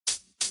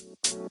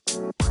Hey,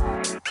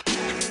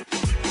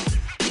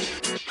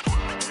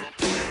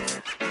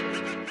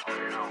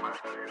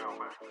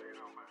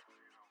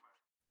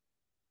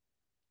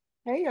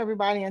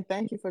 everybody, and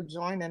thank you for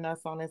joining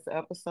us on this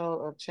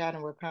episode of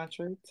Chatting with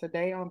Country.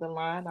 Today on the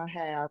line, I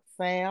have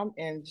Sam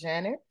and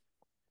Janet.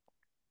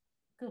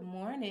 Good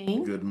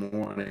morning. Good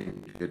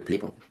morning, good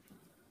people.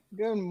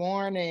 Good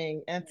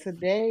morning. And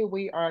today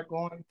we are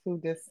going to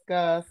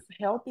discuss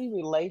healthy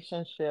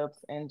relationships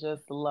and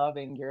just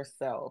loving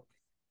yourself.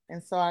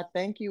 And so I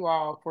thank you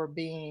all for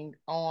being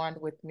on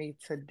with me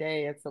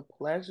today. It's a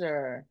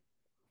pleasure.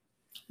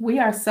 We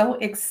are so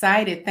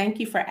excited. Thank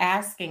you for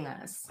asking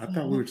us. I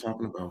thought we were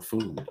talking about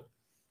food.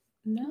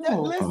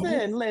 No. Oh,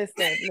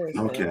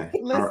 okay.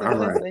 All right.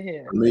 Listen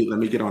here. Let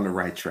me get on the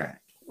right track.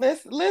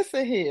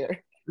 Listen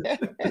here.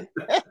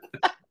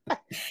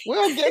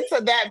 We'll get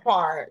to that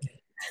part.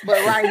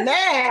 But right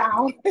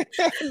now,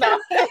 no.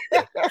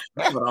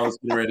 I thought I was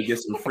getting ready to get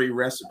some free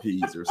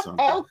recipes or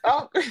something.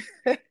 Oh.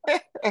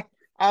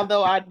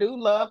 Although I do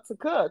love to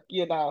cook,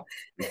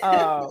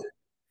 uh,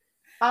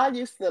 I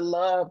used to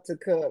love to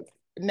cook.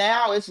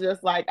 Now it's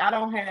just like I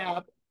don't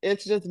have,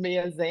 it's just me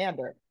and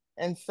Xander.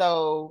 And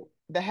so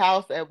the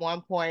house at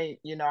one point,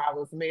 I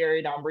was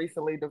married, I'm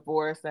recently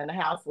divorced, and the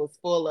house was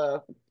full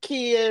of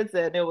kids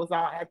and it was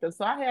all active.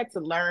 So I had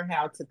to learn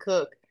how to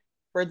cook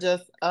for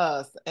just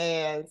us.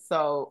 And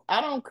so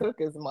I don't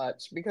cook as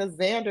much because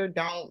Xander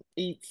don't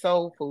eat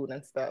soul food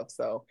and stuff.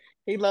 So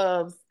he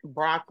loves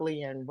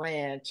broccoli and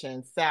ranch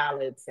and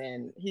salads,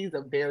 and he's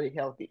a very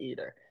healthy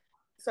eater.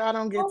 So I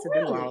don't get Oh, to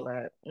do all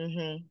really?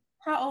 that.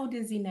 How old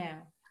is he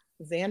now?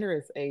 Xander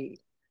is 8.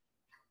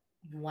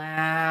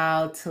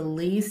 Wow, I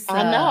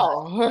Talisa.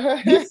 know.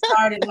 You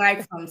started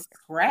like from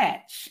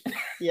scratch.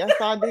 Yes,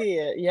 I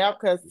did. Yep,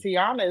 because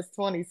Tiana is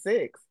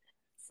 26.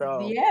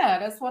 So, Yeah,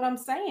 that's what I'm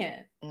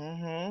saying.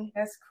 hmm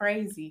That's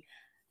crazy.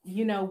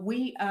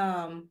 We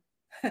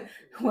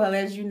well,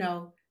 as you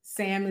know,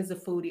 Sam is a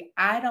foodie.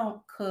 I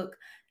don't cook.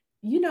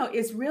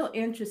 It's real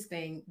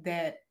interesting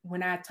that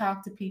when I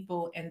talk to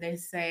people and they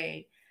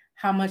say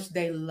how much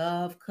they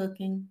love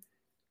cooking,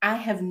 I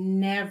have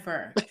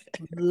never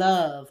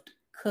loved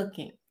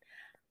cooking.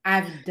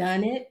 I've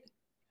done it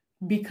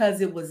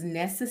because it was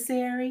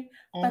necessary,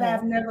 but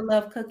I've hmm never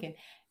loved cooking.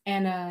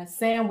 And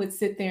Sam would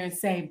sit there and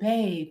say,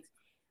 "Babe,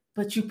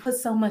 but you put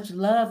so much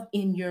love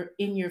in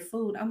your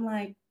food." I'm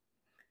like,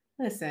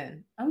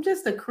 listen, I'm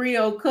just a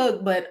Creole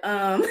cook, but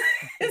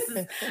this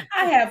is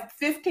I have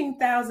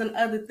 15,000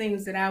 other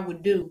things that I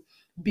would do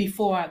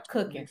before I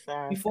cooking,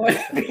 Besides before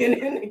cooking. being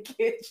in the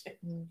kitchen.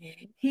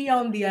 hmm He,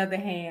 on the other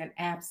hand,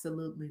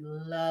 absolutely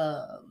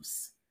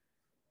loves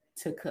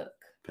to cook.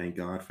 Thank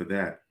God for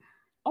that.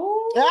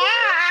 Oh,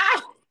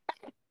 Ah!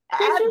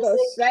 did you The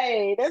see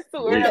shade. It's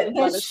too We, early the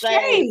for the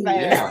shade,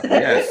 shade? yeah,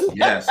 Sam.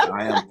 yes,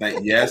 I am.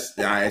 Yes,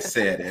 I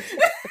said it,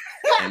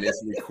 and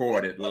it's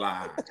recorded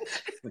live.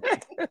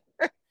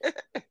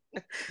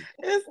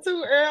 It's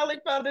too early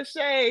for the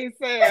shade,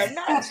 Sam.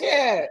 Not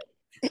yet.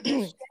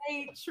 The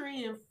shade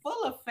tree in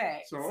full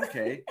effect. So,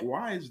 okay,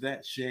 why is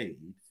that shade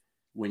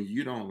when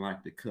you don't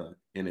like to cook,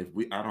 and if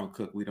I don't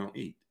cook, we don't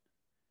eat?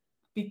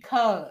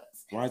 Because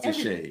Why is it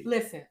every shade?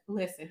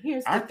 listen,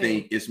 here's I the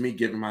thing. think it's me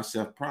giving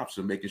myself props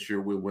and making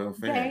sure we're well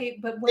fed. Babe,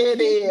 but what It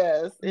here's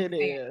the is. thing, It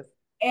Sam. is.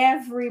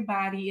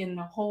 Everybody in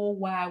the whole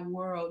wide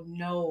world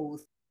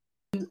knows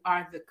you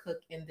are the cook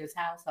in this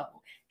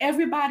household.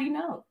 Everybody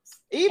knows.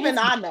 Even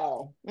Every, I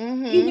know.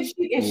 even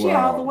she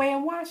all the Well, way in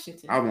I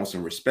Washington. want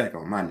some respect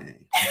on my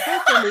name.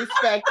 Put some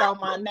respect on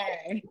my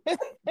name.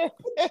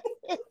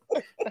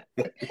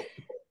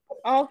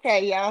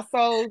 Okay, y'all.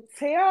 So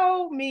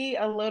tell me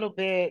a little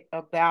bit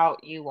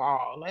about you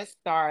all. Let's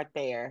start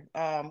there.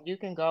 You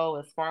can go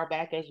as far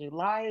back as you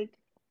like,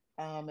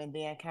 and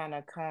then kind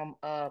of come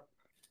up,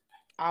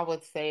 I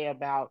would say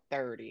about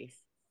 30s.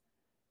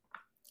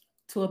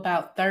 To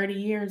about 30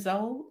 years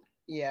old.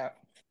 Yeah,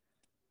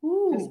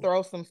 just Ooh,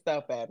 throw some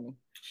stuff at me.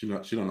 She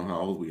don't know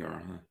how old we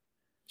are, huh?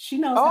 she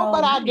knows Oh, how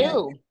but old I I am.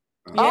 do.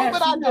 Oh, Yeah,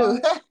 but Okay. she I do. knows.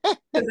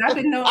 Because I've I've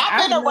been been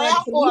knowing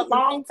around for a Talisa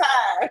long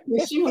time.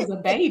 when she was a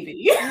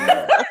baby.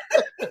 Oh,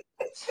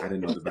 I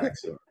didn't know the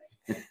backstory.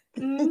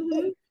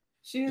 hmm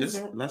She is Just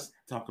a let's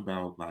talk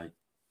about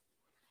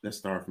let's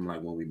start from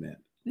when we met.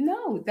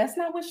 no, that's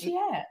not what she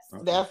asked.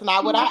 Okay. That's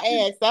not She what wants to I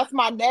asked. That's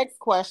my next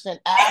question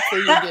after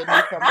you give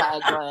me some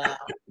background.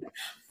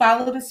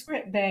 follow the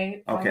script,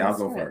 babe. Okay, Follow the I'll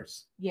go script.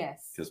 first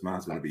Yes. because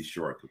mine's going to be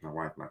short because my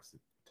wife likes to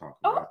talk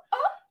a Oh, lot.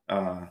 oh.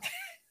 Uh,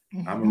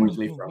 I'm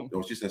originally from.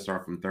 Oh, she said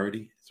start from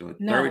 30. So at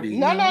No, 30,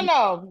 No, no, no, no.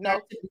 no, no.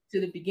 Start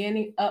to the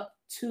beginning up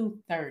to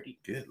 30.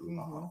 good lord.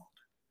 hmm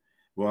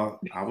Well,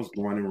 I was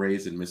born and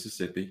raised in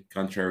Mississippi,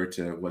 contrary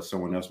to what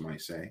someone else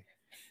might say.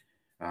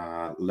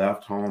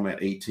 Left home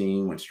at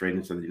 18, went straight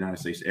into the United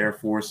States Air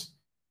Force.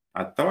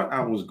 I thought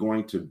I was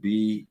going to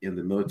be in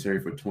the military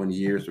for 20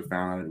 years, but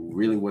found out it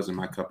really wasn't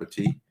my cup of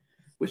tea,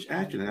 which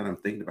actually, now that I'm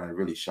thinking about it,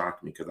 really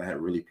shocked me because I had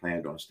really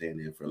planned on staying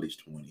in for at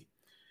least 20.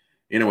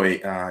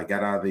 Anyway, I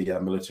got out of the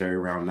military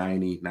around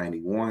 90,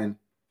 91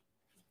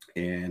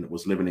 and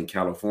was living in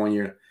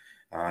California.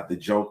 The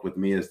joke with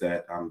me is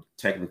that I'm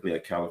technically a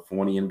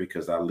Californian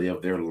because I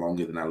lived there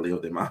longer than I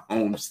lived in my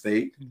home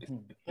state,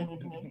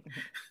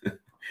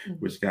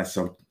 which got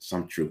some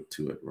truth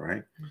to it,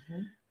 right?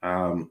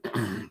 Um,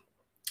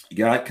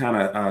 got kind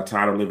of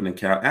tired of living in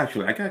Cal.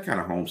 Actually, I got kind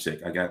of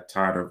homesick. I got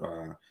tired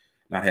of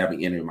not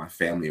having any of my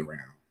family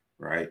around,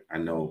 right? I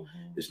know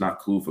it's not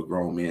cool for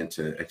grown men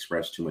to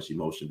express too much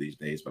emotion these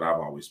days, but I've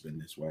always been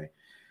this way.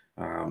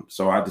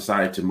 So I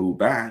decided to move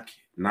back,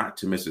 not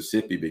to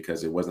Mississippi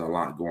because there wasn't a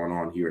lot going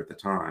on here at the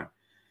time,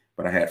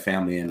 but I had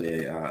family in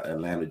the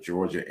Atlanta,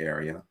 Georgia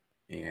area,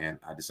 and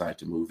I decided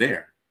to move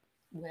there.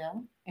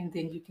 Well, and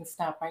then you can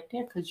stop right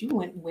there because you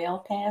went well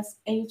past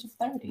age of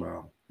 30.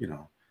 Well,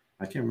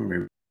 I can't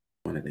remember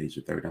when at the age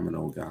of 30. I'm an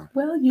old guy.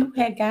 Well, you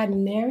had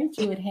gotten married,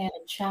 you had a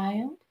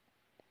child,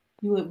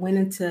 you had went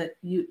into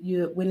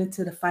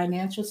the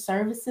financial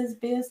services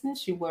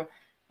business, you were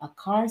a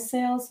car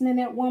salesman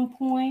at one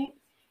point.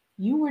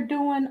 You were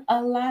doing a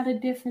lot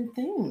of different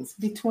things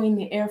between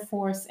the Air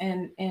Force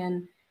and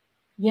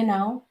you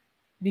know,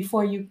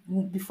 before you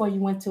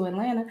went to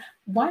Atlanta.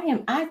 Why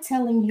am I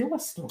telling your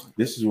story?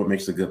 This is what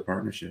makes a good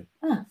partnership.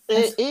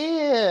 It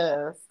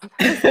is.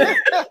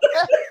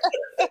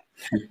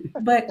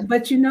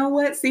 But you know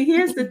what? See,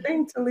 here's the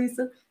thing,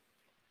 Talisa.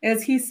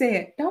 As he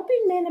said, don't be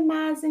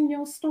minimizing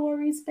your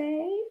stories,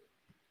 babe.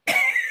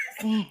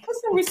 Put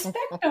some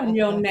respect on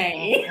your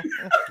name.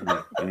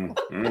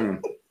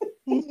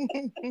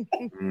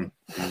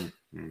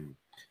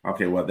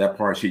 Okay, well, that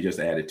part she just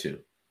added to.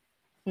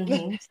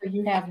 So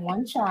you have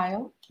one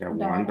child. Got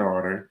one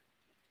daughter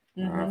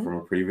from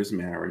a previous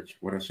marriage.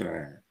 What else should I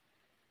add?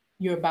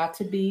 You're about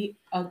to be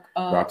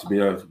about to be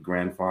a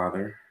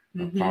grandfather,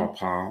 a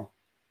pawpaw.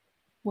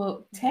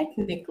 Well,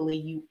 technically,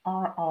 you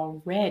are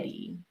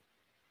already,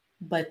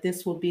 but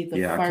this will be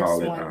the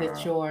first one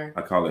that you're.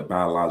 I call it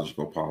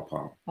biological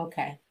pawpaw.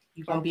 Okay,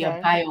 you're gonna be a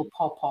bio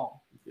pawpaw.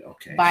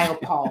 Okay.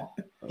 Biopaw.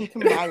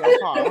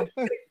 Biopaw.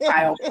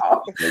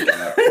 Biopaw.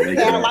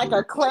 Sound like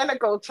a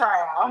clinical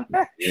trial.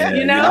 Yeah,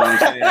 you know?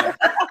 What I'm saying?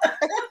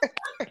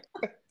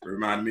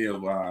 Remind me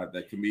of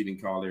that comedian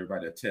called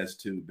everybody a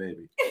test tube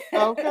baby.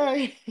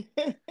 Okay.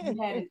 You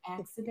had an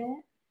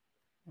accident?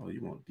 Oh,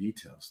 you want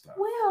detail stuff.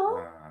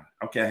 Well.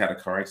 Okay, I had a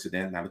car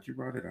accident. Now that you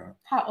brought it up.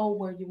 How old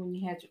were you when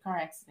you had your car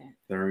accident?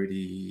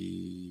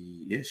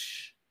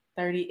 30-ish.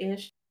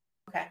 30-ish?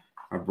 Okay.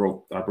 I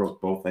broke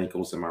both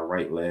ankles in my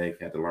right leg.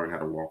 Had to learn how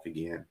to walk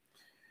again.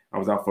 I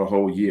was out for a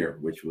whole year,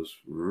 which was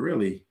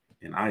really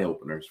an eye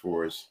opener as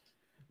far as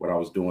what I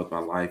was doing with my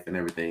life and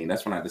everything.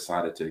 That's when I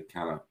decided to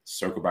kind of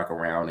circle back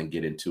around and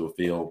get into a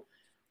field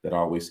that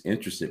always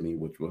interested me,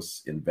 which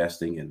was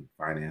investing in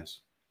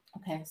finance.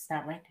 Okay,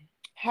 stop right there.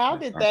 How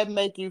did that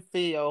make you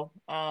feel?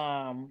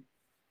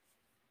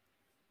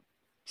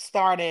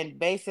 Starting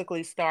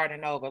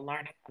over,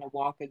 learning how to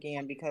walk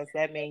again, because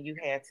that meant you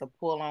had to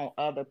pull on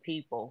other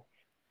people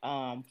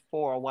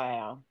for a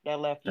while. That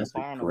left you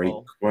vulnerable. That's a great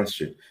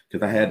question,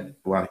 because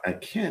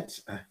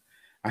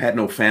I had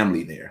no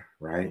family there,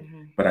 right?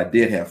 But I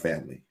did have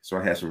family. So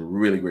I had some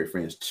really great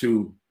friends,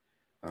 two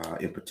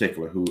in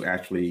particular, who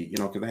actually,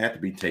 because I had to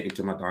be taken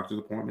to my doctor's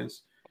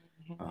appointments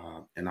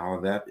and all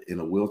of that in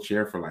a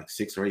wheelchair for like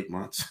 6 or 8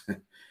 months.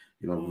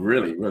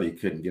 Really, really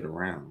couldn't get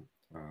around.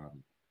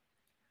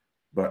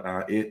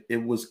 But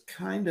it was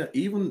kind of,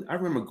 even I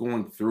remember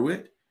going through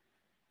it.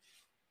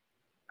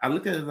 I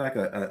looked at it like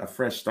a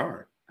fresh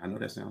start. I know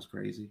that sounds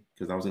crazy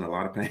because I was in a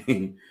lot of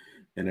pain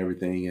and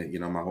everything,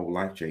 and my whole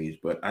life changed.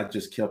 But I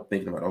just kept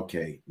thinking about,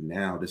 okay,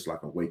 now this is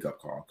like a wake up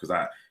call, because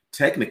I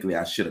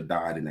should have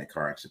died in that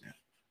car accident,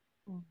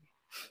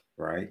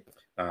 right?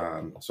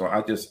 So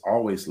I just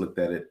always looked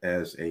at it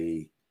as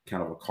a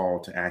kind of a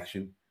call to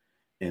action.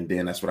 And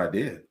then that's what I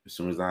did. As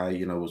soon as I,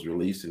 was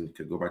released and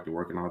could go back to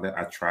work and all that,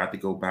 I tried to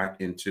go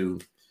back into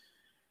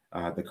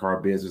the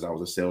car business. I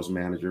was a sales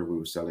manager. We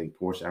were selling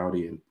Porsche,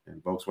 Audi,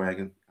 and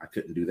Volkswagen. I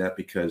couldn't do that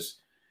because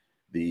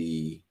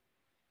the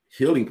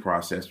healing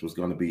process was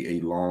going to be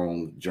a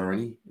long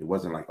journey. It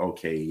wasn't like,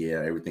 okay,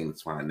 yeah,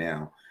 everything's fine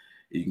now.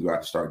 You can go out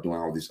and start doing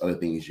all these other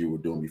things you were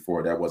doing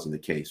before. That wasn't the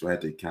case. So I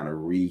had to kind of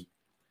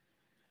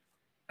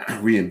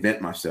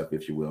reinvent myself,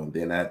 if you will. And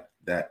then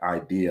that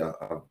idea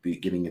of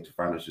getting into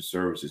financial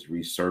services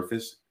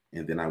resurfaced,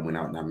 and then I went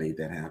out and I made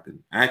that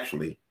happen.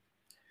 Actually,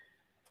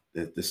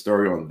 the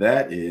story on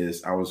that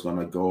is I was going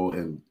to go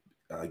and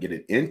get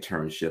an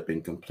internship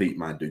and complete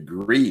my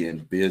degree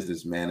in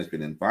business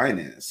management and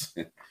finance,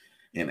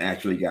 and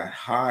actually got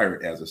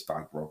hired as a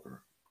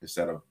stockbroker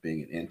instead of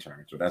being an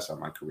intern. So that's how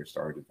my career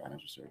started in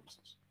financial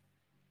services.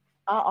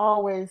 I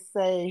always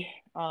say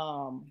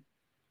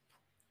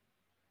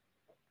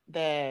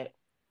that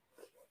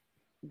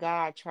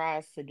God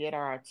tries to get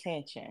our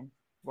attention,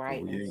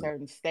 right, in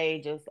certain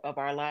stages of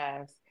our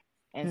lives.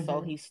 And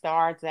so he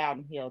starts out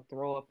and he'll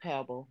throw a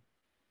pebble,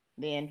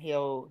 then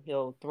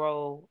he'll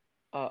throw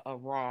a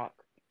rock,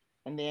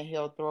 and then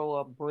he'll throw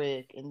a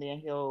brick, and then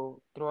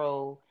he'll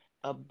throw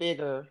a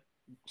bigger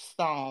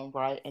stone,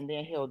 right? And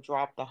then he'll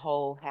drop the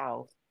whole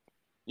house,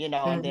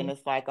 and then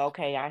it's like,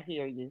 okay, I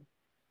hear you.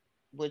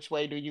 Which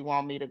way do you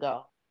want me to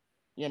go?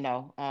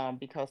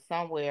 because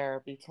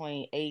somewhere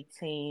between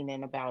 18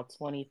 and about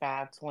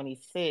 25,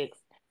 26,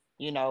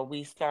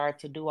 we start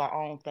to do our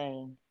own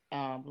thing,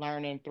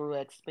 learning through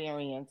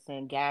experience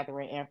and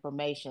gathering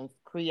information,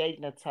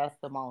 creating a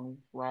testimony,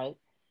 right?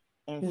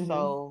 And Mm-hmm.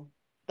 so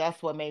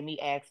that's what made me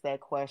ask that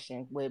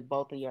question with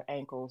both of your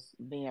ankles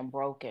being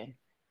broken,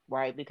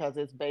 right? Because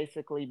it's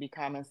basically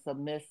becoming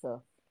submissive,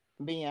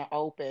 being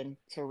open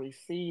to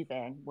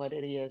receiving what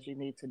it is you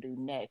need to do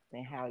next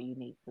and how you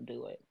need to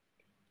do it.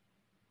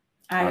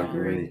 I I Um,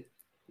 agree. agree.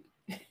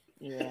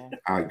 yeah,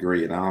 I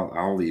agree, and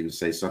I'll even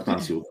say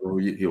sometimes he'll throw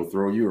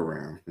you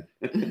around.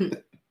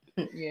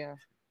 yeah,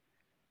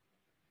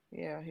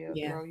 yeah. He'll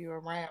Yeah. throw you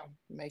around,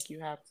 make you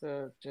have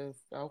to just,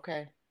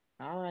 okay,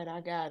 all right,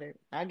 I got it.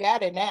 I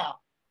got it now.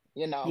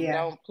 Yeah.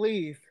 Don't,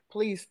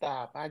 please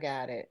stop. I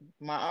got it.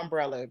 My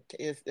umbrella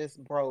is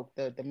broke.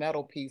 The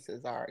metal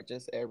pieces are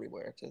just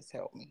everywhere. Just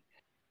help me.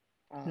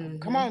 Come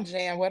Mm-hmm. on,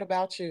 Jan. What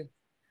about you?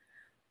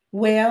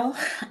 Well,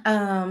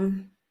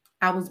 um,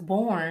 I was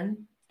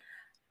born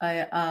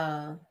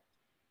a,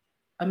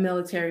 a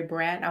military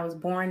brat. I was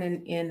born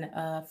in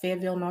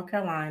Fayetteville, North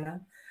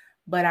Carolina,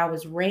 but I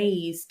was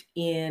raised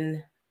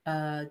in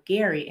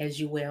Gary,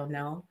 as you well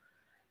know.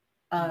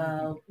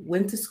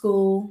 Went to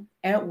school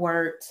at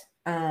work.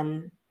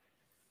 Um,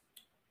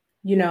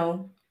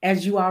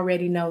 as you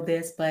already know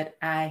this, but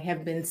I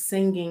have been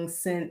singing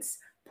since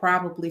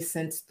probably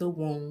since the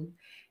womb.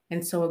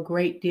 And so a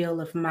great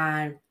deal of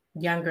my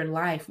younger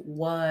life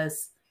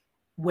was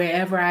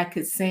wherever I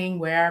could sing,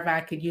 wherever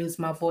I could use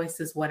my voice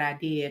is what I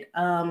did.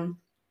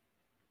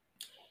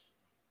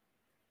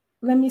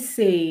 Let me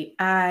see.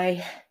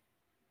 I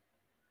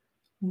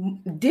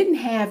didn't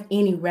have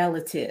any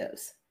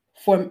relatives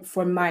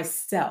for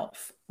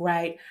myself,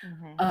 right?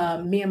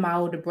 Mm-hmm. Me and my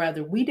older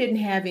brother, we didn't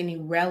have any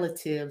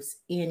relatives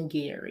in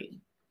Gary.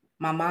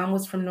 My mom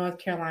was from North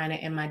Carolina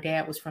and my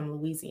dad was from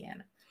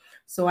Louisiana.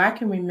 So I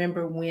can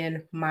remember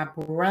when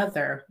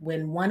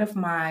one of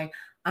my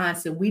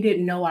aunts, and we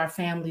didn't know our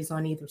families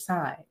on either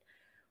side.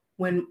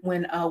 When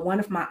one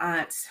of my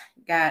aunts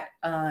got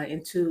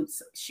into,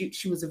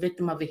 she was a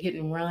victim of a hit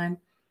and run.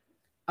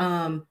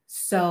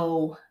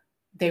 So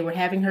they were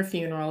having her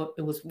funeral.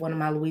 It was one of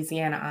my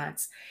Louisiana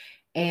aunts,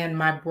 and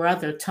my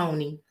brother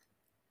Tony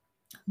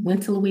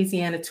went to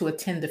Louisiana to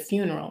attend the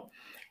funeral,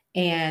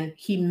 and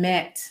he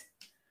met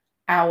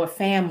our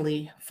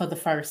family for the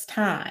first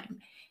time.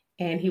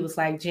 And he was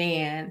like,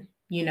 Jan,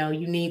 you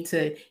need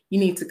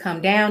to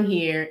come down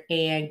here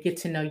and get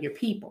to know your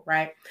people,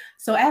 right?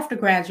 So after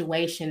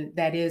graduation,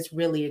 that is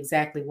really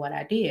exactly what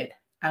I did.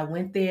 I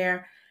went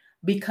there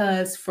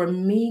because for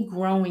me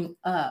growing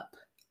up,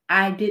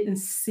 I didn't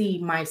see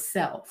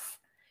myself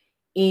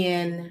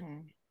in Mm-hmm.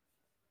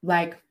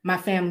 like my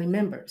family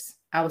members.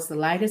 I was the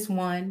lightest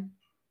one,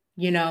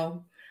 you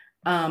know.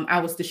 I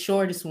was the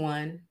shortest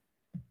one.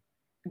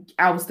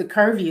 I was the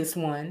curviest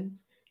one,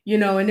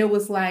 and it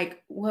was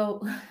like,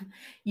 well,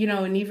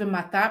 and even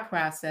my thought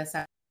process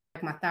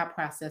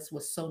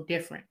was so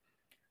different.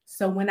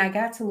 So when I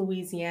got to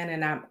Louisiana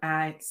and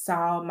I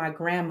saw my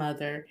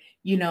grandmother,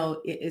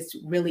 it's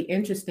really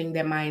interesting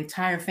that my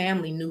entire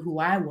family knew who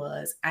I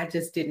was. I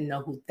just didn't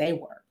know who they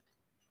were.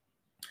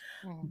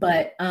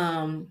 But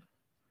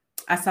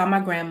I saw my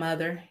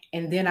grandmother,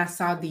 and then I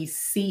saw a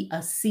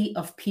sea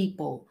of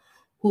people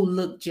who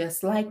looked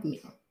just like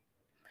me,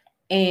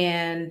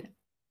 and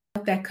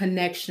that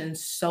connection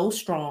so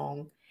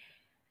strong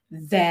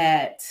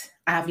that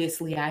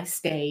obviously I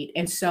stayed.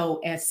 And so,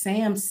 as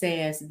Sam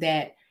says,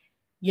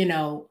 you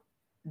know,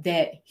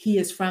 that he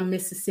is from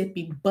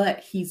Mississippi, but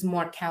he's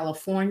more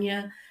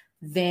California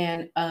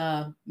than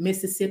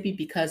Mississippi,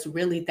 because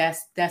really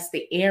that's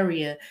the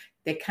area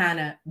that kind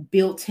of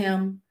built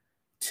him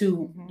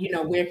to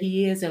Mm-hmm. where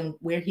he is and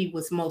where he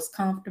was most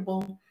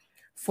comfortable.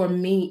 For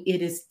me,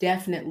 it is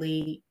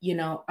definitely,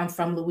 I'm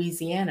from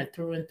Louisiana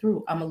through and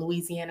through. I'm a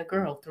Louisiana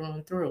girl through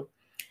and through.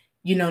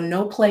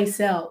 No place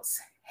else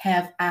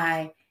have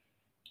I,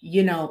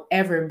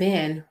 ever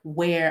been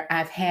where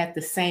I've had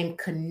the same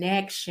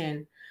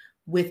connection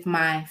with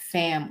my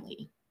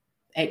family,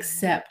 Mm-hmm.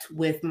 except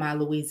with my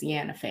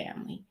Louisiana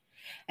family.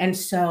 And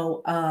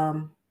so,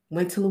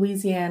 went to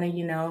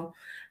Louisiana,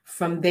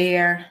 from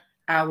there,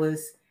 I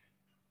was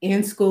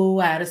in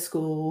school, out of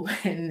school,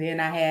 and then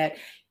I had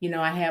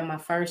my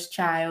first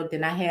child.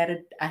 Then I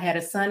had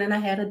a son and I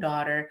had a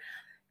daughter,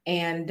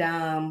 and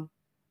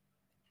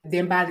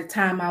then by the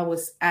time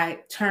I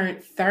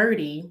turned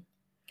 30,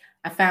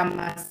 I found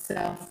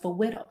myself a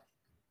widow.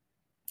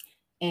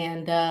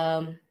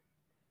 And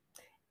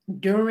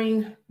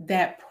during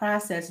that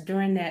process,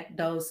 during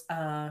those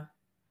 20s,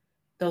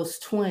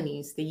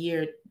 the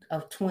year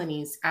of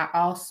 20s, I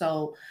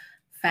also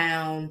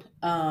found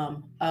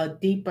a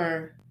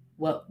deeper,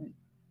 well,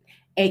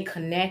 a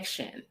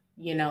connection,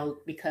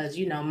 because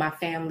my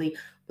family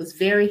was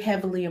very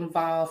heavily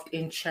involved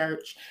in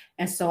church,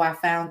 and so I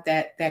found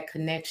that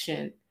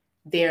connection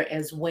there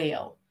as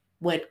well.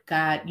 What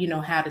God,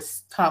 how to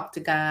talk to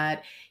God,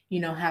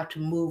 how to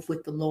move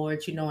with the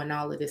Lord, and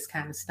all of this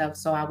kind of stuff.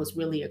 So I was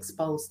really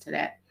exposed to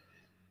that.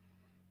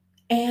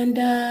 And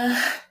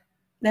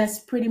that's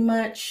pretty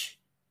much,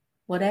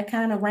 well, that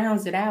kind of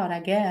rounds it out, I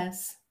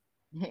guess.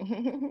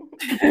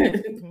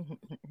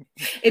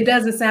 It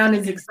doesn't sound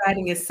as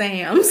exciting as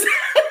Sam's.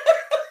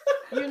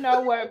 You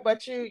know what?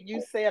 But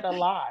you said a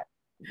lot,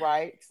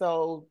 right?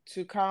 So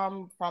to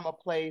come from a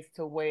place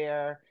to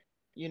where,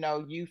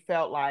 you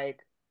felt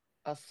like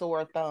a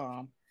sore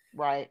thumb,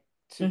 right?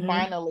 To Hmm.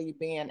 finally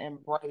being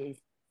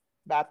embraced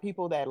by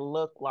people that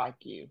look like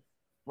you,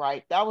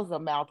 right? That was a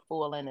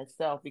mouthful in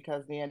itself,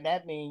 because then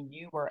that means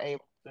you were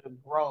able to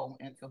grow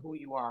into who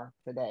you are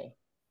today,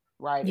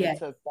 right? It Yeah.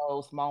 took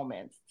those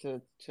moments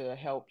to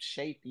help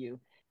shape you.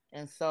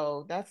 And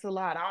so that's a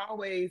lot. I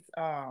always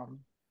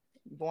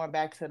going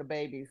back to the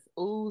babies,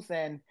 Ooze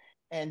and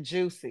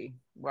Juicy,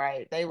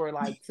 right? They were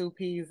like two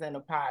peas in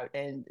a pod,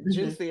 and Hmm.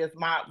 Juicy is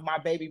my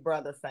baby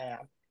brother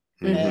Sam,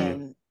 Hmm.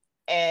 Mm-hmm.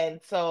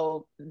 and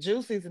so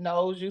Juicy's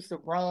nose used to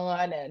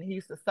run, and he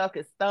used to suck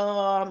his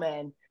thumb,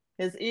 and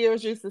his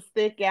ears used to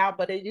stick out.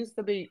 But it used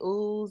to be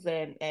Ooze,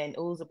 and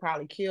Ooze would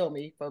probably kill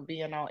me for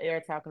being on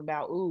air talking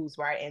about Ooze,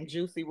 right? And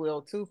Juicy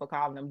will too, for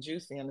calling him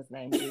Juicy, and his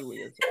name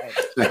Julius, right?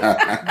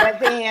 But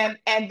then,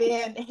 and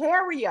then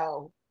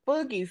Harry-O,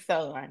 Boogie's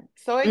son.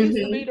 So it used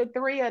to be Hmm. the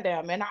three of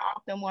them. And I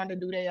often wonder,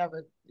 do they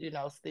ever,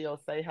 still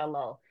say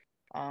hello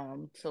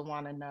to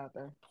one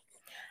another?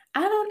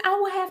 I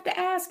will have to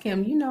ask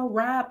him.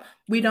 Rob,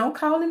 we don't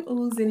call him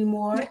Ooze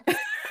anymore.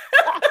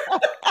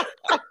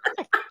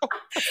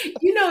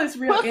 It's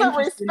real Put some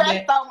interesting that,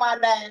 respect on my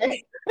name.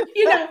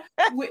 you know,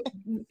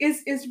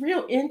 it's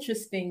real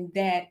interesting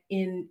that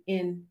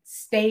in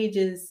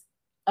stages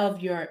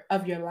of your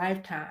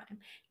lifetime,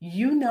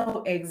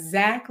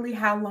 exactly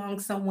how long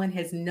someone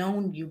has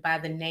known you by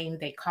the name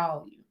they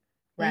call you,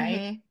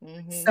 right?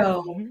 Mhm. Mhm.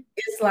 So Mhm.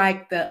 it's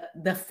like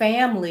the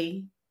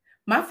family.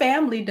 My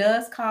family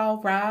does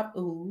call Rob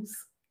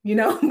Ooze, but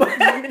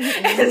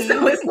and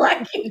so Mhm. it's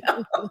like,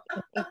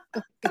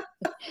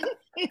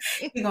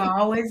 he gonna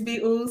always be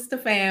Ooze to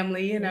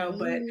family,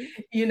 but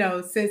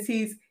Mhm. since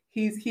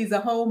he's a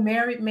whole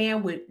married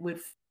man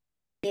with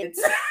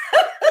kids.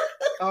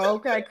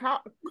 Okay,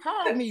 call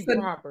me so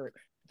Robert.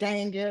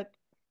 Dang it.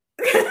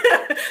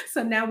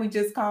 so now we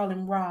just call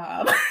him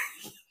Rob.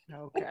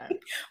 Okay,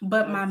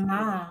 But my that's cool.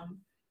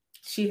 mom,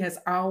 she has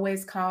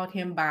always called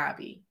him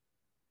Bobby.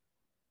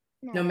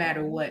 No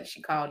matter No. what,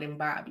 she called him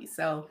Bobby.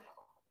 So,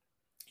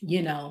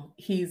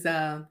 he's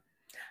I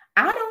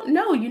don't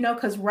know,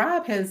 because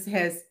Rob has,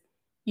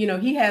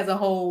 he has a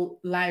whole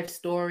life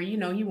story. He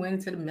went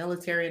into the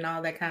military and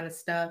all that kind of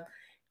stuff.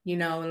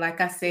 And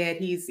like I said,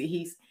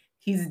 he's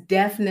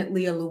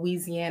definitely a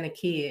Louisiana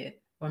kid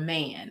or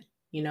man,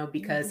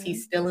 because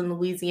he's Mhm. still in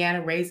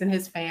Louisiana raising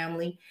his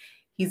family.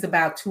 He's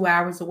about 2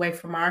 hours away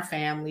from our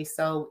family,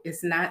 so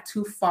it's not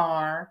too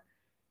far.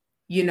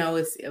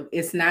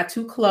 It's not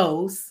too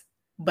close,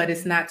 but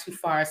it's Mhm. not too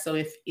far. So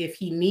if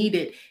he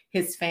needed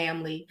his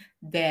family,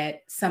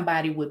 that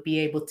somebody would be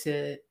able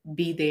to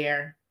be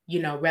there,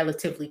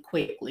 relatively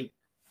quickly.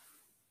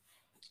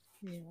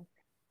 Yeah.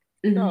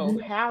 So, Hmm.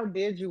 how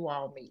did you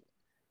all meet?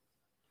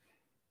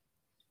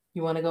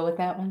 You want to go with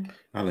that one?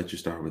 I'll let you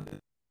start with that.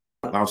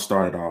 I'll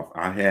start it off.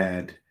 I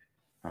had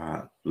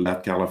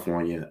left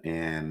California,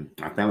 and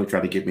my family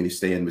tried to get me to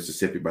stay in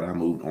Mississippi, but I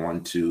moved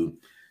on to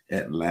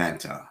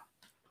Atlanta.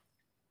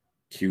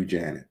 Cue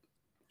Janet.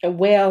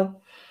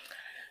 Well,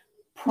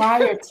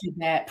 prior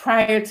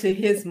to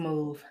his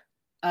move,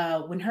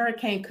 when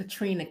Hurricane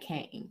Katrina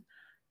came,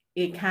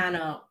 it kind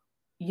Mhm.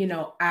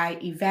 of, I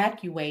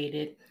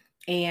evacuated,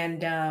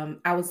 and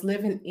I was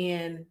living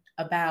in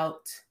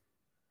about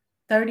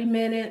 30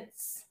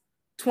 minutes,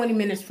 20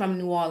 minutes from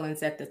New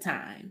Orleans at the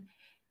time.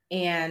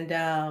 And,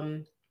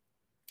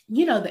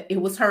 it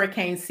was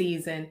hurricane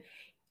season.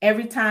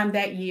 Every time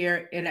that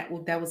year, and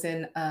that was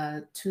in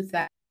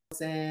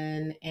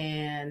 2000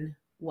 and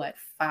what,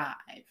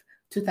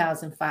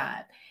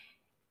 2005.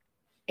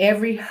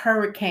 Every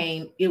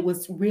hurricane, it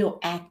was real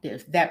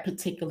active that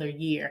particular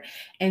year.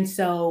 And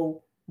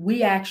so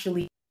we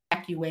actually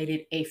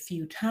evacuated a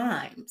few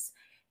times,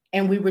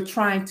 and we were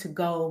trying to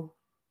go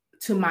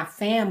to my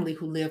family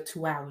who lived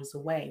 2 hours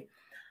away.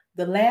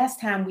 The last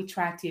time we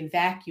tried to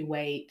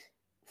evacuate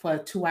for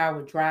a 2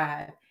 hour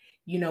drive,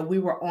 we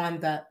were on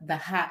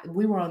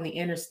we were on the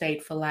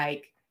interstate for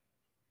like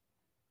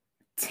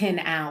 10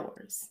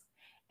 hours.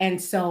 And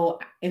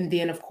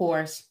then of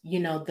course,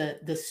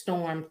 the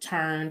storm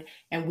turned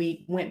and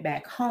we went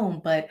back home.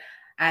 But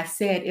I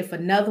said if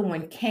another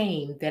one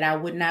came, that I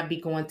would not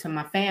be going to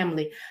my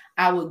family.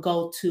 I would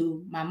go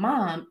to my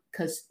mom,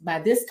 because by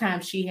this time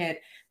she had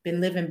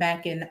been living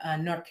back in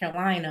North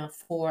Carolina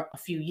for a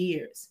few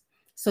years.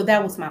 So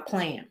that was Mhm. my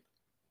plan.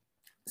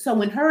 So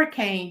when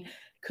Hurricane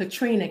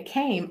Katrina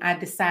came, I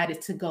decided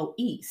to go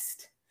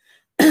east.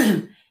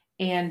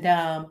 And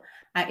I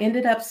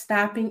ended up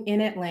stopping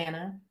in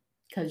Atlanta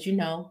because,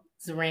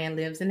 Zoran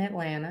lives in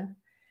Atlanta.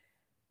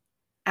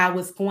 I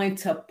was going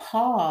to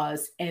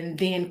pause and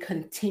then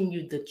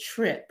continue the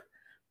trip,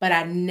 but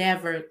I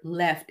never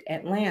left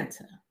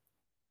Atlanta.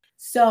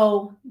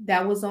 So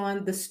that was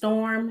on the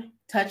storm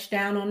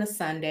touchdown on a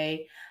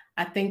Sunday.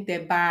 I think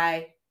that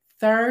by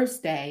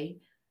Thursday,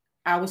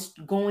 I was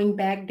going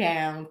back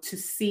down to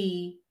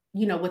see,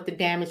 what the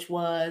damage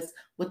was,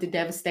 what the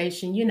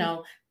devastation,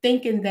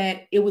 thinking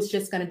that it was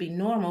just going to be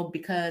normal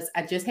because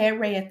I just had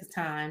Ray at the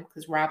time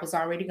because Rob was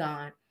already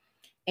gone.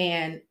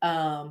 And,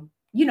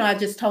 I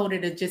just told her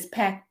to just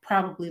pack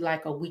probably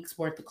like a week's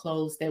worth of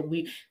clothes that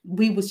we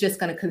was just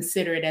going to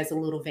consider it as a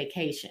little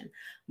vacation.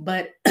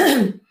 But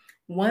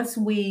once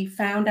we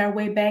found our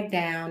way back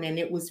down, and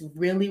it was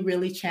really,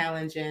 really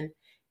challenging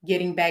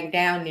getting back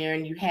down there,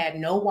 and you had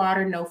no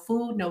water, no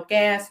food, no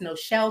gas, no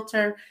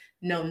shelter,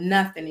 no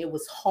nothing. It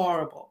was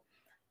horrible.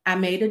 I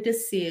made a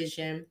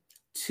decision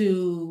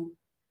to,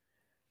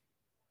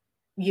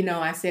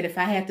 I said if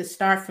I had to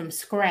start from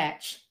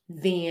scratch,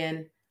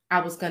 then I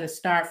was going to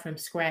start from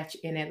scratch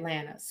in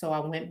Atlanta. So I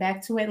went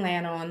back to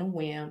Atlanta on a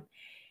whim.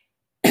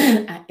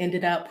 I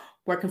ended up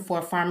working for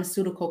a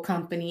pharmaceutical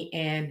company,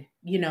 and,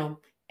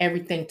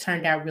 everything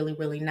turned out really,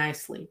 really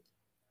nicely.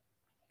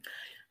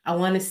 I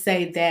want to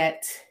say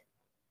that,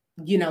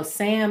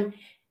 Sam,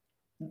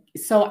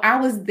 so I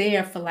was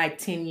there for like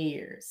 10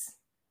 years,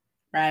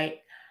 right?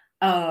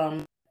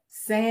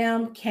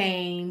 Sam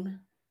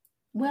came,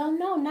 well,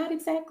 no, not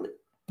exactly.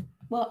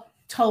 Well,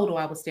 total,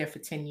 I was there for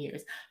 10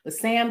 years. But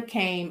Sam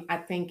came, I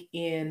think,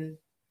 in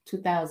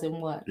 2000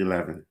 what?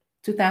 11.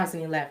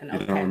 2011. You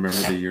okay. don't remember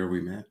the year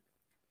we met?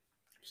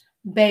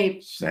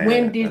 Babe, sad.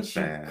 When did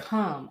you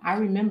come? I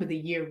remember the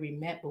year we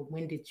met, but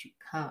when did you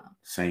come?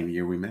 Same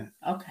year we met.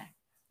 Okay.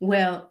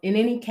 Well, in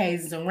any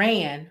case,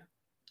 Zoran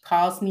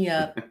calls me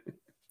up,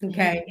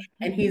 okay?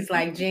 And he's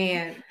like,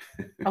 Jan,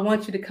 I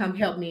want you to come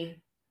help me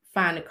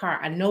find a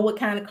car. I know what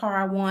kind of car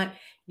I want,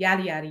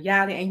 yada, yada,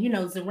 yada.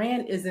 And,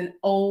 Zoran is an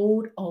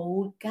old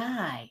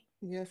guy.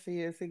 Yes,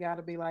 he is. He got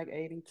to be like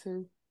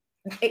 82.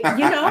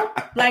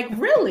 Like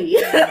really.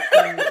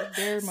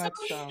 Very much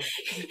so.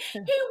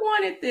 He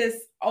wanted this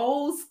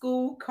old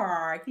school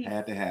car. He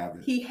had to have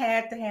it. He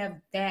had to have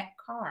that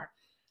car.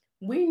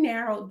 We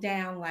narrowed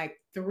down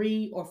like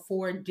 3 or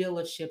 4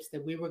 dealerships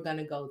that we were going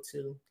to go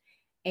to.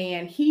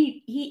 And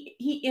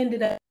he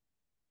ended up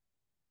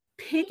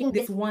picking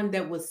this one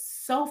that was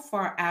so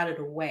far out of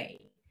the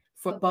way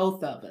for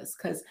both of us.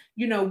 Because,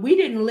 we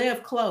didn't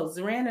live close.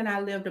 Zoran and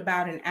I lived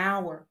about an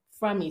hour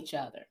from each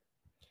other.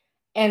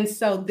 And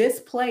so this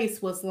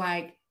place was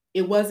like,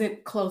 it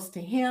wasn't close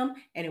to him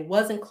and it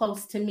wasn't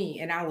close to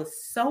me. And I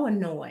was so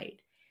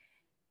annoyed.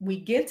 We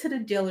get to the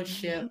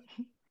dealership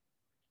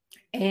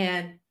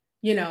and,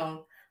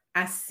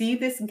 I see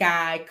this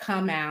guy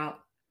come out.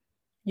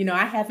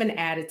 I have an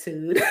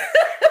attitude.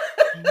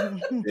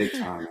 Big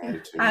time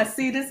attitude. I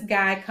see this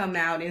guy come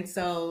out. And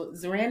so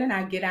Zoran and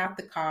I get out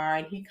the car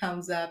and he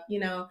comes up,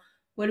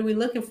 what are we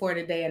looking for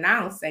today? And I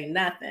don't say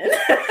nothing.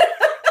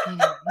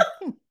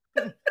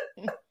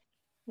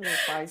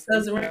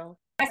 So Zoran's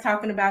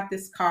talking about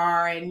this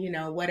car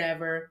and,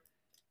 whatever.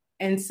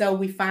 And so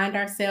we find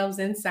ourselves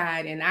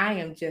inside and I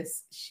am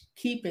just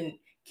keeping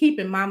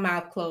my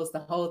mouth closed the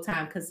whole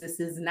time because this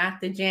is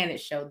not the Janet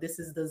show. This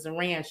is the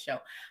Zoran show.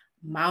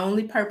 My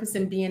only purpose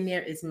in being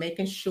there is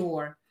making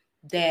sure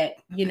that,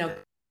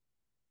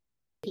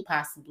 he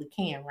possibly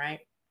can, right?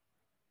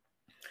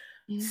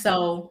 Mm-hmm.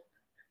 So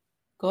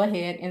go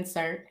ahead,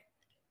 insert.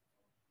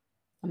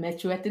 I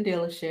met you at the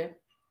dealership.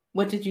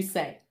 What did you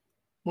say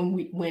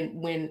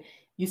when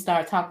you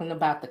started talking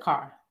about the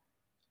car?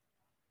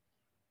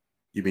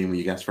 You mean when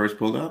you guys first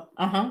pulled up?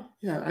 Uh-huh.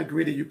 Yeah, I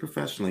greeted you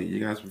professionally. You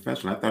guys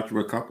professional. I thought you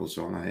were a couple.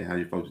 So I'm like, hey, how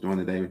you folks doing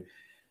today?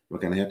 What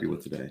can I help you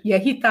with today? Yeah,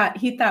 he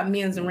thought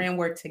me and Zoran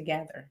were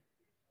together.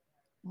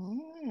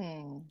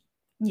 Mm.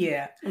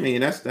 Yeah. I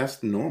mean,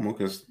 that's normal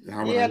because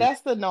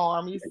that's the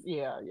norm.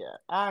 Yeah,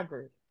 I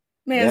agree.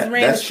 Man,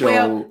 Zoran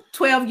is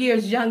 12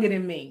 years younger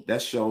than me.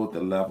 That showed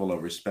the level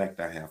of respect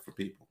I have for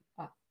people.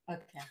 Oh,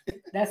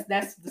 okay.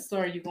 That's the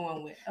story you're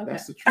going with. Okay.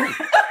 That's the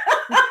truth.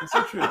 That's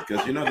the truth.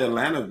 Because the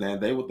Atlanta man,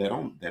 they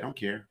don't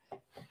care.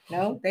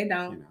 No, they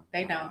don't.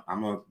 They don't.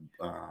 I'm a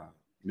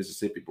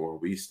Mississippi boy.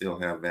 We still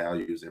have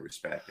values and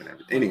respect and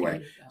everything.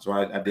 Anyway, so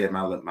I did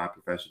my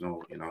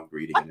professional,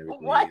 greeting and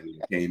everything,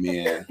 and came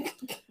in,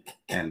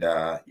 and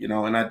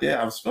and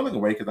I was feeling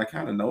away because I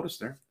kind of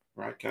noticed her,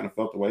 right? Kind of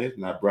felt away,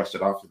 and I brushed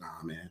it off. And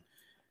man,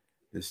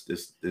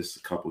 this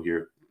couple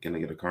here gonna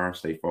get a car.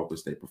 Stay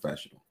focused, stay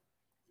professional.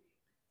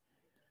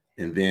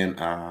 And then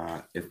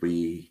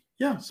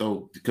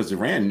so because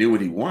Zoran knew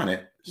what he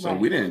wanted, so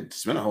we didn't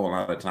spend a whole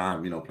lot of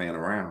time, playing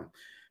around.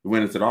 We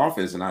went into the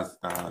office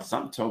and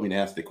something told me to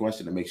ask the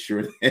question to make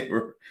sure they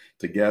were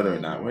together or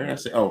not. Where I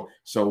say, oh,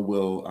 so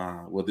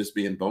will this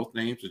be in both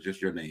names or just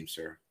your name,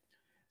 sir?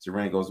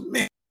 Zoran goes,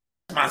 man,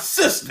 my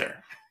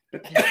sister.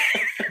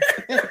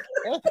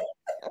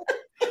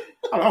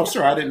 Oh,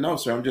 sir, I didn't know,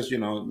 sir. I'm just,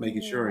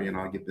 making sure,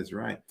 I get this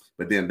right.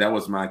 But then that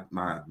was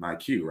my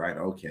cue, right?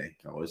 Okay,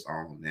 so it's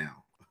on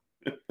now.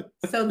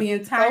 So the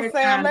entire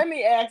Sam, let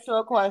me ask you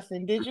a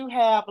question. Did you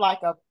have like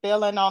a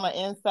feeling on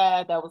the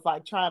inside that was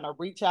like trying to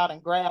reach out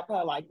and grab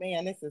her? Like,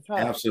 man, this is her.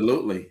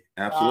 Absolutely.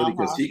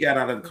 Because she got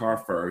out of the car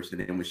first.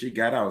 And then when she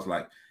got out, I was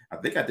like, I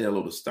think I did a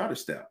little stutter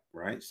step,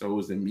 right? So it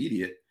was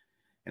immediate.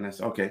 And I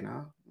said, okay,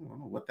 now I don't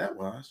know what that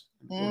was.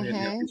 Go ahead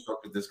and help Mm-hmm. me sort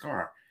with this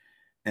car.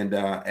 And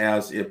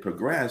as it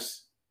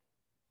progressed,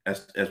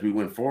 as we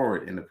went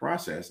forward in the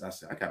process, I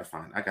said, I gotta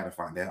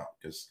find out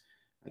because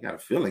I got a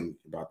feeling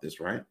about this,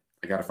 right?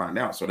 I gotta find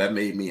out. So that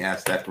made me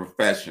ask that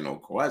professional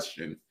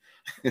question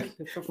The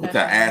to professional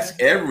ask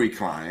question. every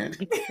client,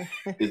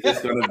 is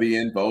this gonna be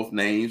in both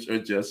names or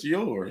just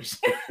yours?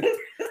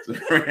 So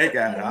Ray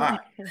got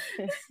hot.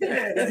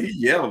 Yeah, he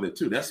yelled it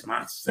too. That's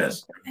my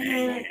sister,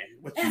 man.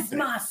 What you That's think?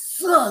 my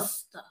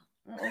sister.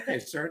 Oh, okay,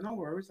 sir, no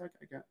worries. I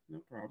got no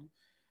problem.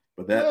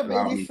 But that Little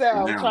allowed bitty me to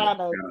self now trying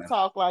to kind of.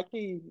 talk like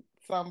he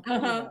some,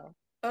 Uh-huh.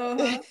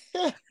 Uh-huh.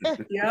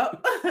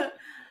 Yep. But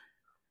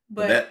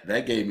But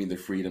that gave me the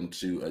freedom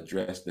to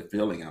address the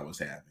feeling I was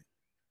having,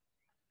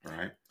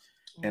 right?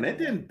 And it Mhm.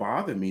 didn't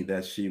bother me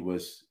that she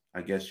was,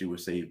 I guess you would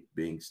say,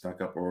 being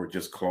stuck up or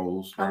just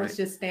closed, I was right?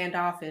 just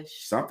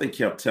standoffish. Something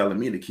kept telling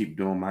me to keep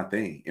doing my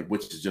thing,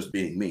 which is just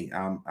being me.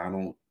 I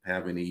don't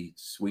have any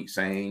sweet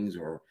sayings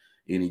or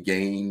any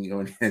game,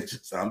 or it's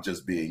just, I'm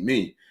just being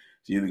me.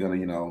 She's either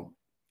gonna,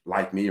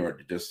 like me or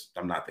just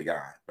I'm not the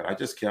guy. But I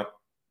just kept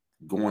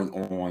going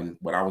on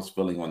what I was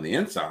feeling on the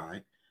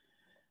inside.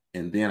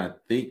 And then I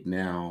think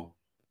now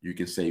you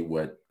can say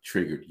what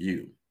triggered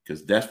you,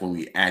 because that's when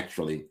we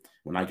actually,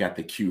 when I got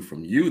the cue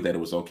from you that it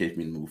was okay for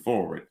me to move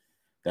forward,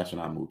 that's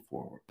when I moved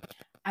forward.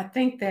 I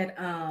think that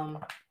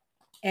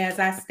as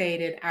I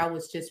stated, I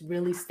was just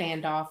really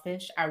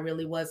standoffish. I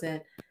really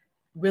wasn't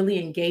really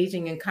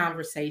engaging in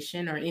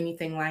conversation or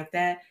anything like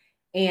that.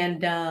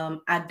 And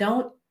I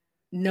don't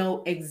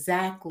know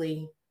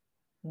exactly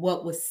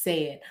what was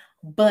said,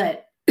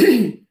 but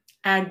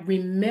I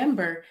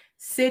remember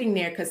sitting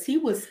there because he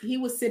was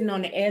sitting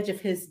on the edge of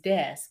his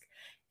desk,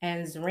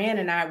 and Zoran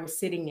and I were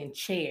sitting in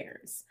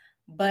chairs.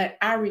 But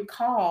I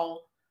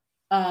recall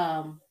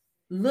um,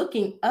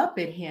 looking up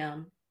at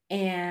him,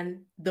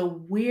 and the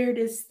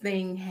weirdest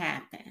thing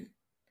happened.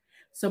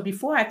 So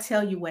before I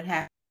tell you what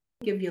happened,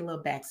 I'll give you a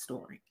little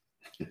backstory.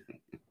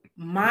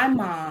 My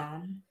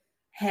mom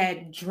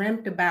had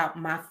dreamt about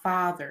my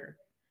father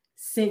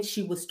since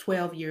she was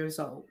 12 years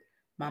old.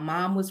 My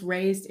mom was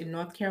raised in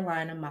North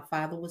Carolina. My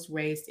father was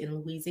raised in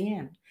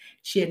Louisiana.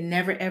 She had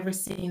never ever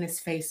seen his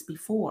face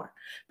before,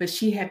 but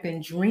she had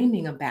been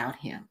dreaming about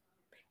him.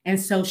 And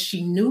so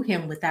she knew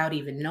him without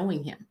even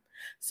knowing him.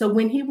 So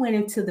when he went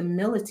into the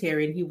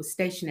military and he was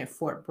stationed at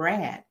Fort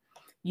Bragg,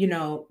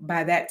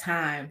 by that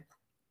time,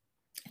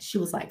 she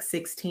was like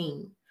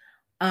 16.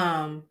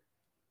 Um,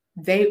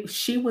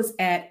 she was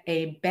at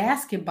a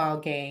basketball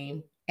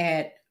game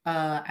at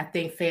I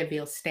think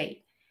Fayetteville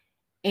State,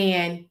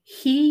 and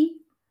he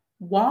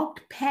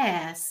walked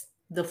past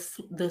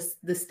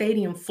the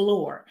stadium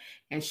floor,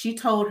 and she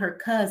told her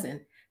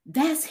cousin,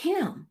 "That's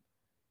him."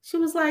 She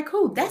was like,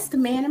 "Who? That's the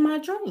man in my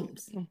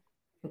dreams."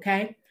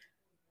 Okay,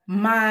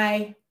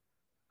 my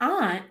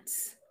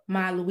aunts,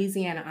 my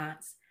Louisiana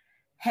aunts,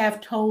 have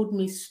told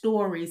me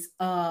stories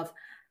of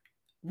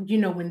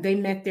when they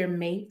met their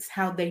mates,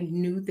 how they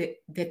knew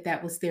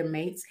that was their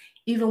mates.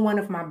 Even one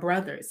of my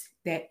brothers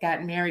that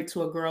got married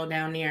to a girl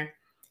down there,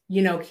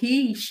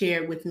 he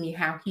shared with me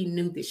how he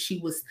knew that she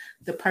was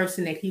the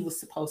person that he was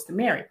supposed to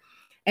marry.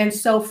 And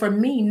so for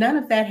me, none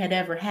of that had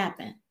ever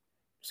happened.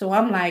 So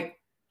I'm like,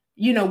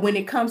 when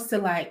it comes to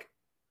like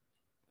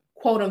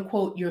quote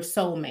unquote your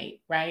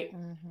soulmate, right?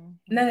 Mhm.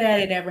 None of that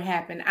had ever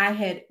happened.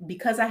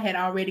 Because I had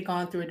already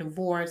gone through a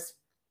divorce.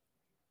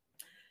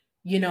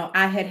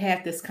 I had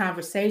had this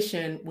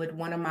conversation with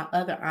one of my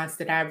other aunts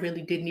that I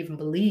really didn't even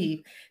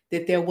believe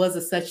that there was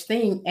a such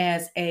thing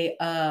as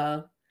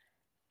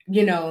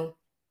you know,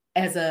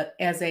 as a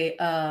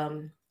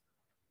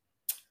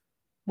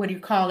what do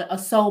you call it? A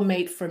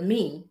soulmate for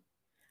me.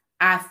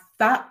 I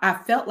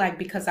felt like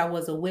because I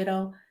was a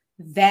widow,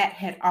 that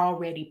had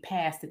already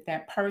passed,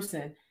 that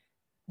person,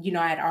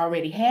 I had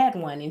already had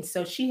one. And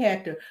so she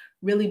had to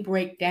really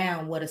break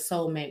down what a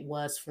soulmate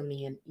was for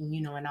me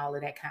and all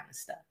of that kind of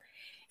stuff.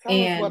 Tell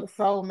us what And a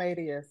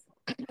soulmate is.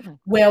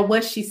 well,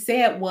 what she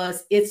said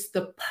was it's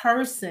the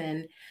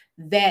person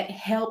that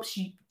helps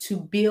you to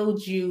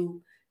build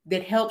you,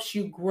 that helps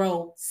you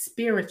grow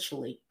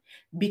spiritually.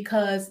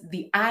 Because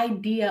the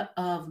idea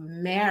of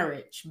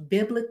marriage,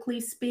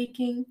 biblically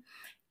speaking,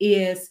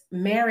 is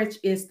marriage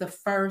is the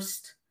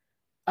first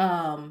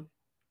um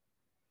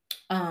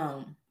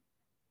um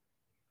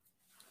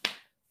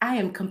I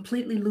am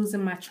completely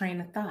losing my train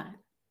of thought.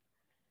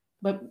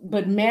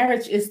 But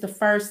marriage is the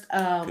first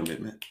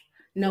Commitment,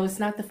 no, it's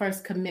not the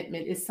first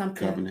commitment. It's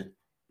something, covenant.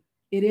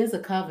 it is a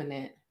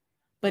covenant,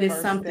 but it's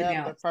First something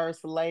step, the else.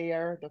 first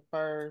layer, the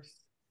first.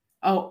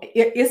 Oh,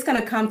 it's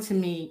gonna come to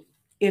me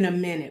in a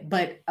minute,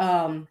 but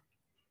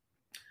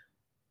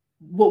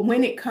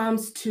when it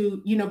comes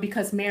to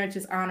because marriage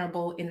is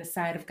honorable in the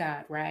sight of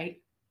God,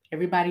 right?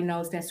 Everybody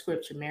knows that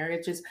scripture.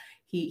 Marriage is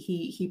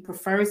he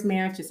prefers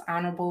marriage is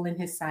honorable in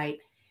his sight,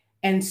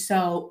 and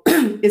so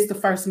it's the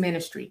first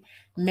ministry.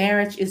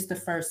 Marriage is the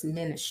first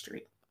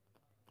ministry.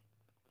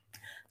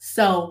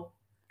 So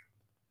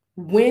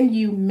when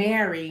you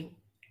marry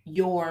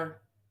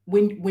your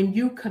when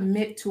you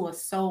commit to a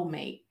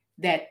soulmate,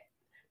 that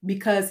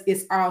because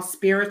it's all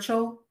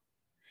spiritual,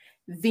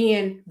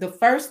 then the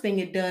first thing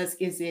it does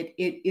is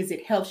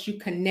it helps you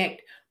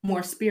connect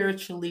more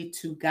spiritually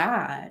to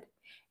God.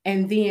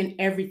 And then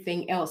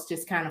everything else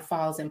just kind of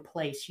falls in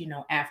place,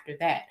 after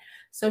that.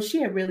 So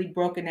she had really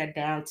broken that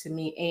down to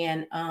me.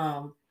 And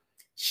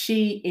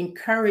she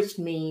encouraged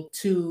me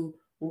to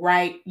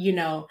write,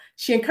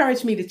 she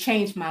encouraged me to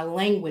change my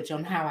language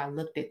on how I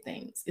looked at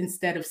things.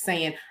 Instead of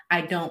saying,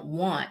 I don't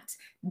want,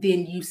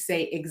 then you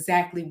say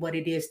exactly what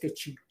it is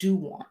that you do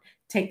want.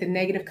 Take the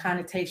negative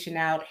connotation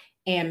out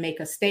and make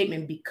a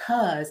statement,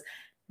 because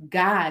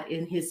God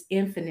in his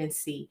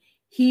infinity,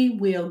 he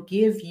will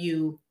give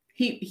you,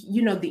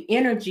 the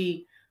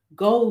energy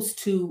goes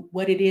to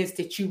what it is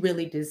that you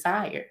really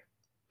desire.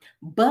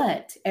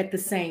 But at the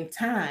same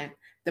time,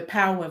 the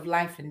power of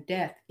life and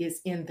death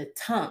is in the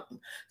tongue.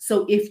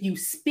 So if you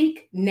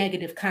speak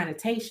negative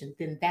connotation,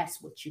 then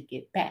that's what you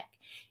get back.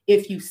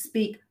 If you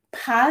speak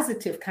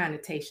positive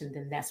connotation,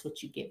 then that's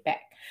what you get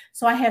back.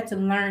 So I had to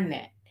learn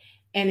that.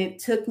 And it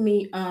took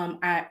me,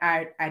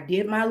 I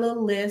did my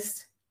little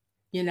list,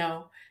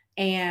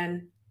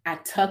 and I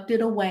tucked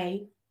it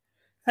away.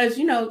 Because,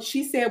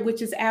 she said,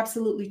 which is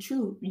absolutely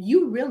true,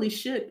 you really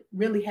should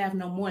really have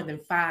no more than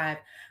 5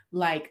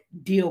 like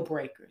deal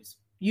breakers.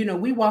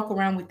 We walk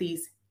around with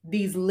these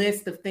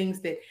lists of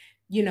things that,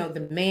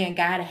 the man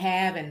got to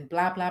have and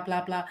blah, blah,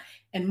 blah, blah.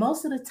 And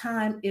most of the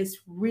time it's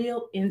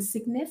real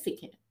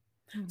insignificant.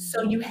 Mm-hmm.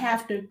 So you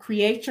have to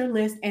create your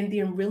list and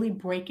then really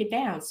break it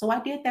down. So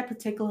I did that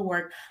particular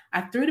work.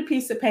 I threw the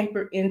piece of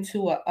paper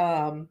into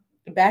the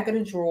back of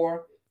the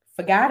drawer,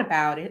 forgot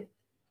about it.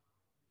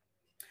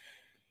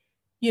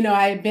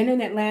 I had been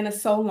in Atlanta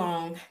so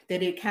long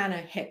that it kind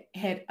of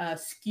had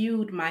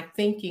skewed my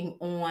thinking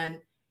on,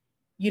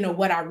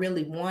 what I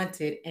really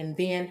wanted. And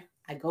then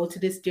I go to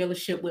this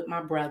dealership with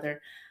my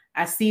brother.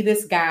 I see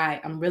this guy.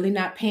 I'm really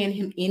not paying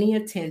him any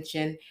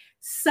attention.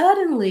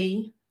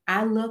 Suddenly,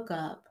 I look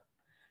up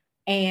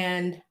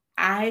and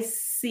I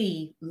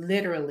see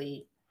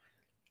literally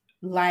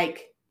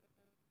like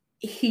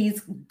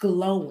he's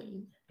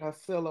glowing. A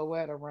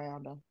silhouette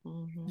around him.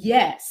 Mm-hmm.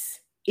 Yes,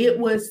 it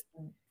was.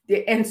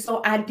 And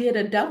so I did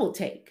a double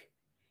take.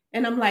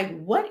 And I'm like,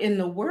 what in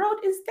the world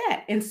is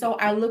that? And so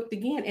I looked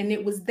again and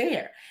it was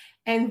there.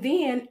 And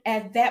then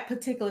at that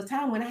particular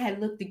time when I had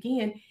looked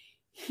again,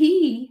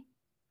 he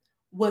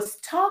was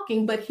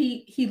talking, but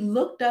he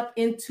looked up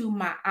into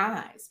my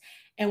eyes.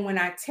 And when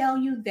I tell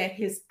you that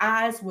his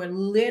eyes were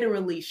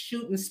literally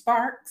shooting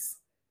sparks,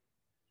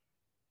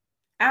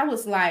 I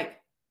was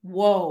like,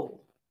 whoa,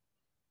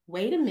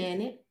 wait a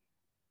minute.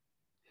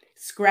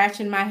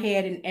 Scratching my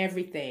head and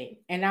everything.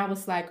 And I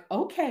was like,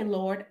 okay,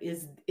 Lord,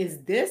 is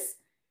this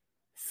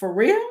for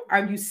real?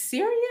 Are you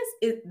serious?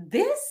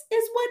 This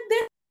is what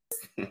this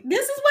is.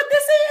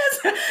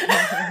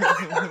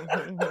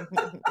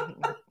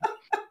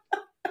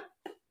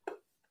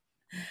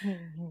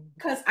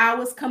 Because I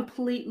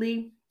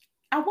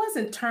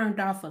wasn't turned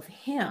off of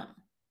him.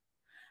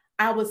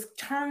 I was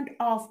turned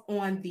off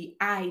on the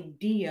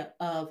idea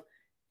of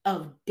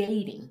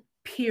dating,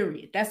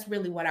 period. That's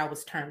really what I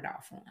was turned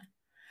off on.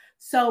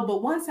 So,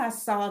 but once I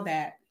saw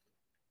that,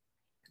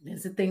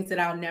 these are things that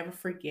I'll never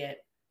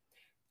forget.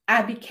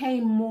 I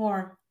became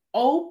more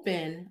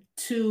open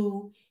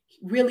to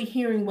really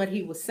hearing what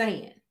he was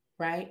saying,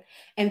 right?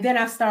 And then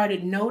I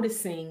started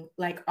noticing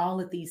like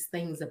all of these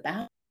things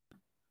about him.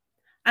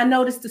 I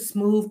noticed the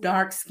smooth,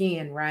 dark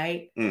skin,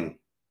 right? Mm.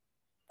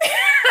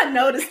 I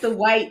noticed the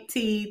white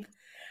teeth.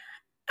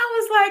 I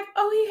was like,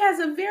 oh, he has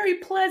a very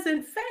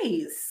pleasant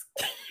face.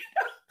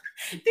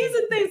 These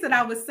are things that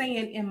I was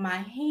saying in my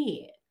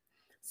head.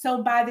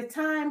 So by the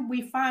time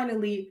we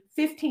finally,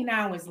 15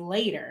 hours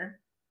later,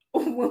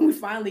 when we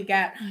finally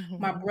got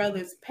my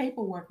brother's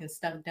paperwork and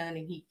stuff done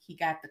and he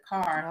got the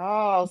car.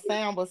 Oh,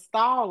 Sam was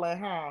stalling,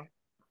 huh?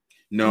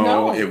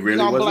 No, it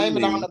really wasn't blame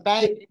me. It on the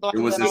bank. It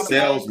was the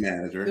sales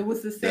manager. It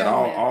was the sales that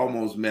manager.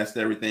 Almost messed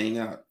everything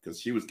up because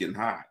she was getting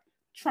hot.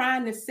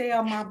 Trying to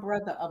sell my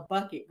brother a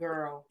bucket,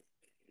 girl.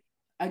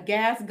 A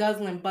gas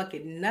guzzling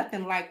bucket,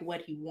 nothing like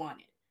what he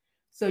wanted.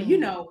 So,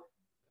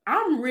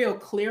 I'm real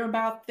clear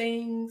about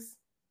things.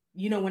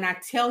 When I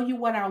tell you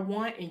what I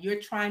want and you're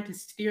trying to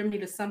steer me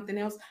to something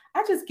else,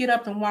 I just get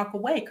up and walk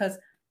away because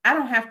I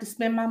don't have to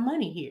spend my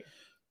money here.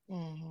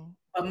 Mm-hmm.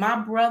 But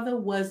my brother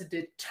was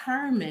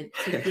determined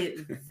to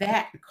get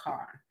that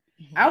car.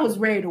 I was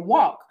ready to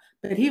walk,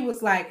 but he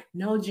was like,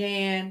 no,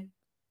 Jan.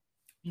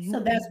 So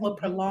that's what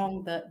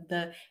prolonged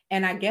the,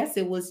 and I guess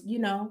it was,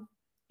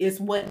 it's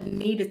what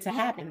needed to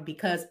happen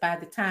because by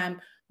the time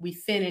we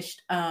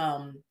finished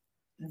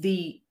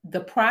the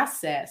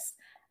process,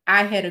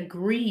 I had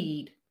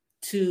agreed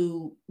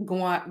to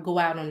go out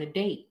on a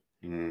date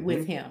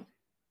with him.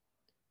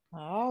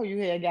 Oh, you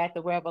had got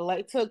the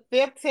revelation. Took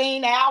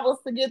 15 hours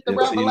to get the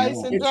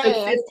revelation. It took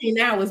 15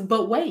 hours,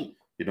 but wait.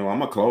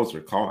 I'm a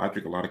closer. I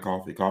drink a lot of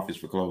coffee. Coffee's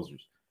for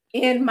closers.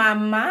 In my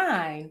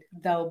mind,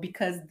 though,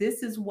 because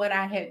this is what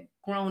I had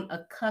grown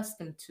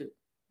accustomed to,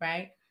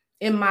 right?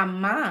 In my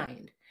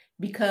mind,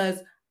 because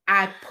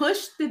I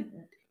pushed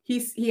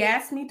he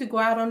asked me to go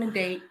out on a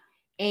date,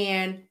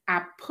 and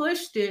I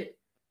pushed it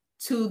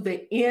to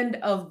the end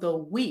of the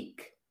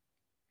week.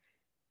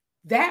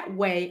 That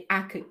way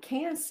I could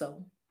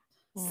cancel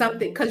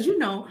something, because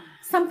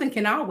something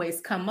can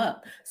always come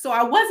up. So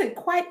I wasn't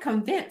quite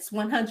convinced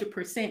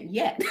 100%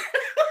 yet.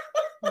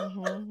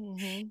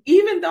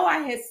 Even though I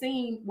had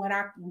seen what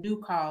I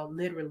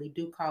literally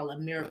do call a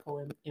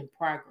miracle in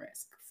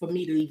progress, for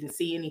me to even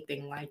see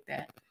anything like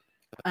that.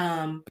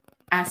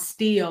 I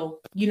still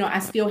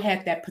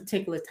had that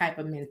particular type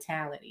of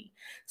mentality.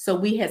 So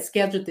we had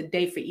scheduled the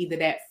day for either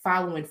that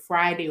following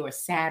Friday or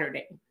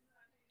Saturday.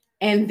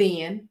 And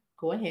then,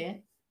 go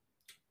ahead.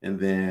 And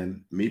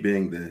then, me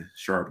being the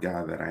sharp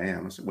guy that I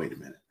am, I said, wait a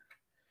minute.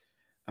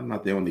 I'm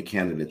not the only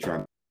candidate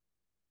trying,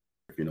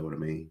 if you know what I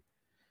mean.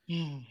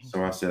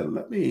 So I said,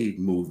 let me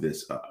move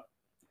this up.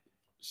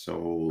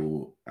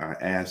 So I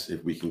asked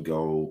if we can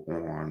go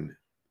on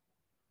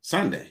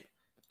Sunday.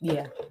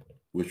 Yeah.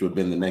 Which would have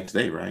been the next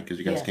day, right? Because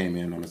you guys came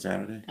in on a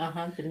Saturday.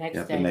 The next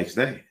day. The next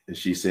day. And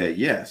she said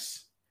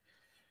yes.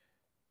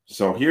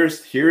 So here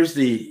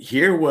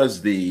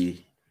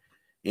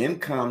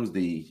comes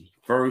the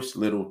first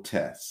little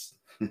test.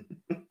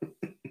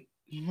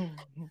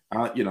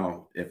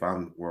 If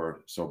I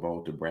were so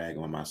bold to brag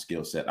on my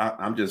skill set,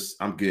 I'm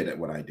good at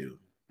what I do.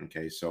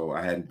 Okay, so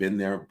I hadn't been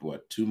there,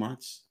 2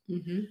 months,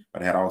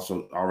 but I had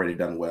also already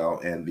done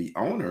well. And the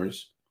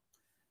owners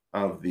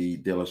of the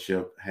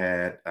dealership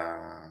had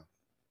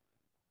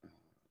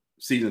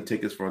season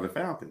tickets for the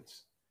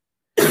Falcons.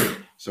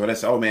 So they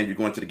said, oh man, you're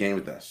going to the game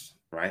with us,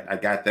 right? I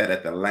got that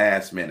at the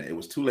last minute. It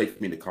was too late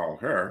for me to call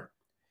her.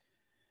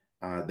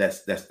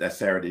 That's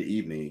Saturday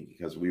evening,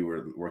 because we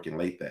were working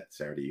late that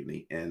Saturday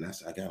evening, and I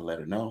said, I gotta let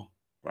her know,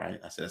 right?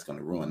 I said, that's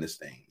gonna ruin this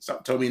thing.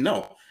 Something told me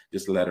no,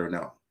 just let her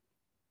know.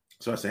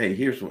 So I said, hey,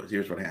 here's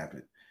what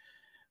happened.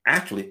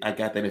 Actually, I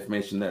got that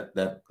information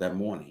that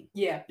morning.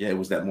 Yeah, it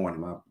was that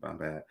morning. My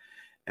bad.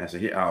 And I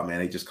said, here, oh man,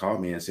 they just called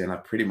me and said I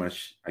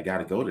got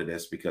to go to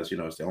this because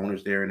it's the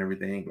owners there and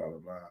everything, blah blah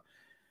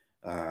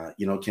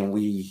blah. Can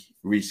we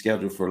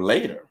reschedule for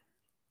later?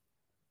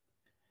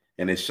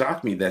 And it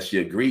shocked me that she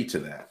agreed to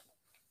that.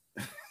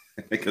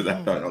 Because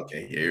I thought,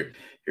 okay, here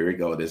we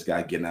go. This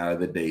guy getting out of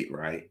the date,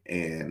 right?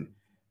 And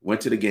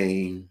went to the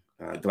game.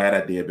 Glad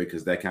I did,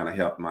 because that kind of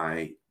helped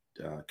my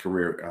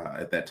career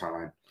at that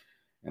time.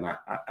 And I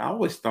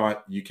always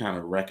thought you kind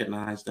of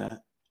recognized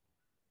that,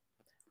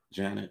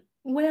 Janet.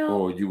 Well,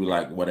 or you were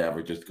like,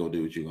 whatever, just go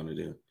do what you're going to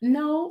do.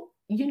 No,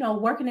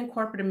 working in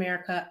corporate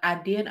America, I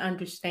did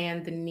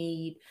understand the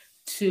need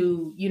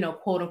to,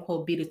 quote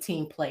unquote, be the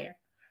team player.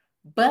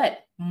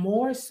 But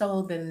more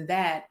so than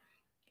that,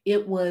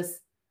 it was,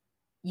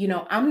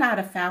 I'm not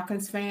a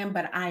Falcons fan,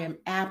 but I am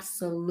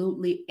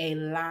absolutely a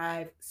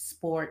live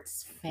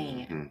sports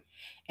fan.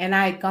 And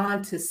I had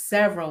gone to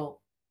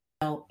several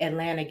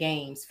Atlanta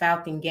games,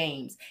 Falcon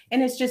games,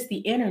 and it's just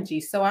the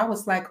energy. So I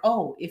was like,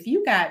 oh, if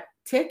you got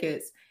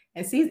tickets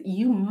and see,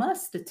 you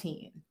must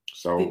attend.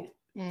 So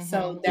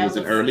it was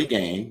an early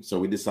game, so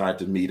we decided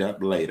to meet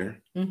up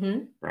later,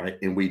 right?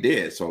 And we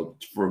did. So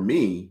for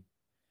me,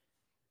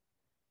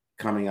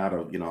 coming out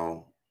of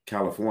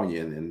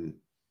California and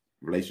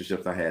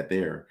relationships I had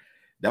there,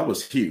 that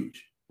was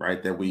huge,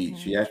 right? That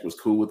she actually was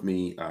cool with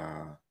me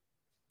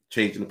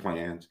changing the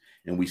plans,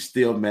 and we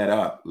still met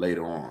up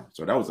later on.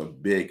 So that was a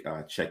big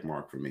check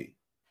mark for me.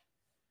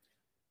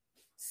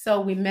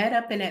 So we met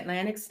up in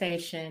Atlantic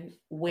Station,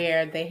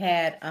 where they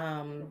had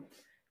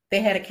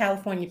a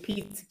California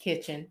pizza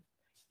kitchen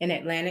in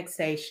Atlantic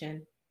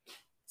Station.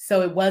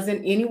 So it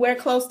wasn't anywhere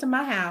close to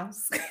my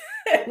house.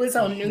 It was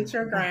on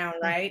neutral ground,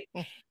 right?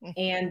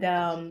 And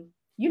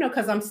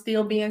because I'm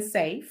still being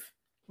safe.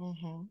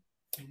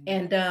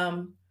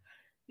 And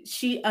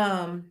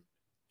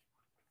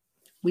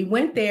we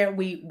went there.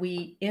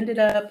 We ended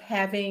up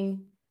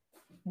having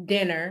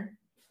dinner.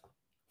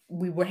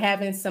 We were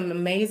having some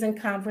amazing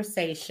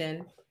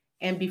conversation.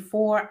 And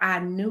before I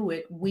knew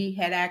it, we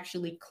had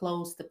actually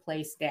closed the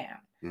place down.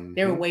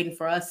 They were waiting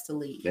for us to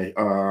leave. We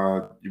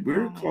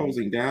were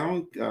closing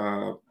down.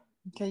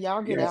 Can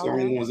y'all get out? The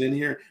only ones in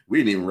here. We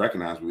didn't even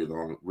realize we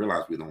were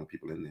the only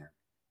people in there.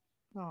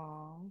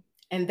 Oh.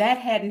 And that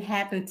hadn't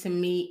happened to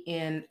me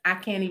I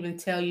can't even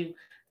tell you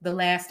the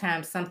last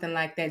time something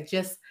like that,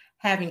 just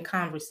having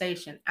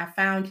conversation. I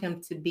found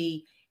him to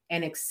be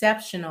an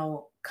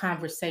exceptional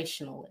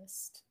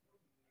conversationalist,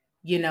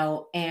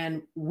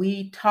 and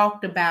we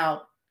talked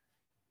about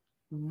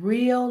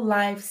real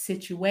life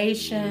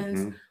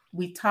situations.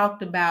 We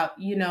talked about,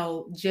 we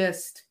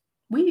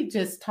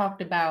just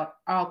talked about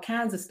all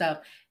kinds of stuff.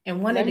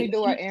 And let me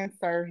do an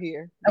insert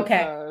here,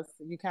 because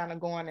you're kind of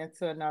going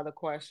into another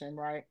question,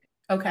 right?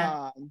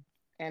 Okay.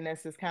 And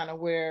this is kind of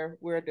where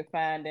we're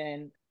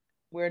defining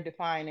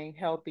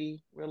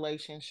healthy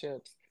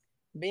relationships.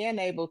 Being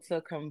able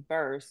to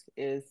converse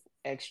is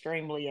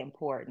extremely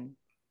important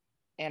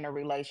in a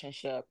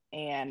relationship.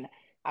 And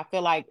I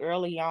feel like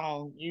early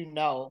on,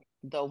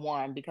 the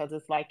one, because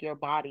it's like your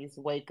bodies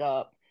wake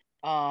up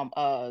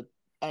a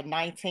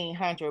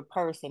 1900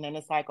 person, and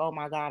it's like, oh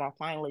my God, I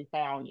finally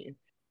found you.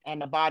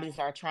 and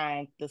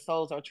the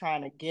souls are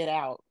trying to get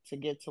out to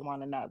get to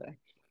one another.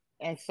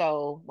 And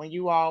so when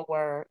you all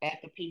were at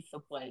the pizza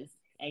place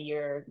and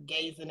you're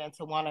gazing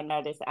into one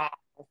another's eyes,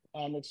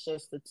 and it's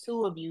just the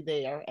two of you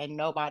there and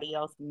nobody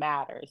else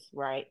matters,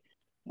 right?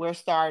 We're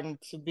starting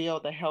to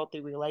build a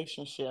healthy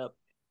relationship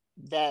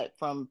that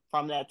from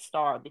that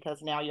start,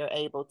 because now you're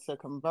able to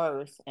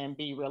converse and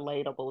be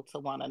relatable to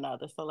one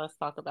another. So let's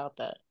talk about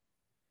that.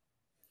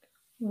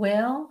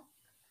 Well,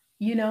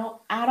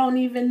 I don't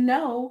even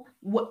know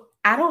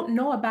I don't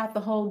know about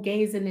the whole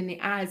gazing in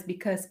the eyes,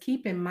 because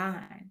keep in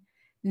mind,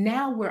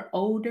 now we're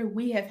older,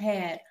 we have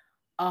had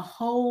a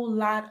whole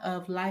lot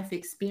of life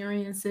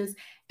experiences,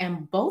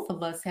 and both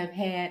of us have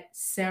had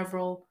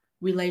several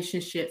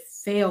relationship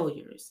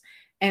failures.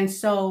 And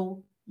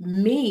so,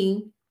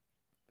 me,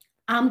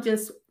 I'm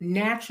just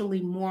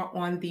naturally more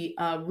on the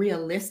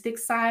realistic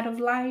side of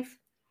life.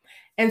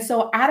 And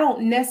so I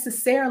don't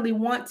necessarily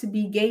want to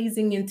be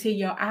gazing into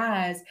your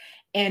eyes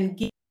and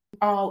get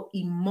all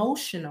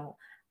emotional.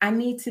 I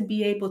need to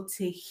be able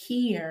to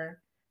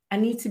hear. I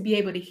need to be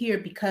able to hear,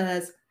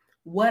 because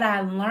what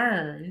I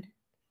learned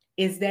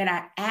is that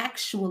I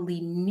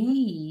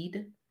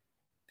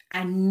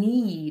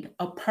need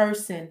a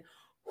person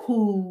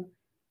who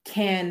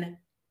can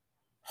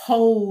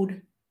hold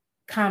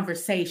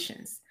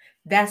conversations.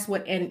 That's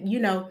what, and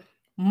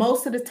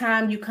most of the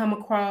time you come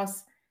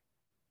across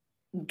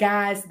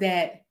guys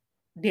that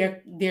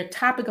their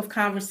topic of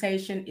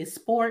conversation is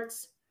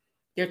sports.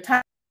 Their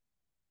topic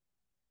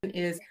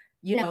is,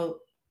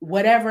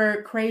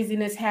 whatever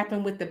craziness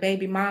happened with the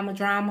baby mama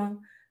drama.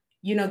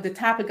 The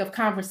topic of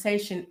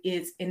conversation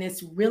is, and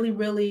it's really,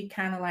 really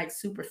kind of like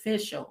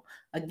superficial.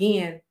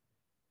 Again,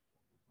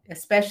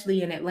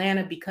 especially in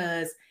Atlanta,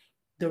 because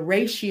the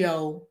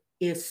ratio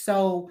is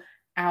so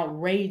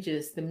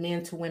outrageous. The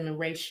men to women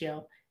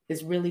ratio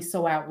is really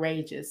so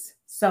outrageous.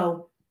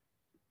 So,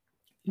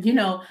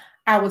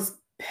 I was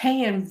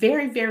paying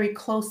very, very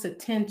close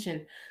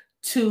attention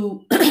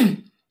to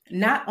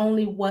not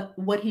only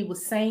what he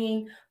was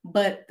saying,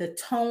 but the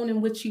tone in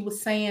which he was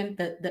saying,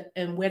 the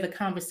and where the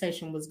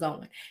conversation was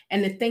going.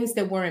 And the things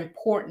that were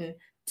important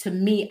to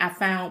me, I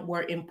found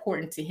were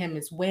important to him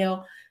as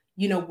well.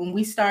 When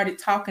we started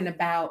talking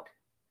about,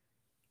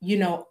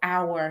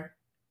 our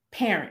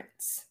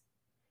parents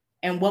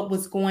and what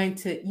was going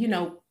to,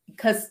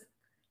 because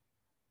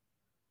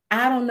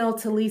I don't know,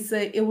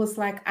 Talisa, it was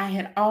like I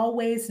had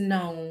always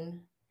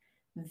known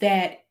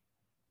that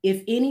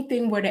if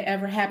anything were to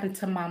ever happen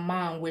to my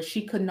mom where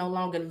she could no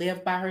longer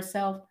live by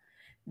herself,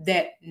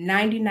 that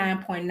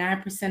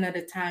 99.9% of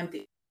the time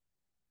they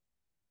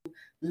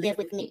live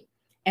with me.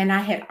 And I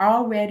had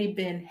already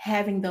been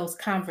having those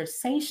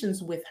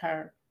conversations with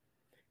her.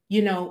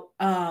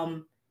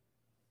 I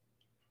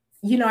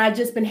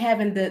just been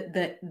having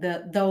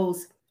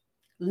those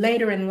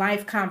later in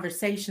life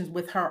conversations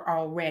with her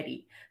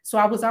already. So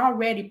I was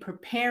already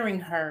preparing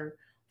her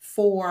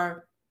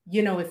for,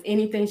 if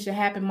anything should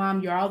happen,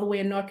 Mom, you're all the way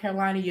in North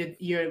Carolina,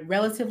 you're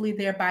relatively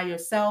there by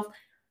yourself,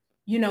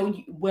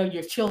 where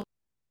your children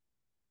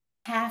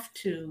have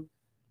to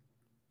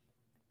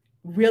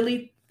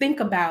really think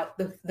about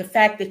the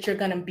fact that you're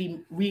going to be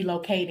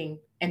relocating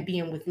and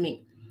being with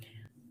me.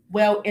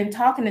 Well, in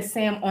talking to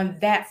Sam on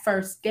that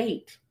first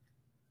date,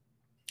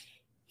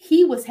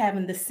 he was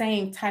having the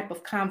same type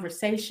of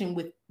conversation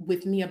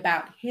with me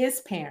about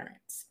his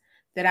parents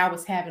that I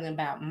was having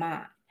about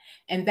mine.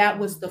 And that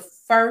was the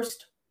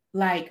first,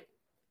 like,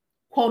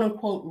 quote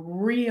unquote,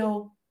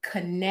 real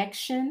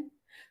connection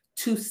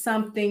to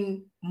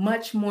something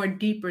much more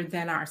deeper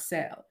than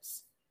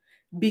ourselves.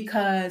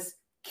 Because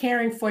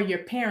caring for your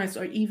parents,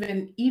 or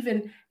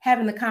even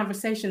having the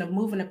conversation of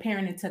moving a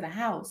parent into the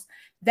house,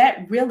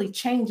 that really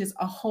changes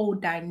a whole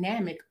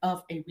dynamic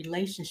of a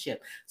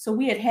relationship. So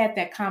we had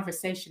that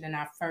conversation in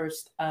our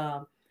first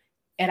at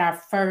our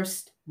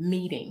first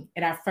meeting,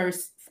 at our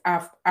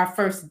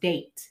first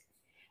date.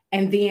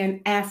 And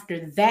then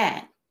after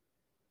that,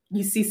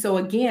 you see, so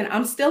again,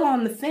 I'm still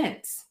on the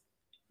fence,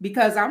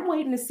 because I'm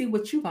waiting to see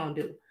what you're going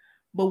to do.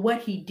 But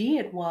what he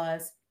did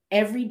was,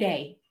 every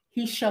day,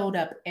 he showed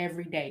up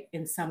every day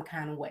in some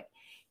kind of way.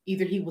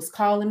 Either he was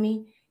calling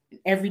me,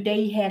 every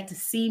day he had to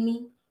see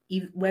me,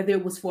 whether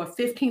it was for a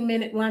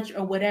 15-minute lunch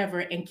or whatever.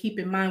 And keep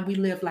in mind, we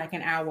live like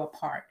an hour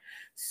apart.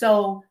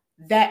 So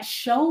that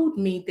showed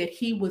me that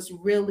he was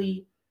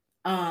really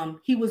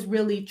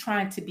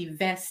trying to be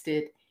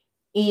vested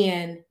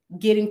in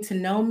getting to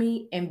know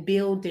me and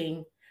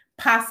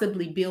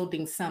possibly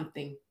building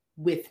something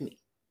with me.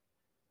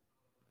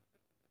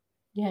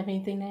 You have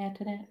anything to add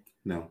to that?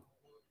 No.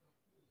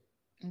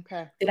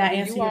 Okay. Did I Do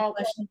answer you your all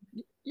question?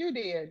 You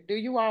did. Do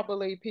you all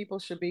believe people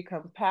should be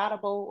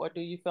compatible, or do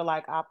you feel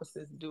like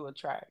opposites do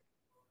attract?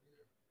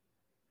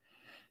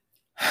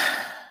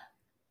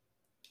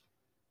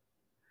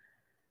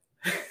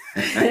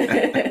 That's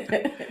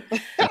a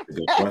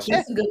good question.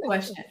 That's a good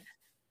question.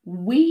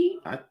 We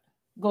I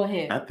Go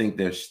ahead. I think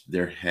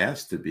there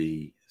has to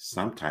be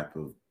some type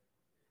of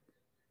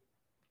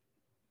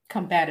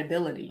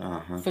Compatibility,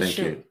 for thank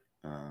sure. you.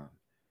 Uh,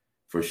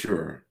 for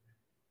sure.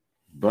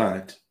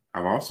 but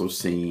I've also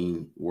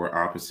seen where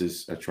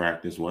opposites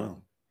attract as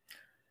well.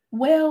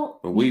 Well,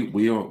 But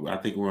we are, I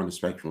think we're on the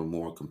spectrum of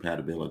more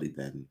compatibility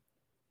than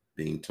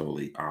being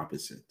totally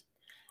opposite.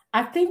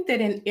 I think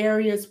that in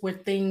areas where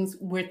things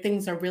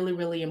are really,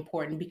 really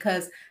important,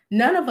 because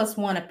none of us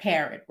want a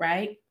parrot,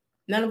 right?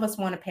 None of us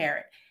want a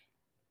parrot.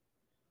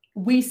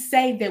 We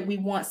say that we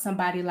want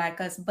somebody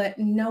like us, but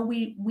no,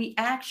 we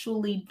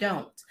actually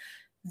don't.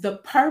 The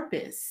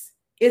purpose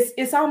is,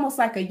 it's almost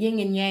like a yin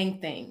and yang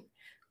thing.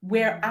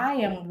 Where Mhm. I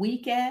am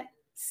weak at,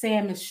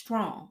 Sam is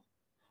strong.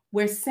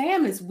 Where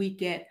Sam is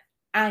weak at,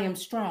 I am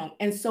strong.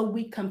 And so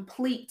we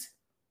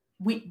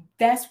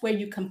that's where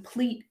you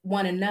complete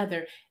one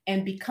another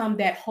and become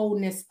that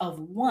wholeness of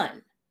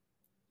one,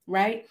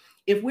 right?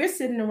 If we're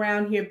sitting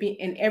around here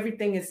and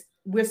everything is,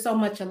 we're so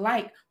much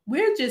alike,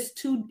 we're just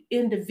two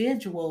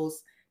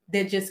individuals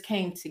that just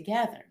came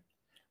together.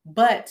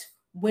 But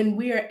when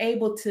we are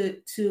able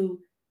to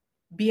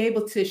be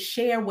able to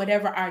share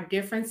whatever our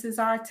differences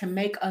are to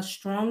make us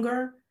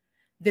stronger,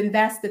 then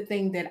that's the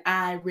thing that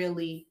I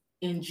really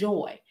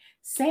enjoy.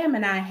 Sam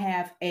and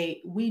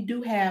I we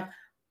do have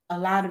a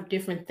lot of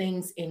different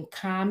things in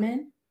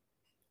common,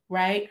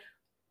 right?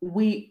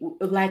 We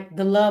like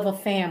the love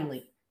of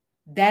family.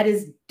 That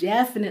is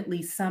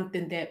definitely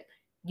something that,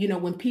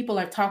 when people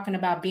are talking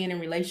about being in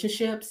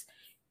relationships,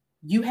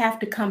 you have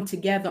to come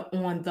together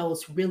on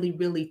those really,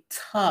 really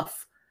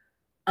tough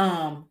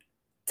um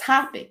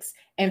topics,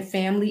 and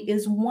family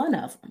is one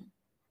of them,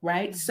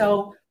 right? Mhm.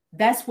 So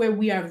that's where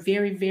we are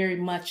very, very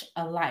much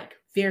alike,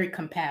 very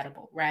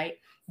compatible, right?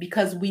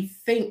 Because we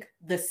think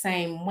the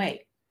same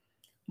way.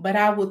 But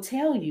I will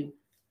tell you,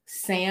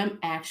 Sam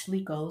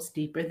actually goes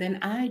deeper than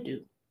I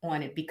do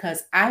on it,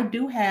 because I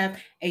do have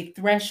a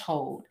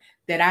threshold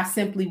that I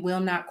simply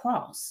will not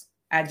cross.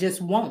 I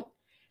just won't.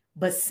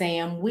 But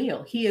Sam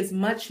will. He is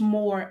much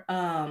more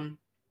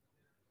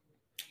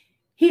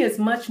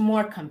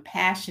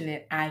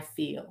compassionate, I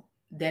feel,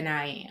 than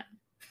I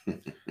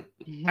am.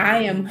 I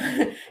am,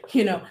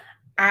 you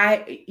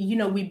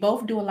know, we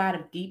both do a lot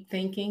of deep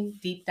thinking,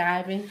 deep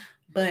diving,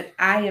 but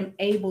I am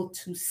able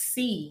to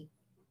see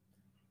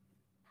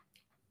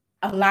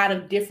a lot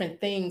of different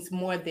things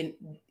more than,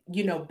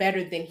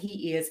 better than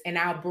he is. And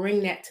I'll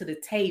bring that to the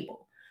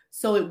table.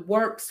 So it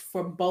works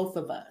for both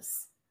of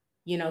us.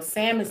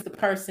 Sam is the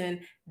person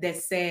that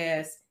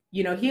says,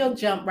 he'll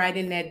jump right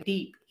in that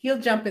deep. He'll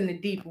jump in the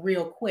deep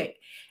real quick.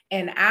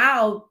 And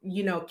I'll,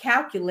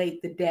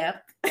 calculate the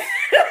depth.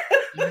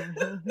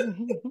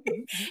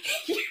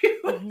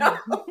 you know,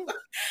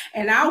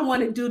 and I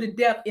want to do the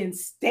depth in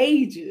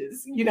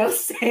stages.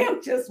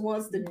 Sam just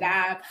wants to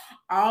Yeah. dive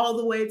all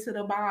the way to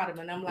the bottom.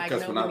 And I'm like,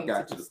 Because no, when we I've need to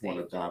got to do the point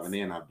of diving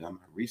stages. in, I've done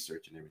my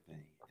research and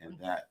everything, and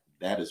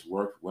that has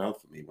worked well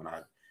for me when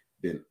I've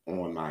been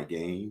on my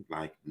game.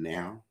 Like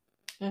now,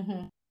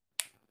 Mm-hmm.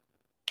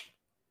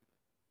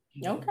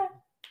 Mhm. Okay.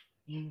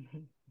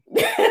 Mhm.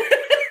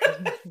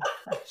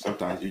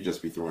 sometimes you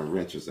just be throwing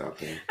wrenches out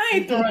there. I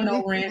ain't throwing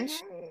no wrench.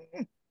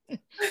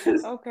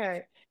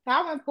 Okay.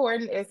 How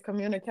important is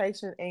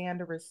communication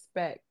and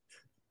respect?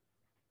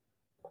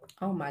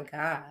 Oh my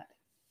God.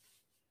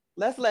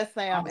 Let's let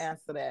Sam Awesome.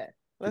 answer that.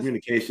 Let's.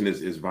 Communication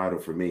is vital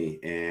for me,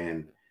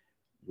 and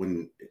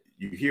when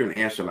you hear an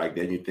answer like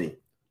that, you think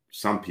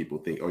some people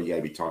think, oh, you got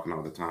to be talking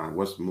all the time.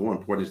 What's more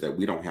important is that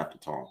we don't have to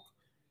talk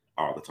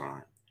all the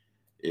time.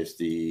 It's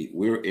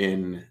we're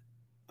in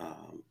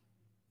um,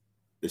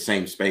 the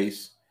same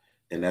space,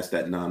 and that's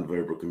that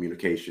nonverbal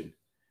communication.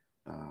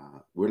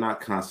 We're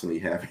not constantly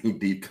having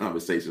deep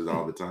conversations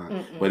all the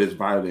time, but Mm-mm. it's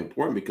vitally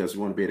important because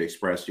we want to be able to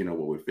express, what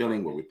we're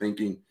feeling, what we're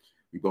thinking.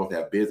 We both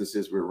have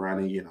businesses we're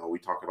running. We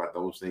talk about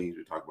those things.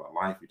 We talk about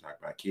life. We talk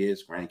about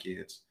kids,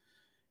 grandkids,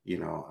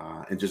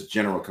 and just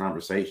general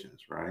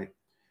conversations, right?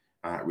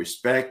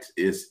 Respect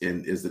is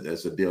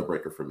a deal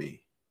breaker for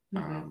me.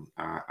 Mm-hmm.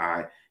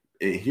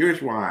 And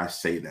here's why I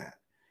say that,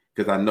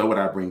 because I know what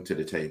I bring to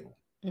the table.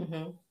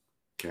 Mm-hmm.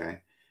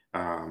 Okay.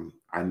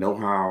 I know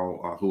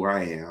how who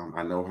I am.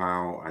 I know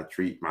how I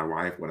treat my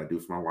wife, what I do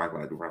for my wife,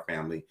 what I do for my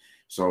family.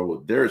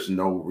 So there's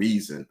no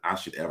reason I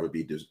should ever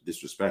be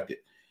disrespected,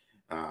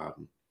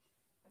 um,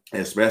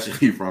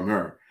 especially from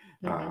her.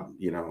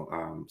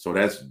 Mm-hmm. So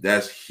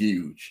that's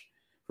huge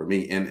for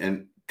me.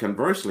 And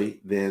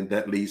conversely, then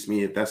that leads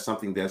me, if that's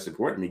something that's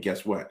important to me,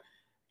 guess what?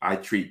 I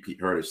treat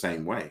her the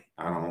same way.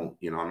 I Mhm.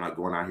 don't, I'm not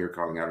going out here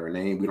calling out her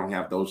name. We don't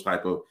have those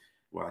type of,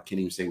 well, I can't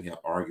even say we have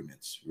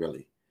arguments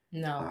really.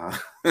 No,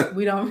 Uh,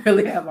 we don't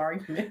really have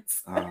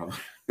arguments. uh,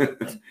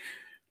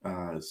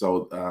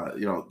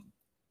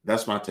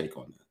 that's my take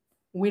on that.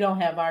 We don't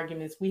have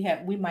arguments. We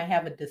might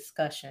have a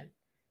discussion,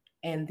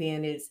 and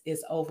then it's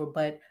over.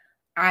 But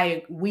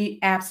we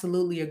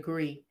absolutely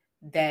agree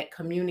that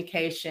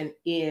communication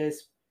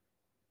is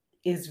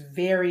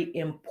very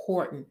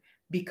important,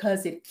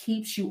 because it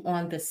keeps you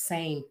on the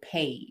same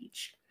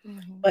page.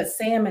 Mhm. But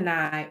Sam and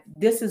I,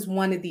 this is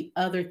one of the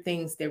other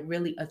things that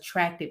really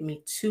attracted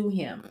me to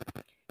him.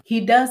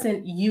 He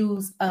doesn't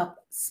use up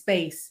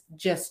space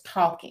just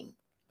talking,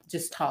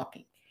 just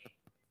talking.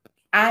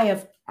 I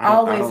have I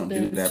always don't do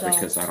been that so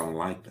because I don't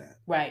like that.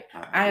 right.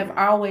 I have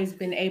always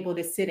been able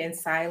to sit in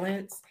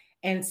silence.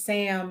 And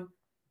Sam,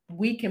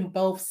 we can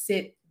both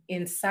sit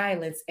in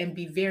silence and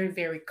be very,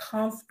 very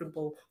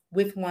comfortable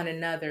with one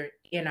another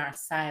in our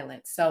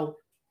silence. So,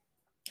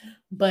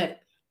 but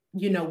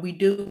we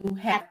do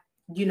have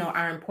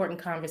our important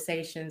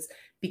conversations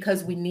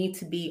because we need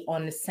to be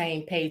on the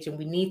same page, and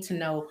we need to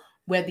know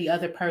where the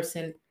other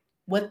person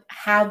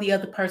how the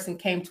other person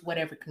came to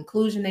whatever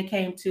conclusion they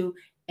came to,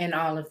 and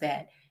all of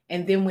that.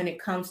 And then when it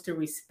comes to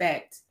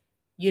respect,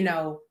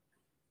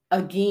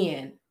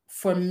 again,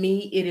 for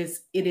me, it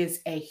is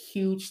a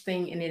huge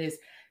thing, and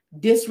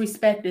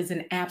disrespect is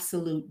an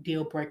absolute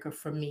deal breaker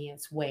for me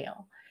as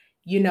well.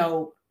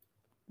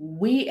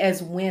 We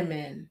as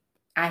women,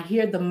 I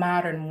hear the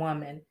modern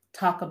woman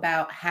talk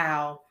about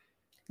how,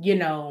 you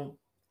know,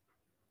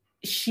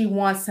 she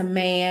wants a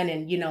man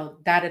and,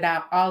 da da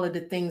da, all of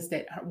the things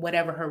that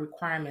whatever her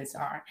requirements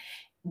are.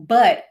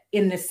 But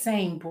in the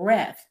same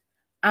breath,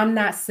 I'm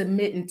not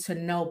submitting to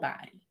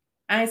nobody.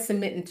 I ain't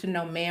submitting to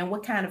no man.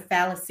 What kind of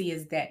fallacy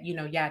is that?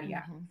 Yada,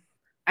 yada. Mm-hmm.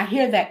 I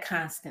hear that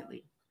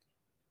constantly.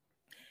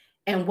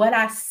 And what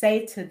I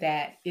say to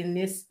that in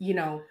this,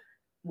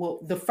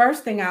 well, the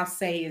first thing I'll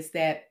say is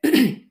that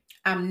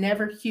I'm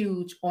never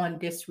huge on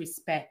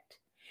disrespect,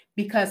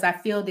 because I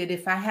feel that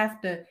if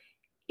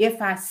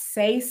I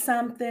say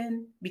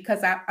something,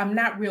 because I'm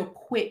not real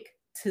quick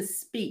to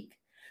speak.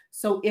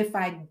 So if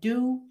I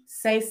do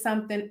say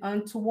something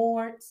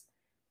untowards,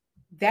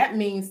 that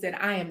means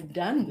that I am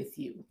done with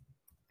you,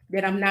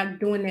 that I'm not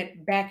doing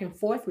that back and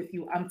forth with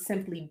you. I'm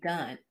simply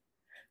done.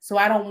 So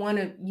I don't want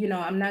to,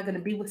 I'm not going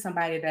to be with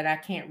somebody that I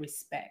can't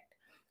respect.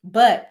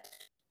 But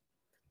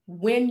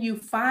when you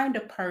find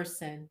a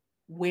person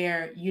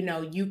where,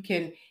 you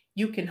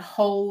can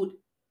hold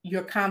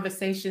your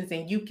conversations,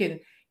 and you can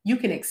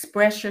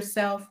express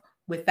yourself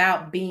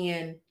without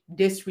being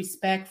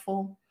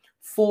disrespectful.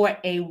 For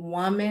a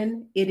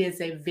woman, it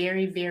is a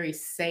very, very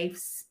safe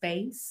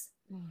space.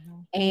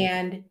 Mm-hmm.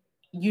 And,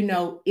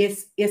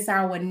 it's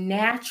our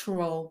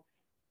natural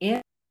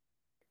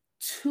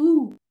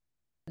to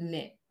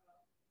admit,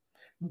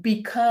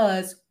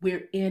 because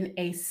we're in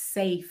a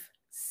safe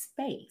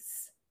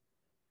space.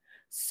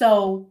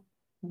 So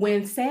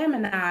when Sam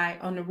and I,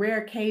 on the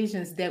rare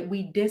occasions that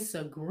we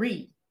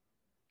disagree,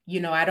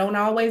 I don't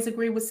always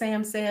agree with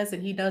Sam says,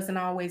 and he doesn't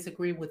always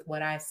agree with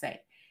what I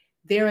say.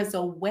 There is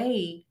a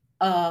way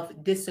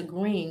of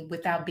disagreeing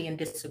without being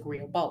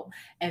disagreeable.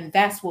 And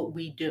that's what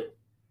we do.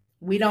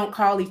 We don't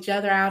call each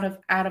other out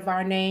of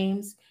our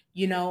names.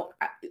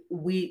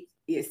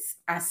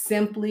 I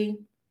simply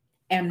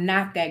am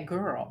not that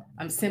girl.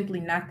 I'm simply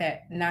not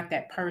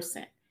that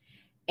person.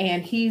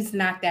 And he's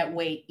not that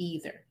way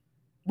either,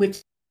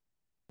 which,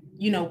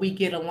 we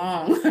get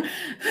along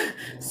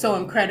so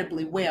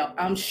incredibly well.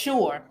 I'm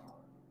sure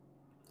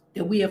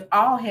that we have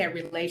all had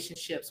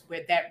relationships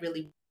where that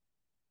really,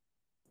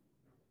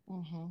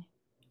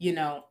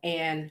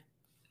 and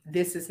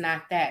this is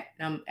not that.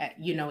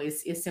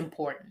 It's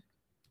important.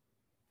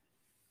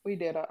 We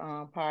did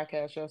a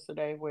podcast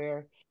yesterday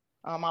where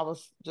I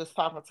was just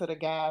talking to the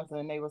guys,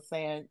 and they were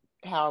saying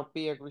how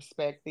big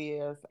respect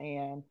is,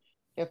 and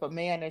if a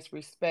man is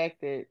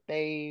respected,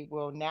 they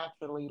will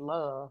naturally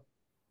love.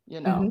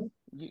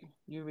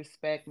 You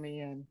respect me,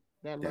 and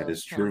that love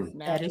is comes true.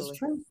 naturally. That is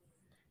true.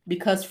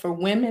 Because for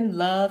women,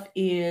 love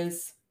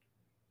is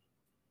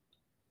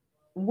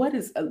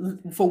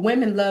for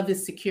women, love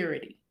is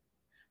security.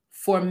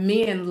 For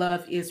men,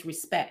 love is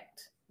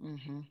respect.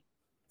 Mm-hmm.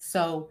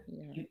 So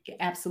you're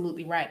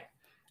absolutely right.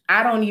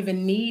 I don't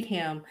even need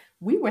him.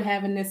 We were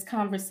having this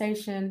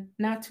conversation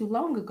not too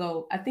long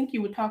ago. I think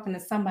you were talking to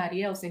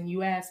somebody else, and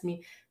you asked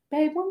me,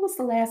 babe, when was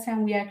the last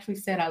time we actually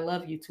said I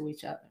love you to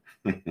each other?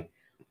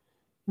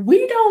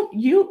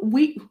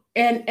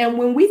 And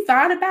when we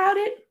thought about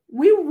it,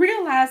 we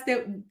realized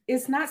that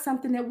it's not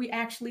something that we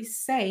actually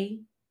say.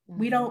 Mm-hmm.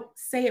 We don't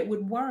say it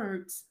with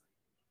words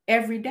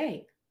every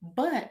day,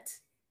 but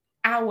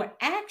our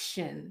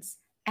actions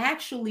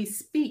actually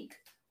speak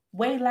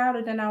way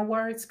louder than our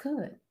words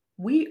could.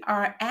 We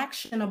are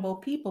actionable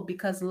people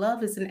because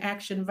love is an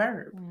action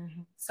verb.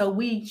 Mm-hmm. So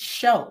we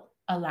show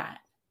a lot.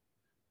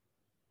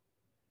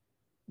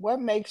 What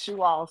makes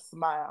you all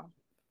smile?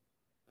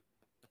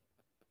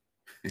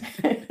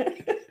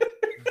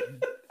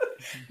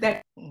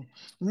 That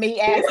me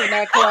asking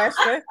that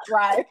question,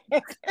 right?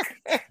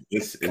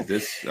 Is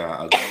this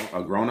a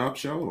grown-up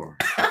show, or?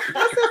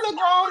 This is a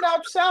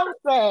grown-up show,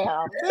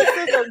 Sam.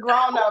 This is a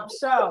grown-up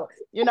show.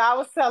 I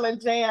was telling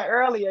Jan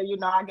earlier,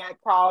 I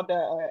got called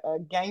a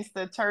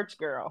gangster church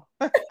girl.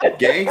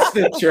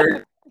 Gangster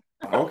church.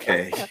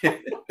 Okay.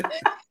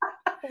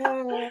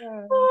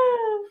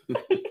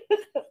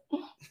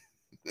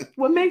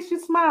 What makes you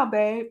smile,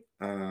 babe?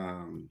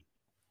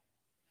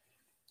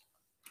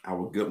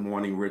 Our good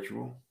morning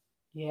ritual.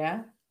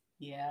 Yeah.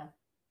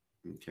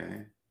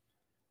 Okay.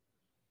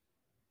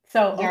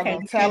 So, okay,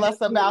 tell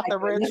us about the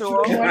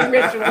ritual.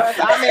 Ritual.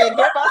 I mean,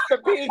 give us the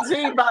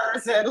PG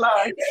version,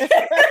 Lord.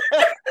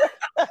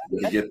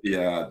 get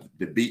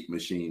the beat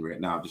machine right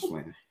now. I'm just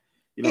playing.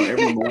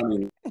 Every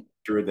morning,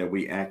 sure that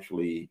we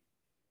actually,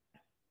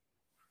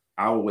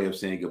 our way of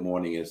saying good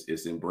morning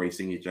is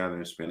embracing each other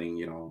and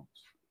spending, a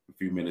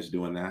few minutes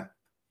doing that.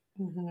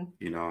 Mm-hmm.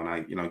 And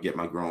I, get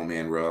my grown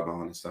man rub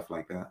on and stuff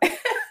like that.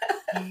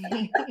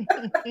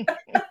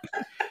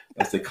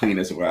 That's the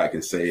cleanest way I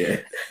can say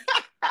it.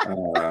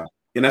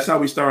 And that's how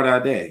we start our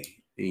day.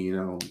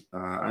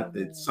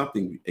 It's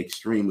something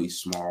extremely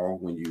small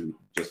when you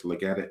just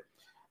look at it,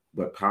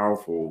 but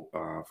powerful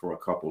for a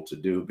couple to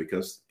do,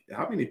 because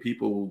how many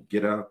people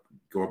get up,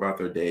 go about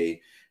their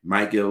day,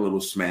 might get a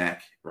little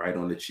smack right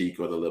on the cheek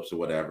or the lips or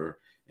whatever,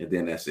 and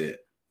then that's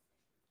it.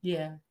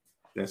 Yeah.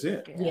 That's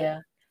it. Yeah.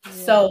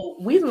 So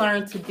we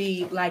learn to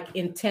be like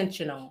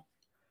intentional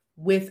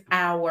with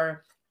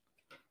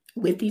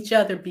each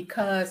other,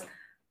 because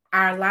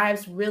our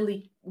lives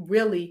really,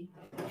 really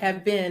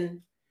have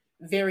been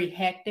very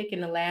hectic in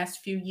the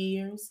last few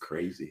years.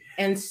 Crazy.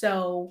 And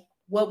so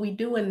what we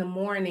do in the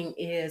morning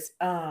is,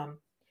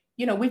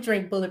 we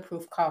drink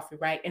bulletproof coffee,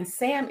 right? And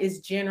Sam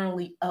is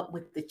generally up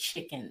with the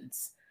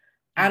chickens.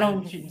 I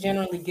don't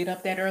generally get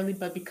up that early,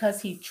 but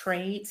because he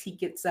trades, he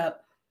gets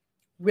up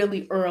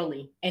really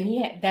early,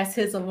 and that's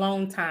his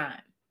alone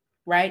time,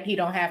 right? He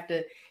don't have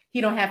to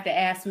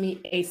ask me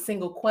a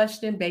single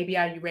question, baby,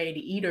 are you ready to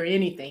eat, or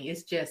anything.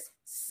 It's just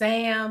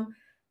Sam,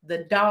 the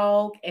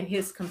dog, and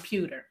his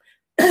computer.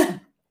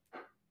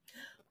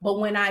 But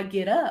when I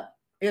get up,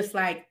 it's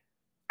like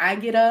I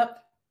get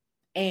up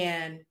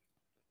and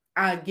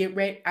I get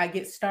ready, I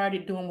get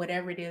started doing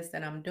whatever it is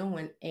that I'm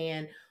doing,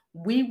 and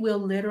we will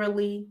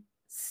literally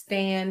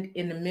stand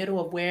in the middle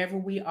of wherever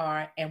we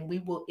are, and we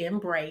will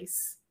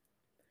embrace.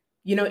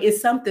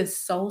 It's something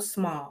so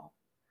small.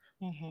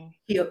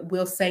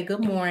 We'll say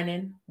good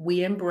morning,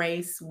 we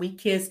embrace, we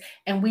kiss,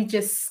 and we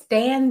just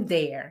stand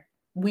there.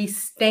 We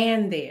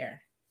stand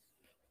there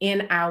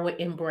in our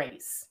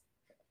embrace.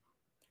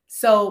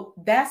 So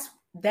that's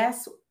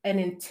an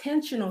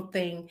intentional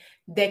thing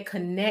that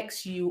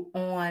connects you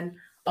on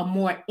a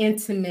more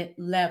intimate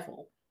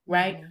level,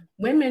 right?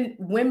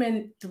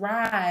 Women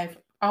thrive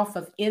off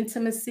of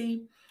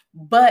intimacy,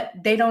 but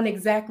they don't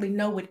exactly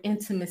know what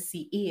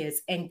intimacy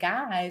is. And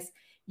guys,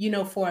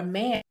 for a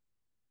man,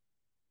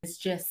 it's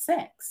just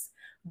sex.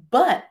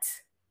 But,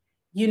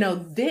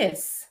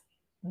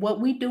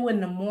 what we do in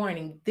the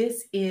morning,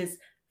 this is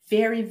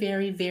very,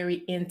 very,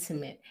 very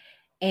intimate.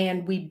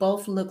 And we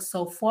both look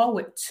so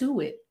forward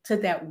to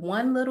that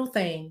one little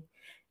thing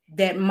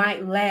that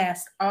might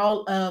last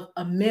all of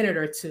a minute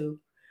or two.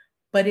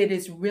 But it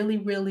is really,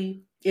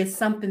 really, it's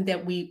something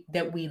that we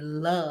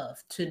love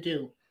to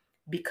do,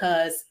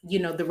 because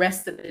the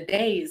rest of the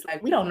day is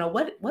like, we don't know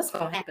what's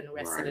going to happen the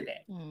rest of the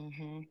day.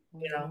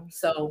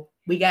 So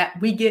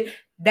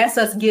that's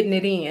us getting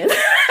it in.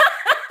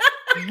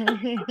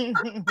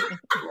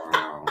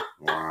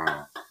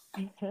 Wow.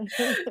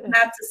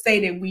 Not to say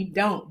that we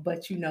don't,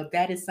 but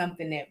that is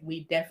something that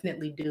we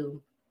definitely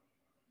do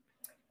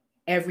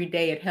every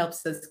day. It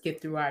helps us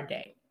get through our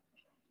day.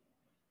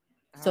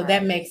 So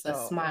that makes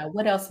us smile.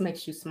 What else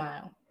makes you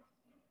smile?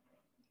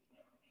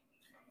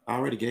 I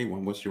already gave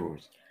one. What's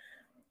yours?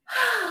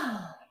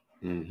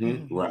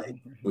 Right.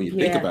 When you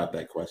think about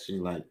that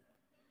question, like,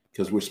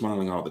 because we're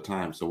smiling all the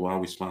time. So why are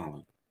we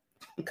smiling?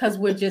 Because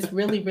we're just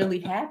really, really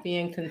happy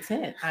and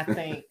content, I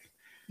think.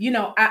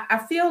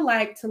 I feel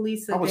like,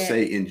 Talisa, I would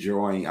say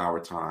enjoying our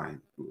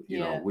time.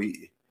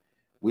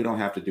 We don't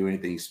have to do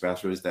anything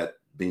special. It's that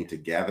being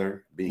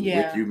together, being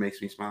with you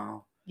makes me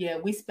smile. Yeah,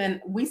 we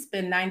spend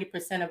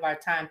 90% of our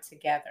time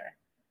together.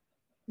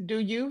 Do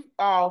you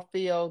all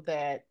feel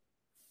that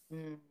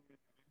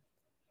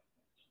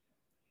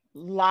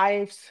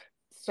life's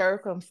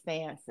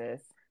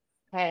circumstances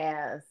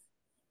has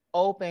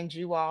opened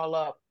you all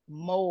up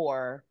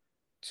more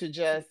to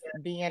just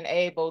being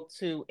able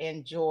to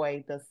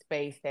enjoy the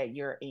space that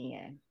you're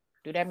in?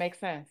 Do that make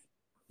sense?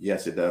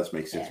 Yes, it does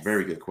make sense. Yes.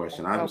 Very good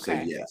question. I would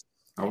say yes.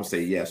 I would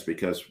say yes,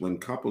 because when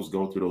couples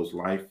go through those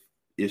life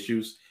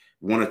issues,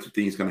 one or two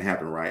things going to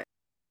happen, right?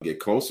 Get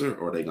closer,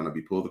 or they're going to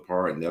be pulled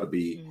apart, and that'll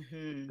be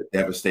the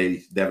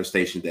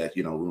devastation that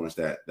ruins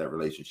that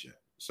relationship.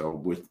 So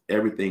with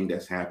everything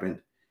that's happened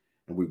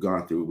and we've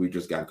gone through, we've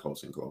just gotten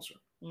closer and closer.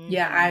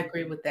 Yeah, I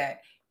agree with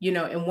that.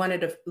 And one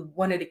of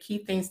the key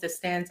things that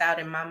stands out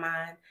in my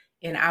mind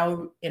in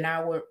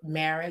our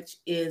marriage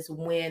is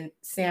when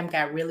Sam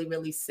got really,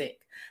 really sick.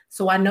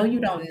 So I know you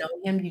don't know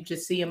him, you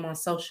just see him on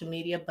social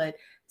media, but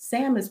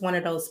Sam is one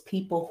of those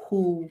people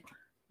who,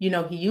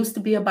 he used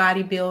to be a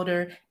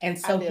bodybuilder, and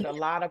so I did a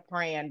lot of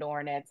praying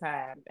during that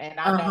time, and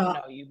I don't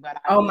know you,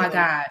 but oh my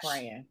gosh,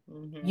 praying.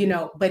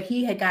 But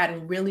he had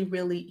gotten really,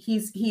 really.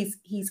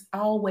 He's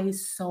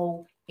always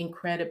so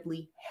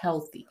incredibly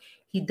healthy.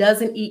 He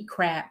doesn't eat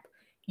crap,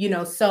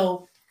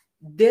 So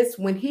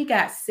when he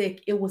got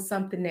sick, it was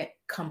something that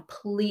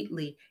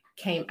completely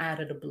came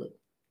out of the blue,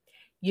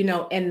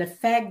 And the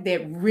fact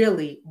that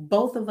really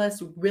both of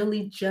us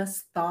really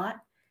just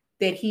thought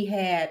that he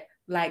had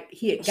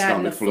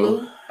gotten the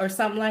flu or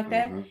something like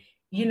that,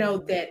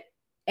 that,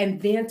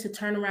 and then to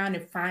turn around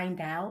and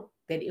find out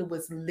that it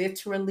was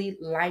literally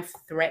life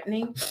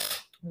threatening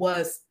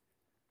was,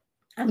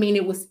 I mean,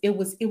 it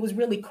was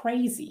really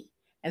crazy.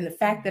 And the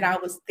fact that I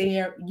was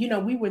there,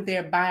 we were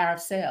there by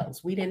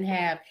ourselves. We didn't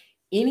have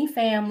any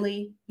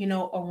family,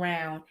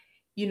 around.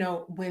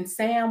 When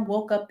Sam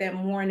woke up that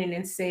morning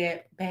and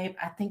said, "Babe,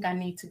 I think I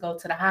need to go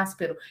to the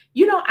hospital,"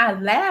 I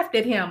laughed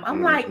at him.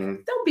 I'm like,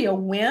 "Don't be a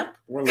wimp."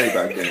 Well, lay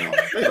back down.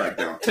 Lay back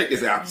down. Take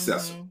his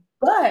Alka-Seltzer.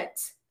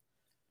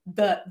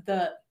 But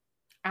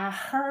I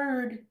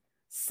heard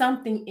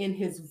something in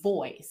his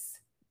voice.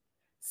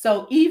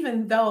 So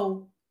even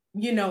though,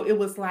 it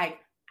was like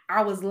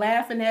I was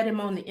laughing at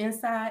him on the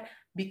inside,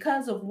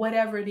 because of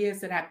whatever it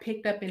is that I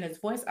picked up in his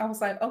voice, I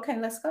was like, okay,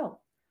 let's go.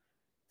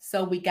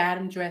 So we got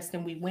him dressed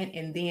and we went.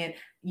 And then,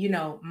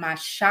 my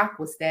shock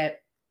was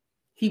that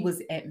he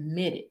was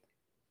admitted.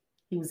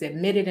 He was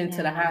admitted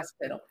into the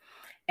hospital.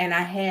 And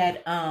I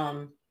had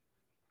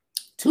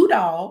 2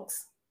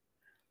 dogs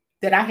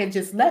that I had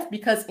just left,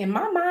 because in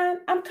my mind,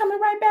 I'm coming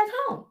right back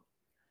home.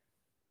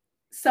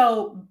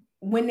 So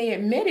when they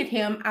admitted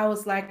him, I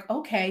was like,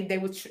 okay, they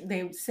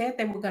said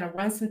they were going to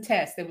run some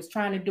tests. They was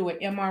trying to do an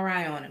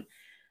MRI on him.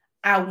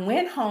 I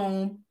went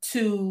home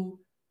to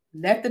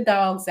let the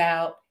dogs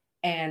out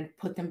and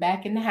put them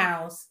back in the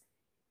house.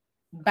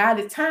 By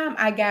the time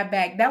I got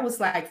back, that was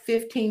like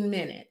 15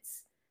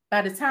 minutes.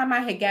 By the time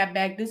I had got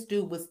back,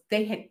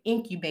 they had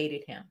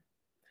incubated him.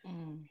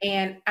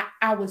 And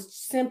I was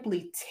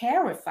simply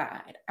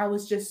terrified. I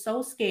was just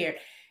so scared.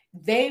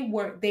 They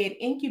had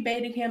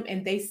incubated him,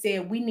 and they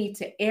said, we need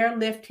to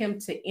airlift him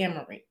to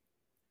Emory.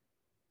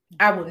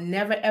 I will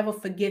never, ever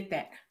forget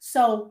that.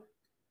 So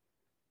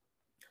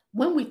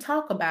when we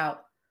talk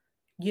about,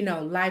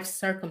 life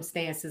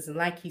circumstances, and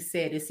like he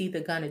said, it's either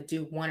going to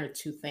do one or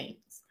two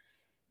things.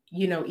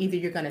 Either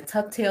you're going to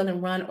tuck tail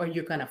and run, or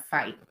you're going to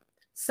fight.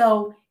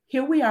 So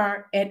here we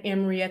are at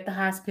Emory at the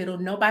hospital.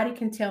 Nobody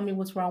can tell me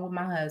what's wrong with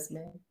my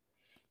husband.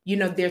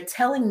 They're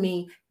telling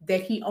me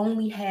that he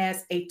only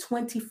has a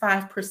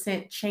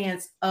 25%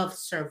 chance of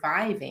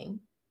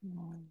surviving.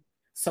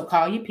 So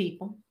call your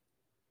people,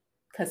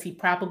 because he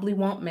probably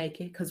won't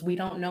make it, because we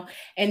don't know.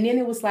 And then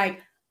it was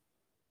like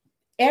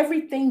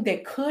everything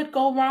that could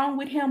go wrong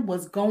with him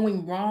was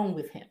going wrong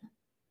with him.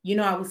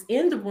 I was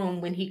in the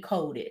room when he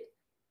coded,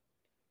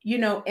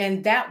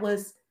 and that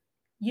was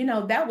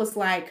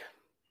like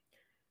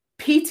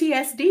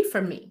PTSD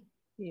for me.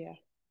 Yeah.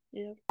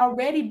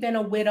 Already been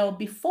a widow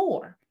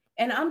before.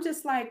 And I'm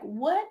just like,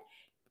 what?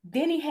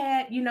 Then he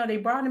had, they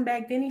brought him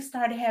back. Then he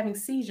started having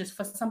seizures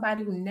for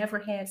somebody who never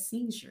had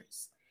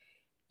seizures.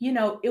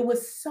 It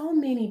was so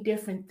many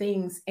different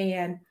things.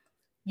 And,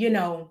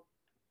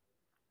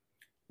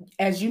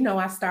 as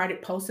I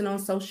started posting on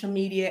social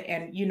media,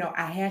 and,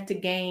 I had to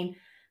gain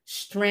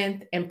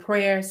strength and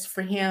prayers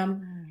for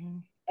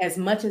him as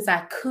much as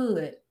I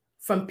could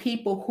from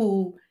people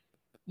who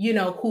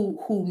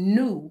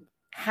knew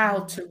how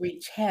to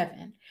reach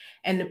heaven.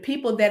 And the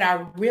people that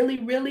I really,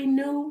 really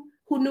knew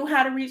who knew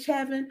how to reach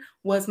heaven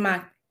was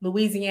my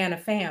Louisiana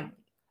family.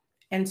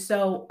 And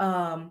so,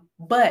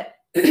 but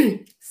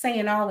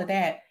saying all of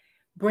that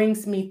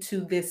brings me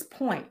to this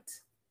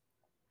point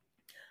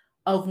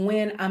of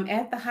when I'm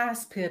at the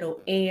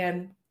hospital,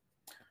 and,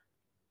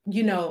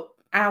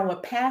 our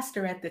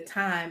pastor at the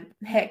time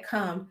had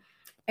come,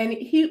 and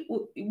we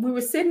were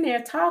sitting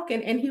there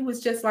talking, and he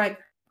was just like,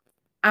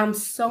 I'm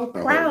so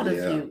proud of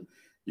you.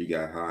 You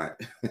got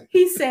hot.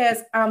 He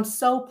says, I'm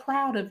so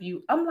proud of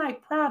you. I'm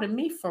like, proud of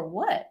me for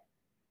what?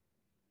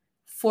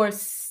 For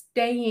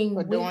staying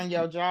for doing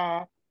your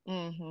job.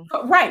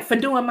 Right, for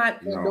doing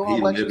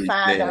doing what you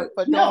signed up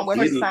for, doing what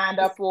you signed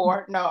up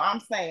for. No,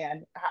 I'm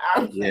saying,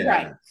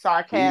 right,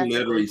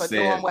 sarcastically, for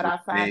doing what I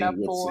signed up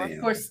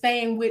for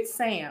staying with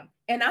Sam.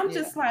 And I'm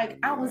just like,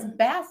 I was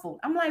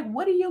baffled. I'm like,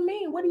 what do you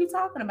mean? What are you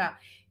talking about?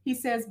 He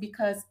says,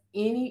 because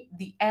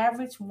the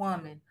average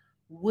woman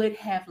would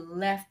have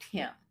left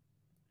him.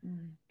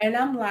 And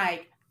I'm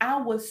like, I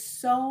was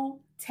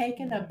so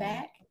taken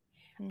aback.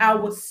 I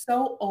was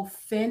so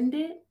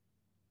offended,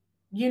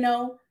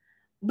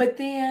 but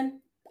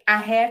then I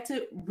had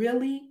to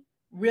really,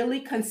 really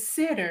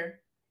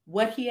consider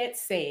what he had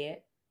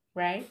said,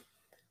 right?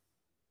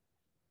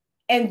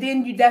 And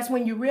then that's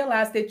when you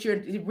realize that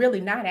you're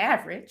really not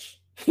average.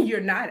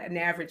 You're not an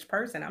average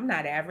person. I'm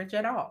not average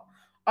at all.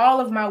 All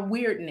of my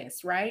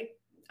weirdness, right?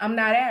 I'm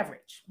not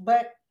average.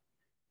 But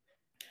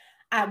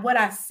what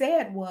I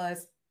said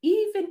was,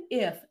 even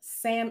if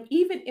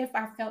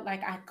I felt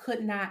like I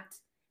could not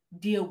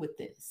deal with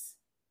this,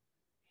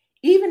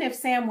 even if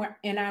Sam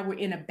and I were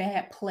in a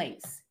bad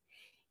place,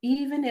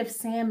 even if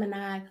Sam and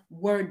I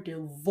were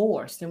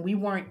divorced and we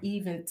weren't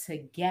even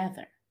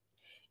together,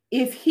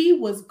 if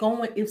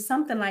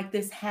something like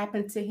this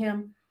happened to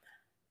him,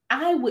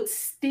 I would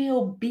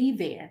still be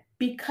there,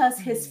 because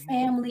his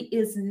family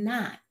is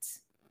not.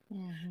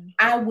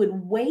 I would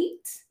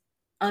wait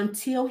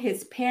until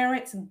his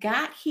parents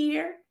got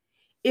here.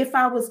 If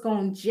I was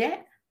going to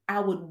jet, I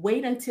would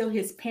wait until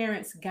his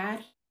parents got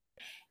here,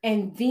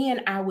 and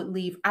then I would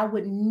leave. I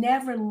would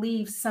never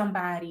leave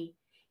somebody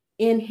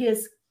in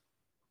his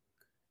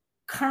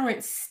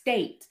current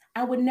state.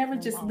 I would never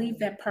just leave Alone.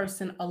 that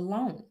person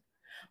alone.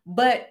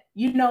 But,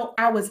 you know,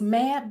 I was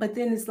mad, but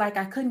then it's like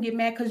I couldn't get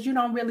mad because you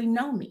don't really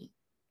know me.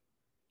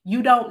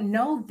 You don't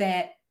know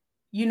that,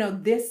 you know,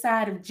 this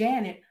side of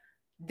Janet,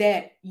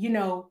 that, you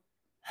know,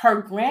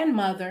 her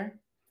grandmother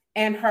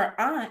and her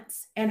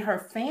aunts and her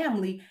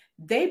family,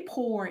 they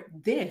poured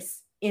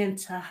this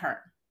into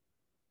her,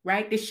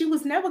 right? That she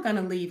was never going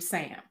to leave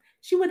Sam.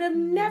 She would have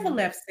never Mhm.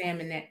 left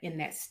Sam in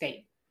that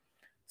state.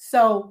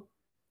 So,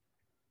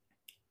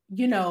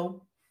 you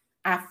know,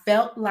 I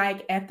felt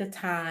like at the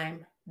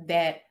time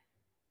that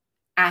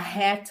I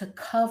had to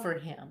cover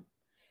him,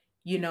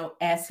 you know,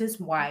 as his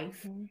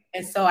wife. Mhm.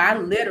 And so I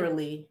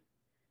literally,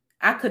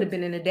 I could have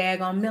been in the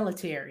daggone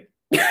military.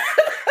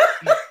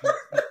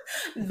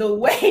 The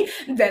way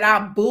that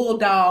I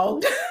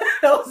bulldogged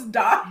those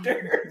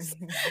doctors,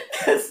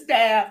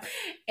 staff,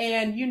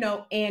 and, you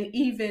know, and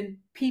even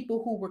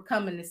people who were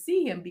coming to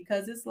see him,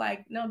 because it's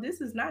like, no, this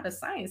is not a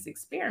science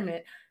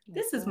experiment.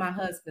 That's This is right. my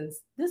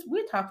husband's, this,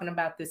 we're talking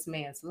about this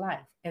man's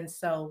life. And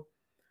so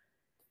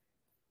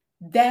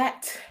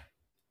that,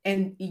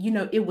 and, you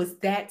know, it was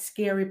that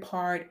scary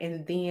part.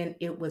 And then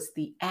it was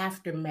the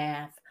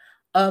aftermath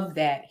of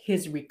that,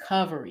 his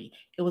recovery.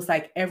 It was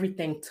like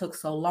everything took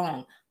so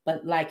long.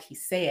 But like he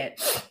said,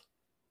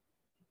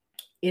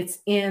 it's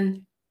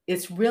in,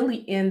 it's really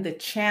in the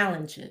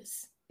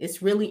challenges,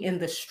 it's really in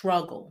the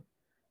struggle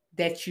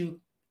that you,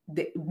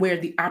 where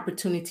the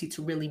opportunity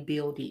to really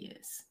build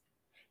is.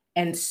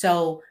 And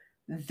so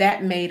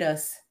that made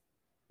us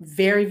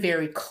very,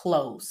 very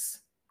close,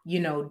 you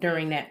know,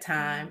 during that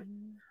time.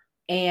 Mhm.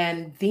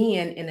 And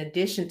then in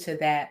addition to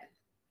that,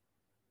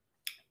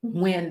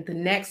 when the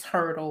next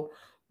hurdle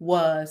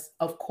was,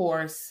 of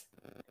course,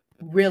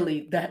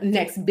 really the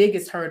next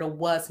biggest hurdle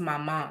was my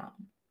mom.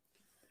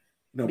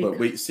 No, but Because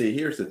we see.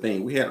 Here's the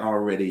thing: we had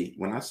already.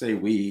 When I say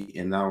we,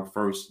 in our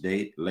first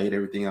date, laid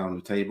everything out on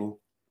the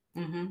table.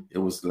 mm-hmm, It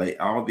was like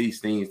all these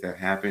things that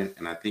happened,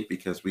 and I think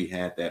because we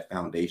had that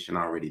foundation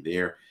already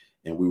there,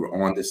 and we were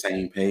on the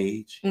same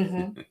page,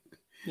 mm-hmm,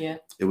 yeah,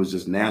 it was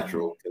just Mhm.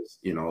 natural. Because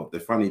the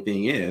funny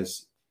thing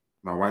is,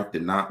 my wife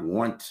did not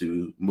want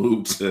to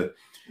move to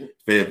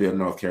Fayetteville,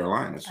 North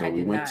Carolina. So I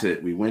did not.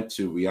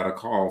 we got a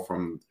call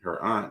from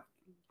her aunt.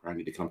 I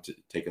need to come to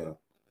take a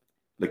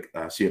look,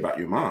 see about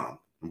your mom.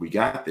 And we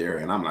got there,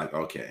 and I'm like,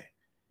 okay,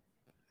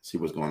 see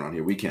what's going on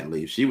here. We can't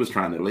leave. She was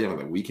trying to leave. I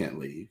was like, we can't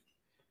leave.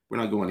 We're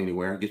not going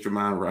anywhere. Get your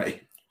mind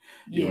right.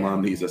 Your Yeah.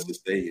 mom needs us Mhm. to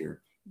stay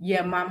here.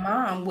 Yeah, my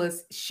mom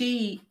was,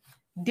 she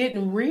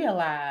didn't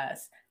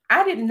realize,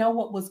 I didn't know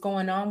what was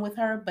going on with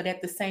her, but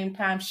at the same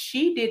time,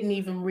 she didn't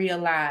even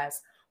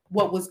realize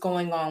what was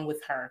going on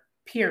with her,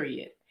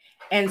 period.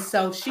 And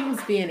so she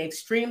was being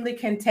extremely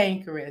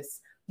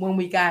cantankerous when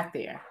we got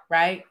there,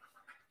 right?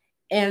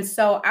 And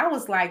so I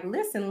was like,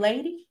 listen,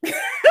 lady,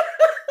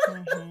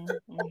 Mhm.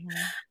 Mhm.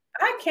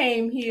 I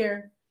came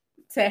here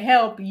to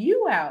help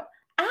you out.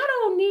 I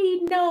don't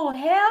need no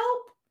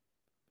help.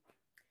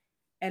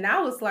 And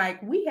I was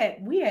like, we had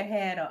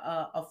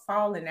a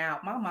falling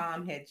out. My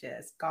mom had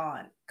just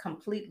gone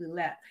completely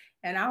left.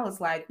 And I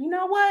was like, you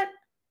know what?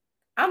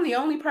 I'm the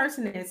only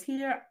person that's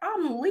here.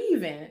 I'm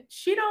leaving.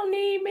 She don't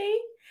need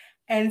me.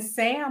 And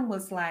Sam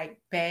was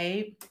like,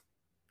 babe,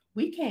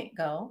 we can't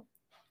go.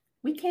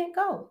 We can't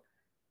go.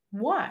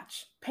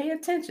 Watch, pay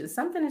attention.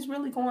 Something is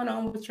really going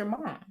on with your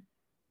mom.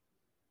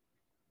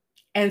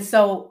 And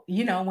so,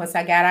 you know, once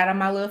I got out of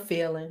my little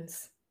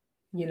feelings,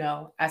 you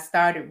know, I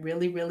started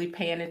really, really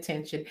paying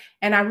attention.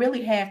 And I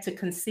really had to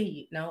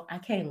concede, no, I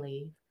can't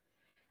leave.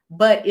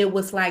 But it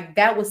was like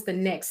that was the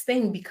next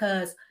thing,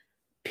 because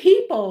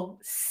people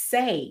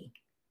say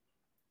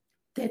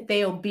that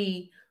they'll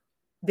be,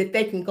 that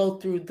they can go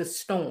through the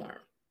storm,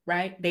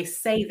 right? They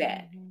say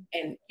that. Mhm.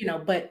 And, you know,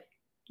 but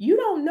you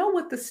don't know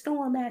what the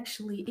storm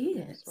actually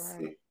That's is.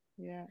 right.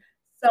 Yeah.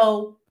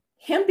 So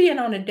him being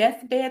on a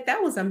deathbed, that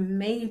was a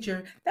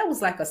major, that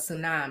was like a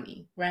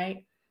tsunami,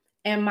 right?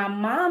 And my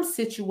mom's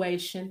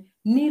situation,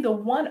 neither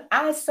one,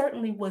 I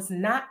certainly was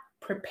not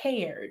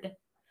prepared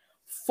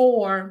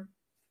for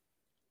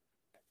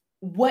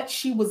what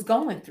she was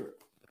going through.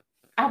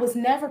 I was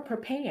never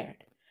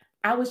prepared.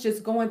 I was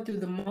just going through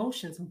the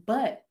motions.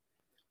 But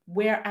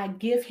where I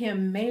give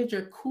him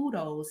major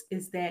kudos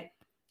is that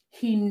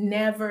he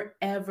never,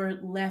 ever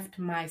left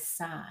my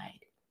side.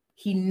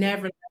 He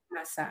never left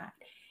my side.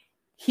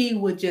 He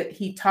would just,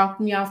 he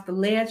talked me off the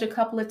ledge a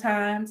couple of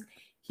times.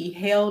 He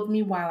held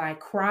me while I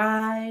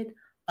cried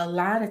a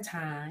lot of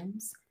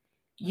times,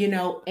 you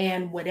know,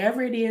 and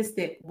whatever it is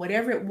that,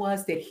 whatever it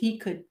was that he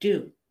could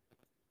do,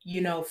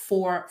 you know,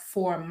 for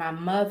my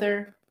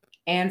mother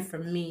and for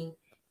me,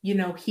 you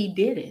know, he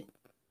did it,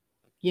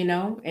 you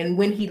know, and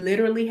when he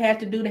literally had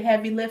to do the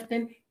heavy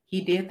lifting,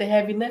 he did the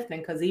heavy lifting,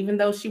 because even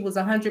though she was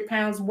 100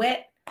 pounds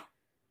wet,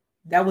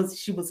 that was,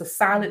 she was a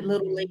solid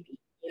little Mhm. lady,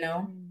 you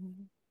know. Mhm.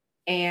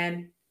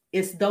 And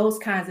it's those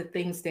kinds of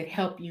things that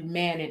help you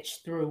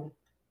manage through,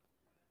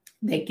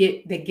 that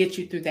get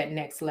you through that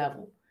next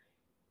level,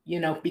 you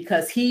know,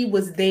 because he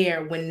was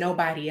there when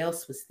nobody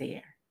else was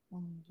there,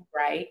 Mhm.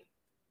 right?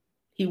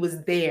 He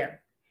was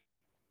there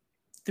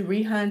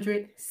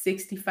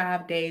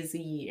 365 days a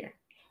year.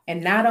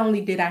 And not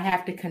only did I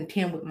have to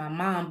contend with my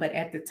mom, but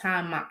at the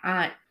time, my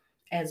aunt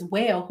as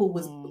well, who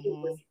was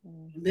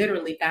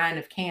literally dying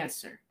of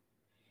cancer.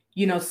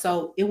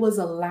 So it was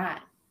a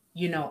lot,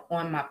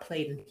 on my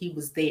plate, and he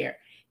was there.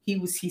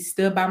 He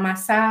stood by my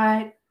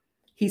side.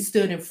 He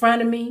stood in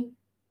front of me.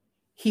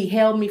 He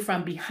held me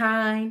from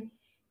behind.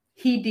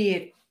 He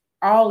did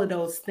all of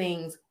those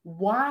things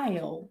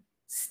while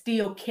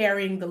still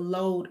carrying the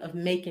load of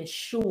making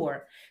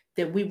sure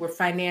that we were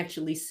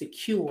financially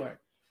secure,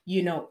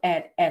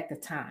 at the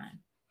time.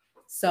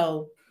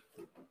 So,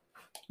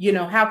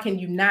 how can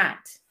you not,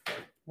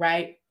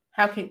 right?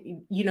 How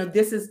can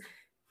this is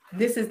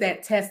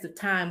that test of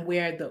time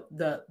where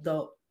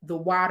the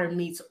water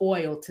meets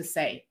oil, to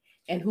say,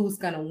 and who's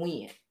going to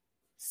win.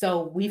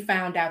 So we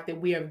found out that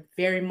we are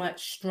very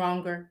much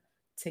stronger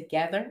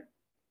together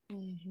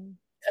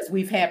because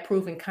we've had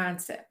proven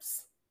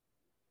concepts,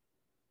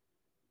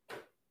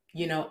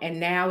 and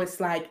now it's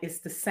like it's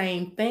the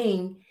same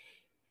thing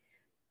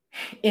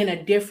in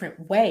a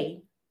different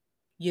way,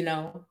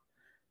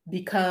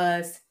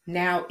 because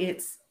now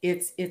it's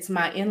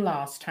my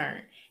in-laws'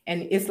 turn.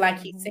 And it's like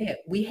he said,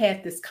 we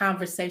had this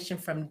conversation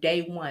from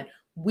day one.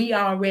 We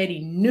already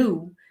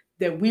knew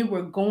that we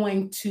were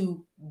going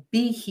to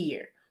be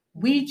here.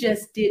 We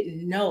just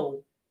didn't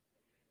know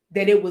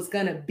that it was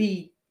going to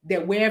be,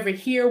 that wherever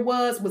here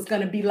was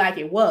going to be like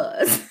it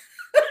was.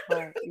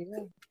 Right.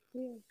 Yeah.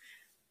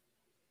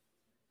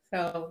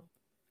 So,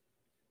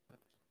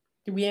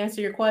 did we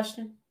answer your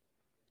question?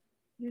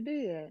 You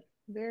did.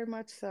 Very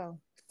much so.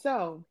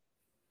 So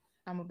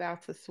I'm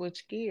about to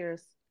switch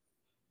gears.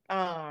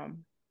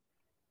 Um,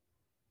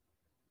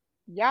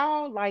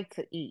 y'all like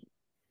to eat.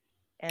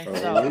 And Oh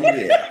so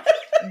yeah.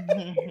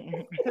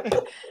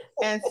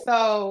 and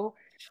so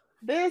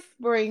this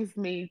brings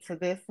me to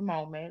this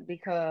moment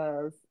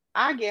because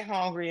I get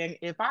hungry, and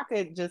if I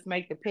could just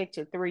make the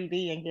picture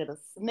 3D and get a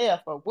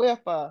sniff, a whiff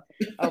of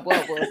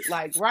what was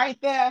like right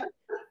there,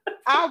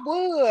 I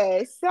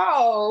would.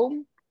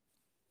 So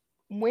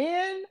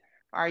when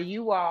are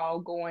you all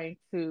going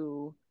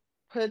to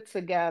put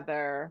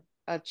together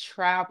a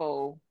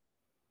travel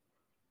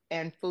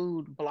and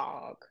food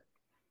blog?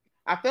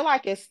 I feel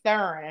like it's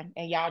stirring,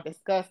 and y'all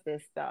discuss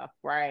this stuff,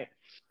 right?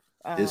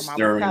 It's I was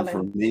stirring for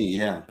telling me.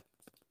 Yeah.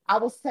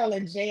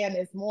 Jan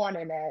this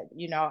morning that,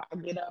 I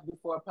get up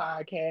before a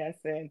podcast,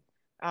 and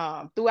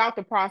throughout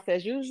the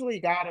process, usually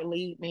God will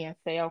lead me and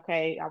say,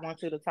 okay, I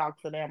want you to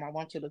talk to them. I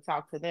want you to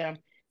talk to them.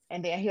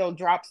 And then he'll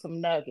drop some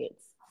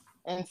nuggets.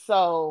 And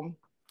so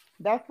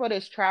that's where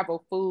this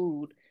travel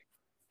food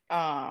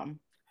um,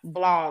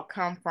 blog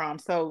come from.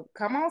 So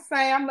come on,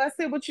 Sam, let's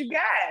see what you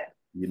got.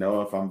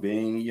 If I'm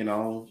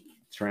being,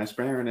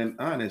 transparent and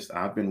honest,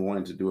 I've been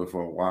wanting to do it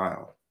for a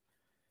while.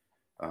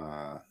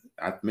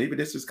 Maybe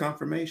this is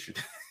confirmation.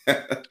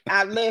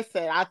 I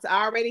listen. I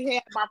already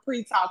had my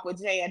pre-talk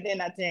with Jan,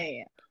 then I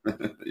Jan.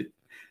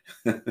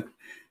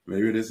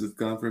 Maybe this is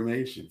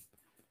confirmation.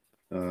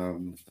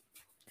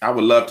 I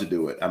would love to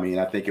do it. I mean,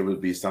 I think it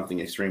would be something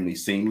extremely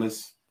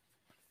seamless.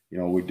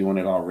 We're doing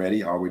it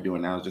already. All we're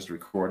doing now is just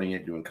recording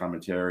it, doing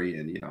commentary,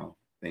 and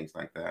things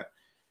like that.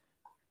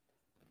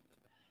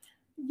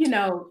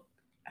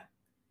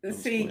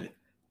 See.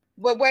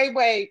 But wait,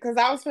 because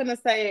I was gonna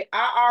say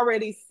I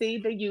already see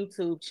the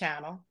YouTube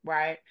channel,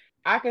 right?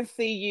 I can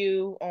see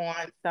you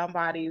on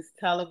somebody's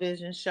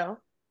television show,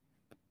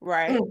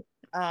 right?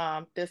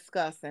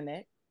 Discussing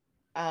it.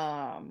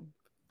 I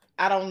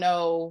don't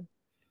know.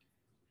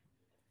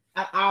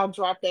 I'll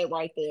drop that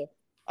right there.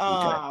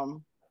 Okay.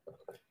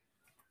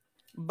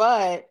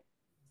 But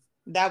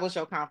that was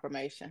your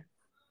confirmation.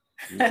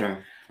 Okay.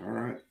 All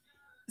right.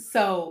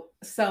 So,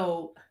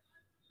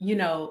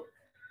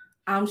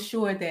 I'm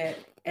sure that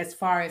as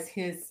far as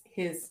his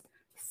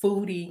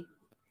foodie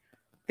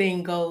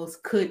thing goes,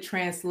 could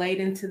translate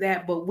into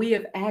that, but we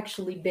have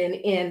actually been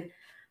in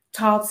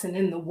talks and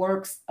in the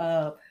works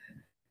of,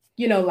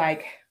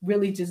 like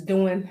really just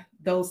doing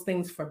those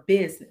things for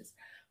business,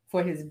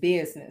 for his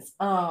business.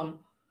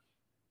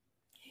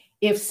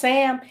 If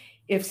Sam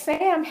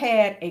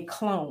had a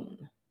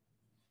clone,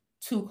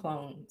 2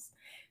 clones,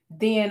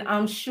 then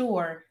I'm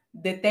sure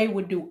that they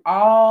would do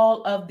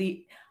all of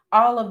the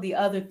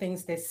other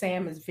things that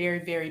Sam is very,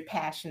 very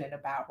passionate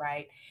about,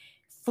 right?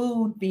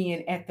 Food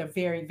being at the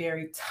very,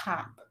 very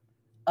top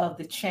of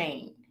the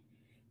chain,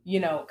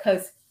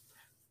 because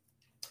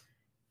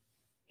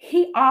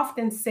he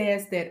often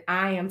says that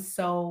I am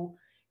so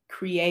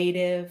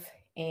creative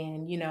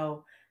and,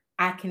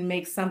 I can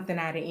make something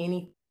out of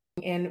anything.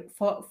 And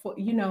for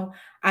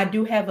I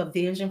do have a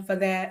vision for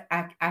that.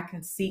 I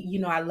can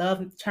see, I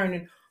love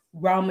turning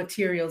raw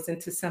materials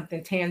into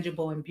something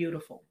tangible and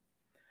beautiful.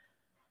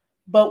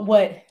 But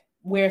where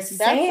That's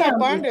Sam up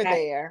is under at,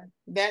 there.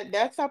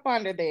 That's up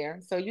under there.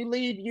 So you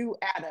leave you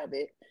out of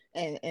it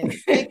and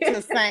stick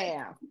to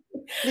Sam.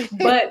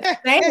 but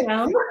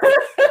Sam,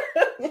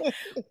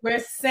 where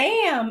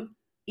Sam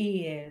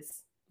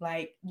is,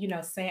 like,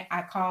 Sam,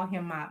 I call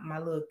him my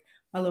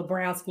little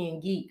brown skin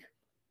geek.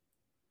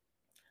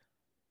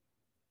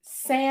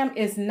 Sam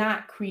is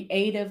not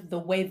creative the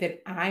way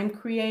that I'm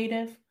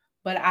creative,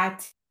 but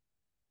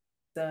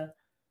the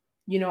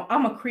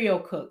I'm a Creole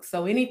cook,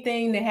 so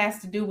anything that has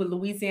to do with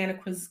Louisiana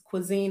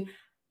cuisine,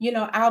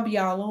 I'll be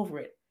all over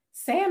it.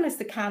 Sam is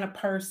the kind of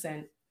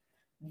person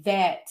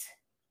that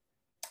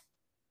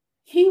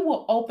he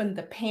will open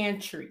the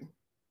pantry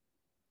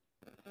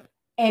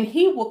and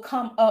he will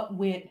come up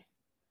with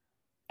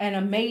an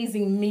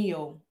amazing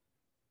meal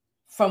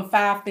from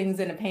five things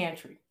in the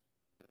pantry.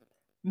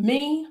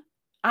 Me,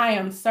 I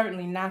am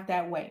certainly not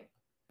that way.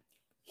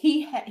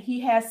 He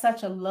has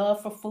such a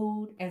love for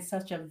food and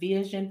such a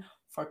vision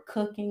for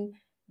cooking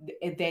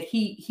that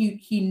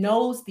he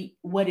knows the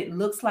what it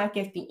looks like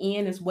at the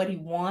end is what he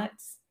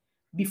wants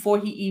before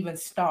he even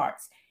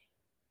starts.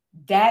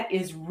 That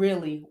is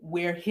really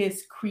where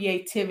his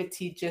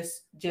creativity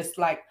just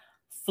like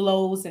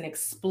flows and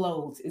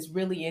explodes, is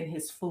really in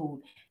his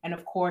food, and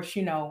of course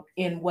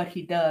in what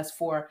he does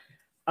for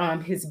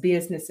his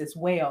business as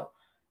well.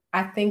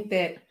 I think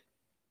that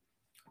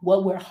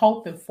what we're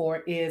hoping for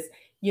is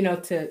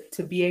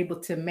to be able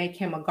to make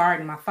him a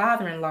garden. My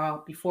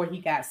father-in-law, before he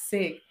got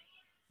sick,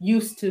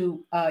 used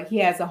to he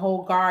has a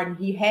whole garden.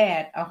 He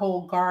had a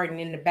whole garden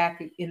in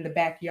the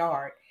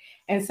backyard.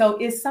 And so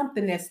it's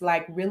something that's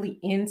like really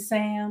in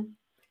Sam.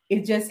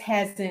 It just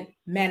hasn't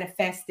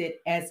manifested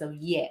as of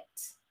yet.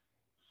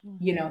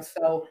 Mm-hmm.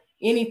 So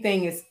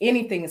anything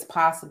is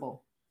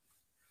possible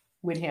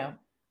with him.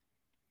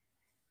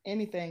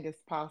 Anything is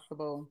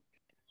possible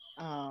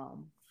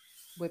um,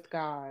 with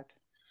God.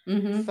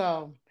 Mhm.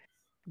 So,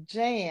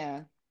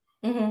 Jan,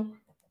 Mhm.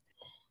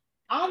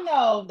 I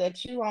know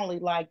that you only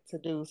like to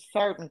do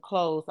certain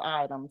clothes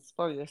items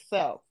for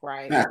yourself,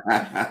 right?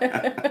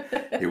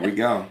 Here we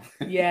go.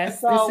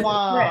 Yes, this So, is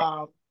correct.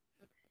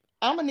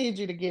 I'm gonna need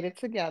you to get it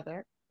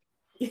together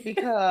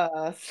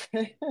because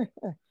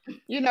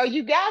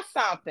you got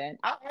something.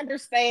 I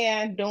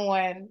understand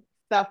doing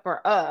stuff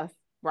for us,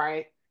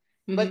 right?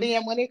 But Mhm.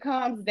 then when it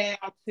comes down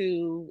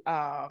to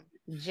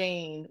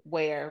jean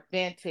wear,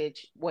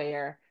 vintage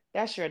wear,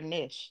 that's your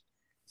niche.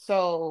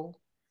 So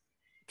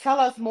tell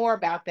us more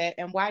about that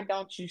and why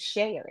don't you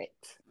share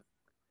it?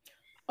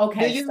 Do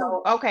Okay, you,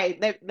 so okay,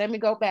 let me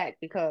go back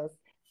because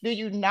do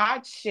you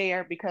not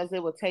share because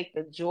it will take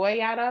the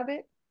joy out of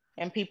it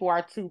and people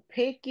are too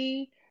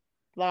picky?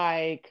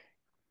 Like,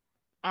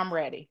 I'm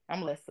ready.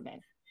 I'm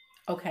listening.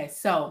 okay,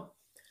 so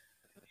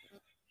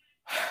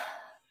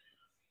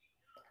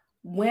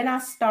when I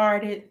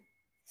started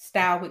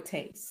Style with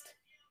Taste,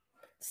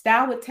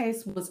 Style with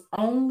Taste was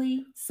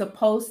only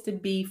supposed to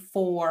be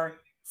for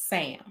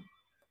Sam.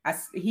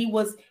 He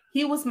was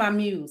my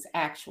muse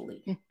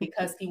actually,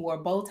 because he wore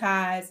bow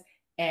ties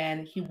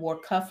and he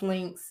wore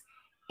cufflinks,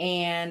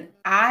 and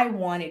I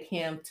wanted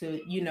him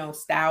to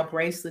style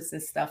bracelets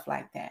and stuff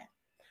like that.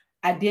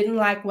 I didn't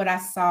like what I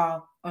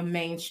saw on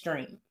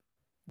mainstream.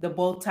 The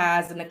bow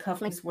ties and the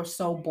cufflinks were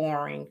so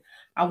boring.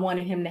 I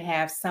wanted him to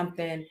have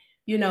something,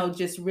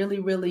 just really,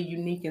 really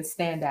unique and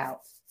stand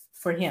out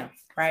for him,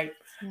 right?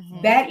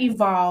 Mm-hmm. That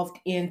evolved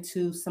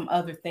into some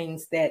other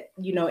things that,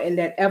 and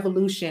that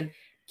evolution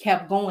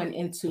kept going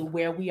into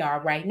where we are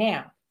right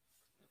now.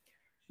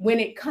 When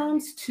it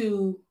comes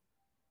to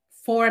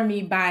For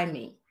Me, By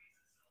Me,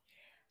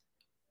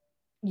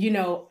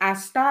 I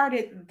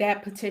started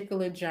that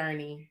particular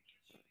journey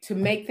to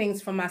make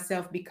things for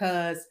myself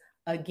because,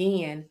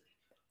 again,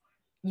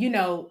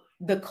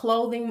 the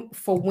clothing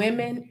for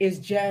women is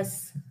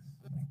just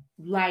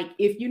like,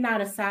 if you're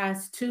not a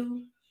size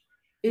two,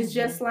 it's Mm-hmm.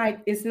 just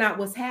like it's not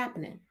what's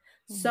happening.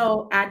 Mm-hmm.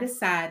 So I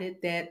decided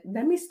that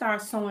let me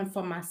start sewing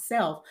for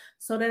myself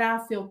so that I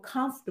feel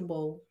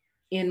comfortable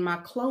in my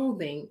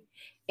clothing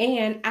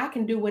and I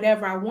can do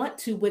whatever I want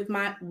to with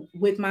my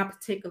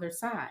particular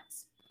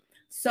size.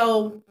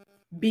 So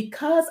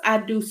because I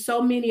do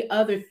so many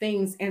other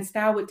things and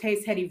Style with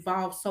Taste had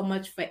evolved so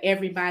much for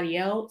everybody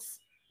else,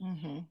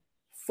 Mm-hmm.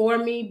 For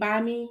Me,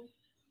 By Me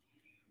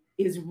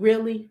is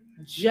really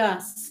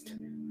just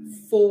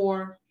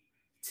for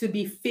to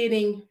be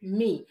fitting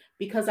me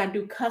because I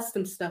do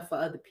custom stuff for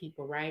other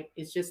people, right?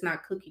 It's just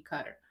not cookie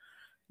cutter.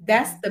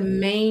 That's Mm-hmm. the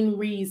main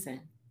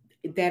reason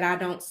that I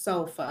don't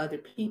sew for other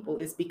people,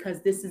 is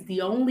because this is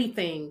the only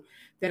thing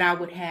that I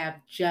would have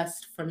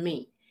just for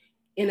me.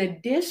 In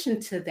addition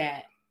to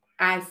that,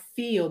 I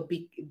feel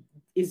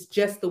is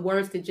just the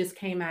words that just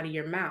came out of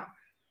your mouth.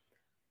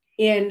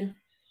 In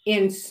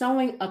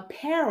sewing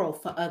apparel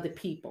for other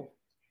people,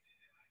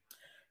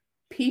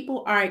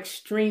 people are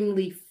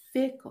extremely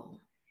fickle.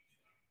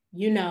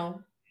 You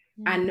know,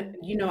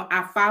 Mm-hmm.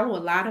 I follow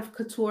a lot of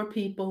couture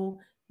people,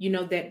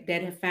 that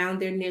have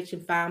found their niche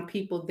and found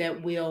people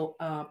that will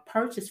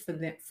purchase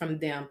from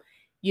them,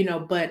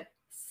 but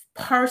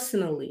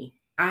personally,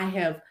 I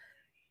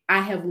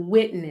have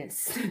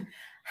witnessed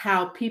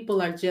how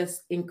people are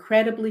just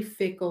incredibly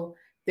fickle.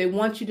 They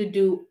want you to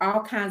do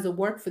all kinds of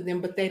work for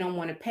them, but they don't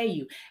want to pay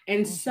you.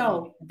 And Mm-hmm.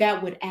 so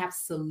that would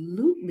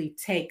absolutely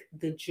take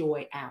the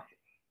joy out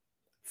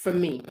for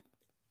me.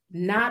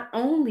 Not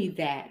only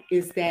that,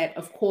 is that,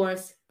 of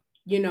course,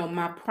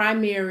 my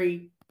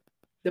primary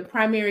the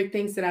primary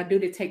things that I do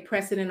to take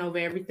precedent over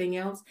everything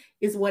else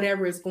is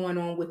whatever is going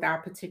on with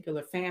our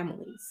particular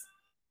families.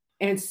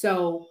 And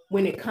so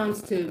when it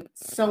comes to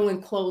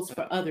sewing clothes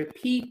for other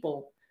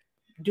people,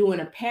 doing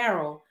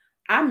apparel,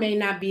 I may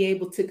not be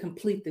able to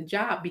complete the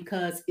job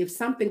because if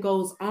something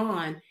goes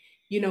on,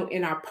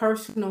 in our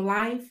personal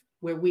life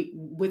where we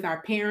with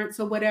our parents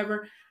or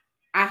whatever,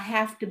 I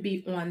have to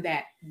be on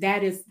that.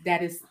 That is,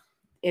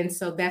 and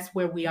so that's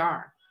where we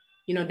are.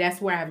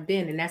 That's where I've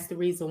been, and that's the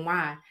reason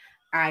why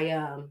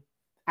I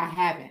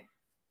haven't.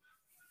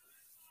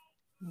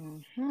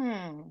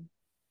 Sam,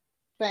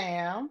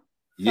 tell us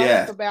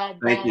Yes, about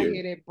thank Bald you.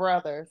 Headed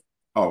Brothers.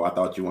 Oh, I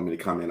thought you want me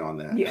to comment on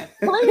Yeah. that.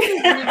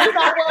 Please, you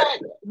know what?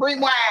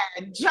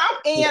 Rewind, jump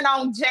in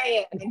on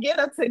Jan and get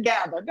us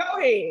together. Go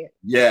ahead.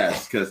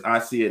 Yes, because I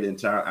see it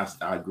entire.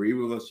 I agree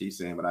with what she's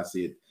saying, but I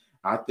see it.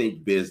 I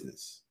think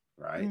business,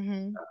 right?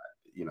 Mm-hmm.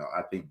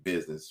 I think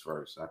business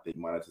first. I think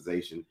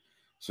monetization.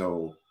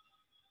 So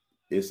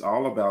it's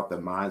all about the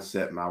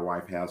mindset my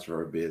wife has for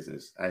her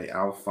business.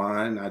 I'll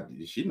find.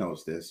 She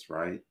knows this,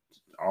 right?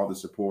 All the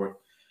support,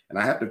 and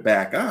I have to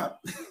back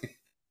up.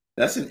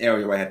 That's an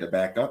area where I had to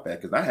back up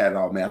at because I had it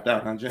all mapped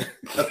out, huh, Jen?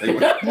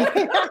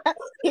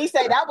 He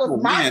said that was Oh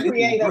my man,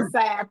 creative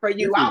side for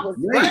this you. is I was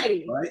great,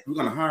 ready. right? We're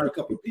gonna hire a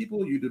couple of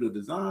people. You do the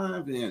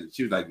design, and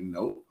she was like,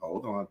 "Nope,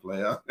 hold on,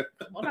 player.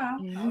 Hold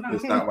on, hold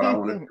It's on. not what I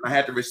wanted." I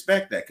had to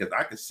respect that because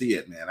I could see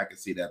it, man. I could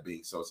see that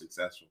being so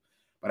successful.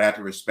 But I had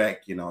to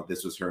respect,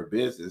 this was her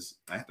business.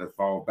 I had to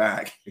fall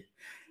back,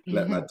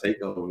 let my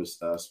takeover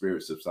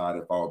spirit subside,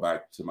 and fall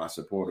back to my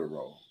supporter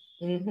role.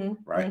 Mm-hmm,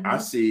 Right? I mm-hmm.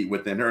 see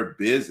within her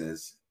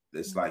business,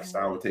 it's like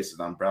Style with Taste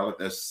umbrella.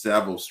 There's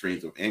several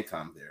streams of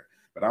income there,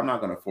 but I'm not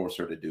going to force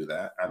her to do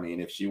that. I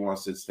mean, if she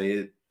wants to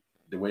stay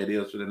the way it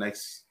is for the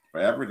next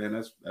forever, then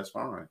that's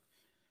fine,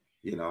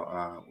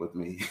 with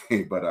me.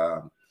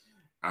 But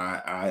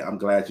I'm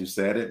glad you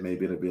said it.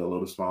 Maybe it'll be a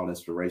little small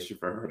inspiration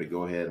for her to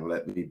go ahead and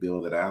let me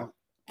build it out.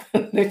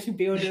 Let you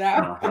build it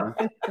out.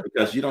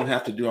 Because you don't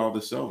have to do all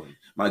the sewing.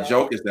 My Yeah.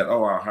 joke is that,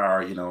 I'll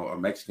hire, a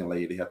Mexican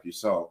lady to help you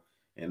sew.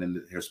 And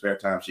in her spare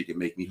time, she can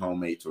make me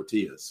homemade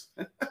tortillas.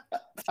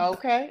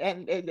 Okay,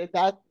 and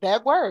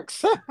that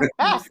works.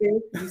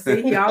 You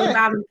see, he all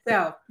about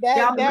himself. He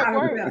all That about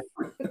works.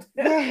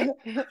 himself.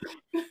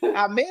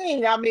 I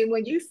mean,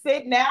 when you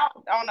sitting out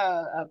on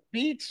a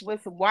beach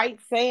with some white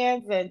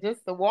sands and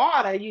just the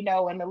water,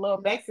 and the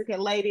little Mexican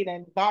lady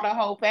then brought a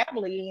whole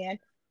family in,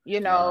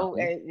 Uh-huh.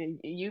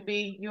 you'll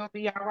be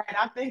all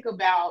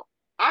right.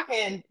 I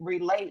can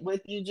relate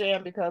with you,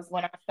 Jim, because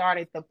when I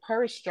started the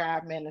purse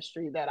drive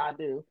ministry that I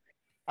do,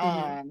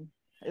 Mm-hmm. um,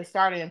 it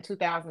started in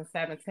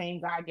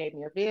 2017. God gave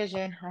me a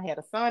vision. I had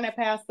a son that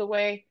passed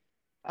away.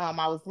 I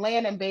was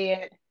laying in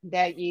bed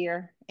that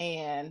year,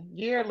 and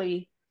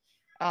yearly,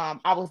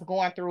 I was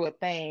going through a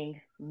thing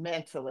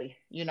mentally,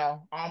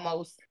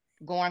 almost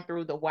going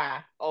through the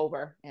why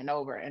over and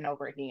over and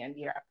over again,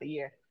 year after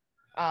year.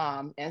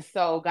 And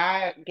so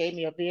God gave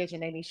me a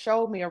vision and he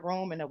showed me a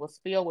room and it was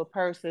filled with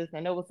purses.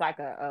 And it was like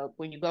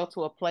when you go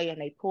to a play and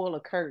they pull a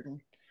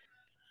curtain.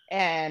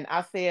 And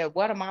I said,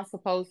 what am I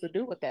supposed to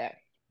do with that?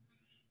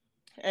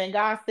 And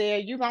God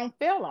said, you're going to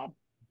fill them.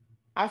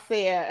 I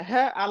said,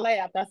 huh? I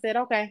laughed. I said,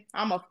 okay,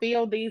 I'm going to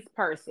fill these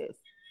purses.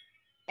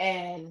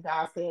 And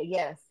I said,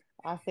 yes.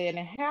 I said,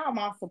 and how am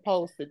I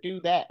supposed to do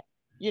that?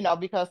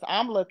 Because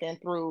I'm looking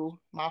through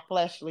my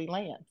fleshly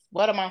lens.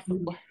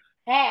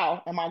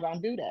 How am I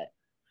going to do that?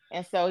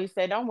 And so he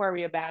said, don't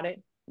worry about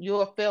it.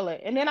 You'll feel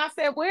it. And then I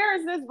said, where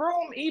is this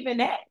room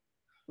even at?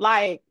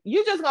 Like,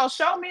 you just going to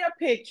show me a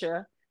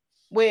picture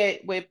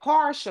with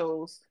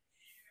partials,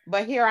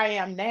 but here I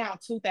am now,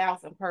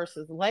 2,000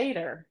 purses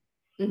later,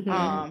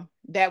 Mm-hmm.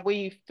 that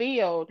we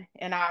filled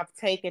and I've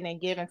taken and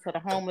given to the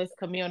homeless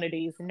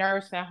communities,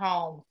 nursing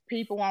homes,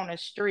 people on the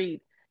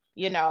street,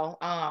 you know,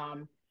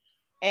 um,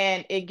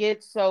 and it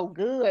gets so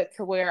good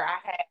to where I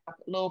have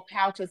little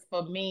pouches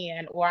for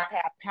men, or I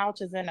have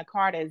pouches in the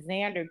car that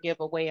Xander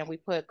give away, and we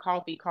put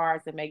coffee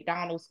cards and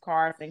McDonald's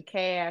cards and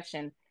cash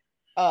and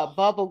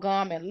bubble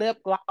gum and lip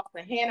gloss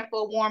and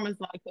handful warmers.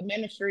 Like, the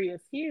ministry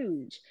is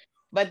huge.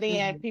 But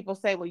then Mm-hmm. people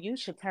say, well, you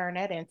should turn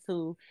that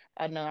into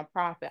a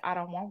nonprofit. I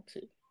don't want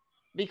to,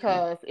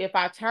 because if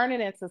I turn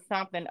it into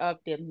something of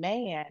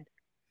demand,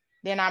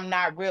 then I'm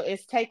not real.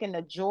 It's taking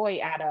the joy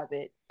out of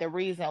it. The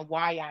reason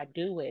why I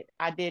do it,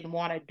 I didn't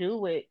want to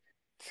do it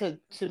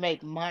to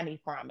make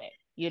money from it.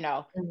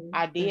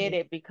 I did Mm-hmm.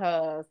 it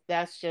because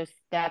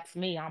that's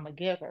me. I'm a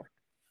giver.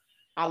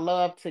 I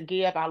love to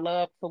give. I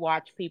love to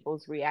watch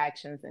people's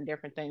reactions and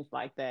different things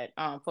like that.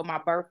 For my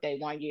birthday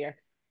one year,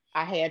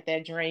 I had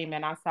that dream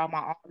and I saw my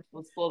office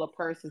was full of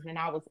purses and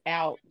I was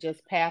out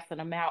just passing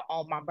them out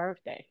on my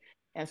birthday.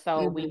 And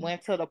so we Mm-hmm.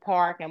 went to the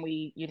park and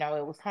it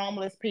was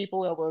homeless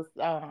people, it was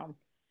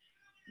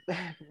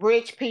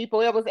rich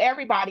people, it was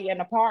everybody in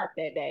the park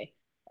that day.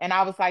 And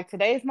I was like,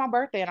 today's my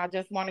birthday and I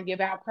just want to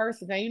give out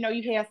purses. And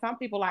you have some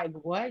people like,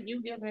 what?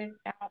 You giving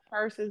out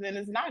purses? And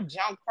it's not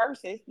junk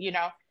purses.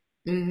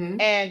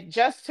 Mm-hmm. And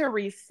just to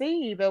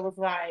receive, it was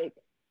like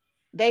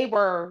they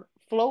were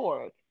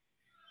floored.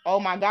 oh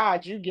my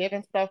God, you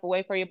giving stuff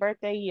away for your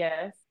birthday?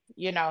 Yes,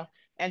 you know,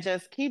 and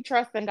just keep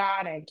trusting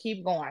God and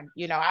keep going.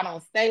 I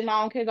don't stay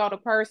long, can go to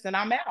person,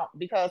 I'm out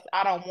because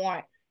I don't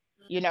want,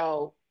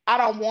 I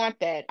don't want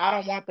that. I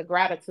don't want the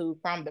gratitude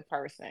from the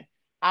person.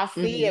 I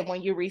see Mhm. it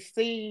when you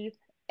receive,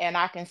 and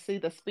I can see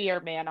the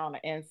spirit man on the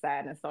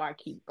inside, and so I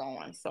keep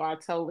going. So I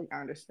totally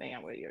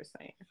understand what you're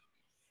saying.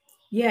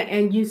 Yeah,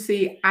 and you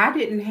see, I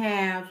didn't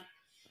have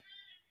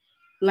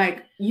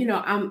like,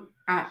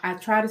 I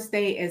try to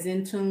stay as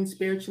in tune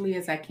spiritually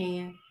as I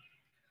can.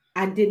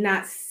 I did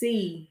not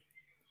see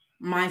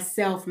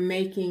myself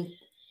making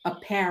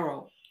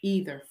apparel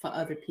either for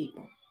other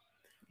people.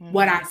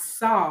 What I Mm-hmm.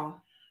 saw,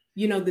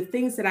 the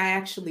things that I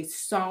actually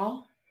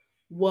saw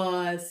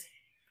was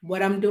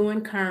what I'm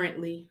doing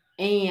currently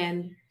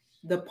and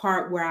the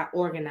part where I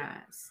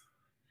organize.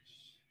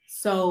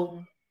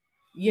 So,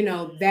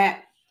 Mm-hmm.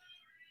 that,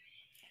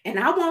 and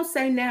I won't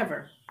say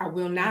never. I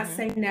will not Mm-hmm.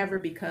 say never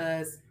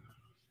because,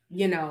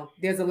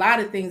 there's a lot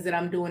of things that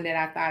I'm doing that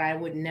I thought I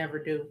would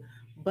never do.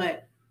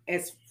 But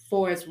as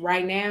far as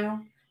right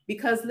now,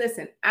 because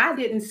listen, I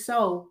didn't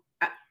sew.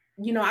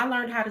 I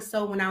learned how to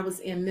sew when I was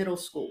in middle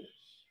school.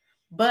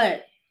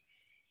 But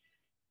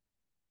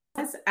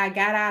once I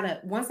got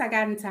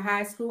into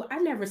high school, I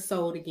never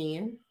sewed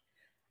again.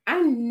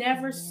 I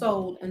never Mm-hmm.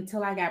 sold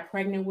until I got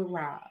pregnant with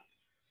Rob.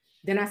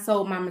 Then I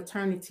sold my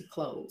maternity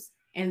clothes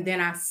and then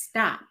I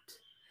stopped.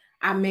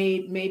 I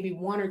made maybe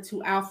one or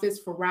two outfits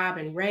for Rob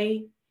and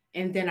Ray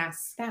and then I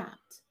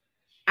stopped.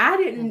 I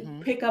didn't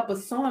Mm-hmm. pick up a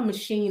sewing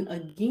machine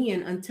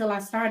again until I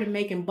started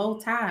making bow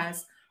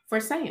ties for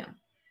Sam.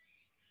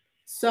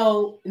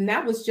 So, and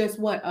that was just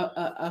what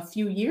a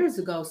few years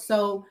ago.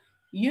 So,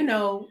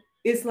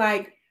 it's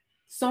like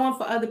sewing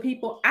for other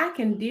people. I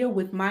can deal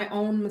with my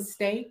own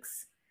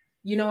mistakes.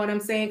 You know what I'm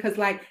saying? Because,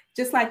 like,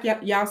 just like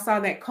y'all saw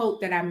that coat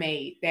that I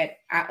made, that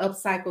I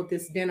upcycled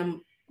this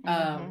denim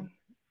Mm-hmm.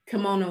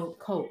 kimono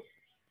coat.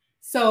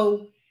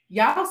 So,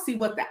 y'all see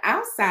what the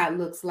outside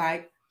looks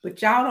like,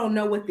 but y'all don't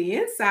know what the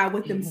inside,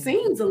 what them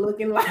seams are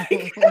looking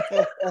like. And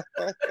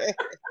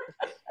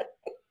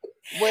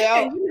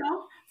Well,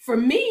 for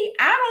me,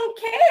 I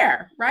don't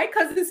care, right?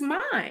 Because it's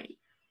mine.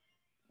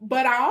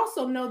 But I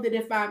also know that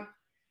if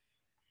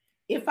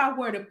I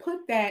were to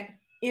put that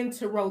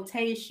into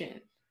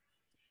rotation,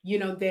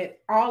 that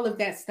all of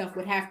that stuff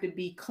would have to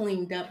be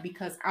cleaned up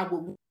because I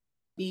would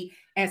be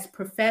as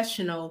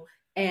professional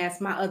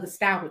as my other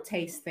style with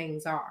taste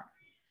things are.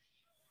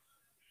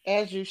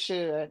 as you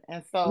should.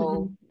 And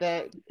so Mhm.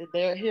 that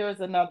here's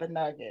another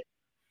nugget,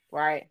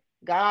 right?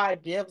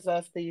 God gives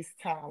us these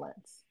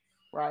talents,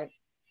 right?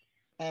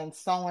 And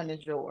sowing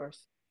is yours.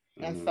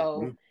 And Mm-hmm.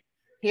 so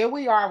here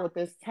we are with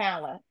this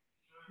talent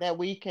that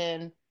we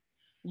can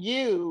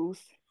use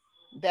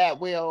that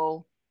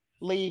will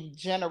leave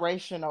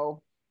generational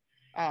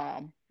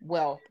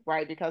wealth,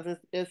 right? Because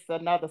it's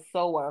another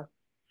sower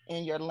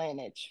in your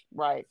lineage,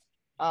 right?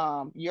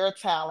 Your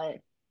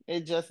talent,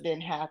 it just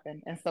didn't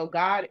happen. And so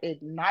God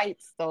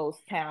ignites those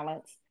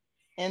talents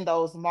in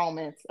those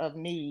moments of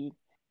need.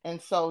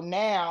 And so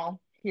now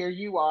here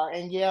you are,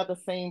 and yeah, the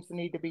seams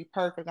need to be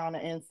perfect on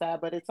the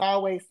inside, but it's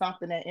always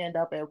something that end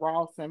up at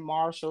Ross and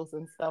Marshalls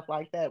and stuff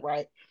like that,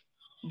 right?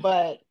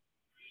 But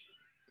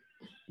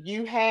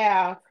you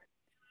have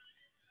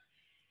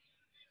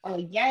a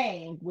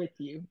yang with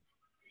you,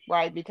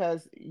 right?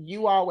 Because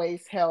you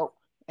always help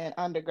and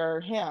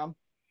undergird him,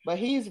 but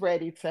he's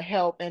ready to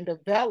help and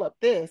develop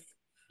this,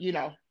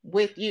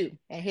 with you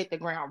and hit the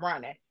ground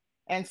running.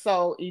 And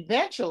so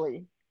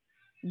eventually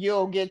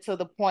you'll get to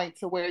the point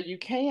to where you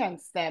can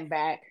stand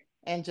back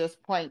and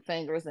just point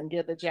fingers and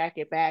give the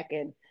jacket back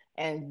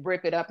and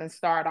rip it up and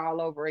start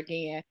all over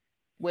again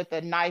with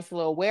a nice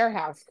little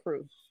warehouse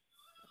crew,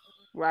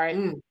 right?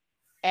 Mm,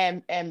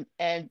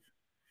 And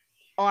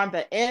on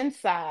the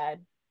inside,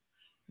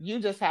 you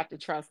just have to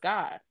trust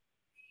God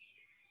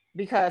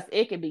because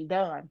it can be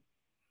done.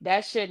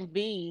 That shouldn't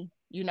be,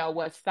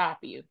 what stop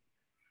you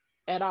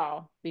at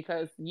all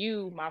because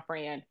you, my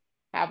friend,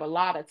 have a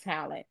lot of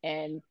talent.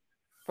 And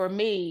for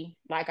me,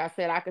 like I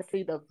said, I could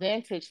see the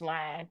vintage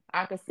line,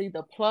 I could see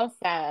the plus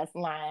size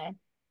line,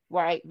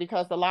 right?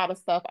 Because a lot of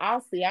stuff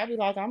I'll see, I'll be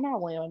like, I'm not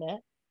wearing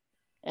that.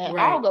 And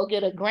I'll right. go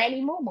get a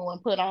granny moo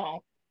and put on,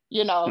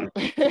 you know,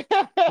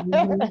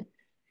 Mhm.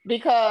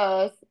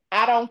 because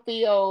I don't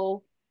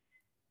feel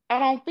I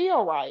don't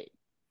feel right.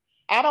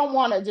 I don't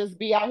want to just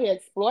be out here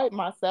exploiting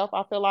myself.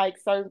 I feel like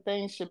certain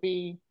things should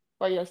be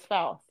for your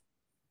spouse,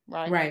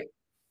 right? Right.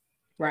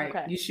 Right.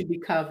 Okay. You should be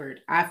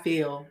covered. I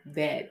feel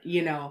that,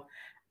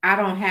 I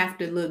don't have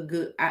to look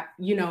good.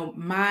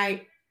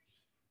 My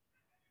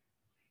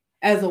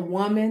as a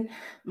woman,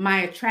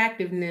 my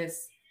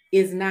attractiveness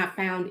is not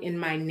found in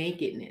my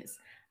nakedness.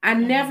 I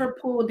Mm-hmm. never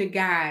pulled a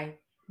guy,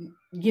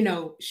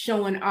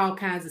 showing all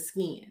kinds of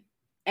skin.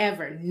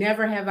 Ever.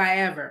 Never have I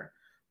ever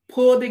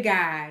pulled a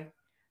guy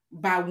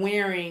by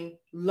wearing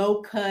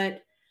low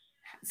cut,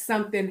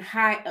 something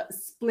high,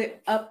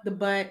 split up the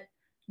butt,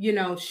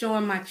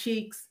 showing my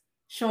cheeks,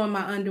 showing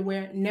my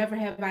underwear. Never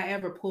have I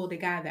ever pulled a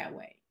guy that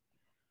way.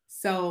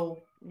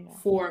 So Yeah.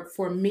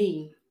 for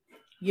me,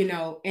 you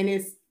know, and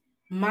it's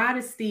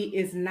modesty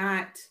is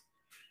not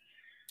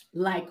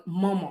like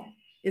momo.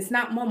 It's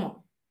not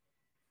momo.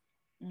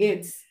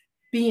 It's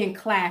being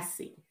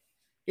classy.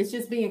 It's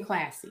just being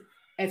classy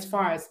as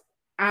far as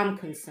I'm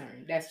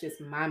concerned. That's just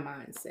my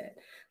mindset.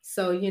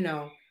 So, you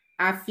know,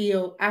 I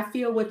feel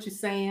what you're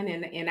saying,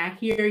 and I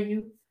hear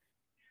you,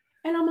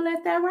 and I'm gonna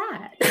let that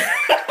ride.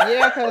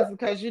 Yeah,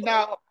 because you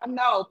know, I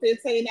know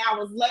 15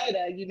 hours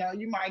later, you know,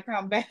 you might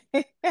come back.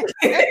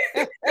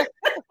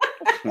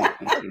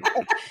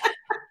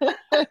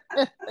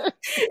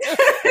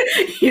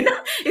 You know,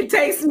 it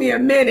takes me a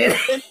minute.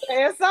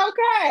 It's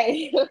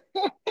okay.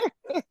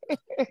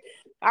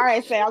 All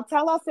right, Sam,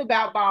 tell us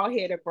about Bald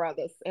Headed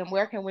Brothers and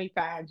where can we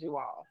find you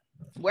all?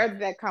 Where did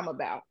that come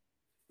about?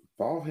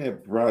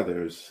 Ballhead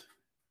Brothers.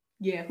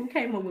 Yeah, who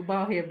came up with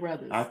Ballhead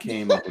Brothers? I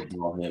came up with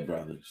Ballhead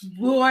Brothers.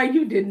 Boy,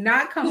 you did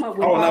not come up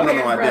with Oh, no,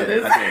 Ballhead I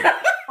Brothers. did. I did.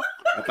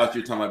 I thought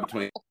you were talking about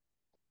between.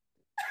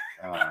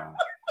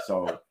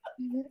 So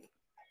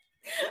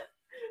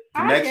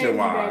connection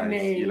wise,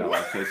 you know,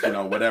 because you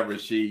know, whatever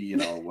she, you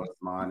know, what's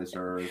mine is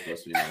hers,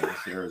 what's you know, what's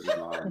hers is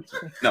mine. So,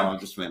 no, I'm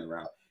just playing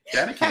around.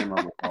 Daddy came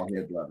up with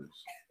Ballhead Brothers.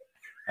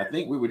 I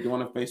think we were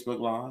doing a Facebook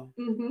Live.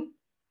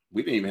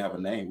 We didn't even have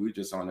a name. We were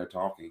just on there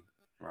talking,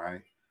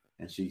 right?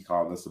 And she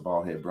called us the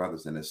Ballhead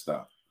Brothers and this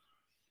stuff.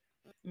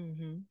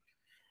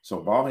 So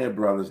Ballhead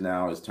Brothers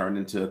now is turned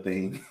into a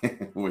thing,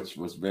 which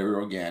was very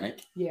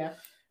organic. Yeah.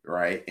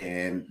 Right.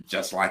 And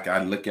just like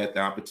I look at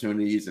the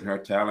opportunities and her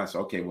talents,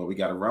 okay, well, we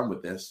got to run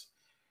with this.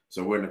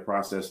 So we're in the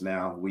process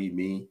now,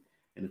 in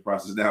the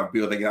process now of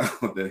building out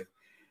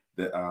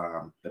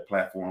the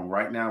platform.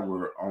 Right now,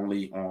 we're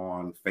only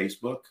on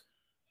Facebook,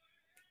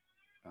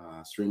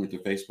 streaming to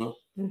Facebook.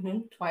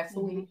 Twice a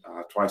week.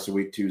 Twice a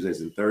week,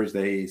 Tuesdays and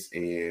Thursdays.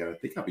 And I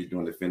think I'll be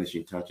doing the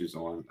finishing touches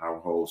on our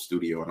whole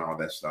studio and all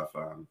that stuff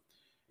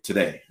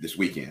this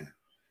weekend.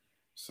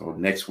 So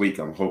next week,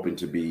 I'm hoping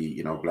to be,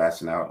 you know,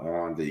 blasting out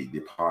on the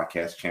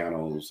podcast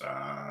channels,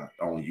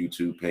 on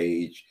YouTube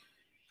page,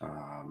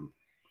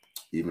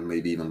 even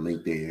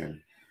LinkedIn,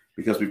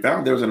 because we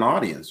found there was an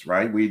audience,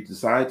 right? We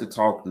decided to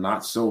talk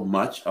not so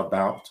much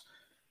about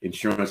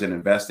insurance and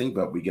investing,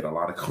 but we get a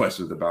lot of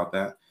questions about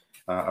that,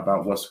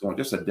 about what's going,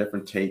 just a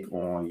different take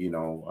on, you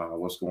know,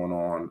 what's going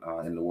on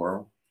in the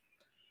world.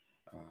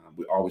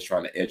 We're always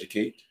trying to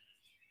educate.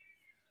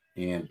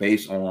 And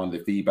based on the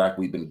feedback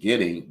we've been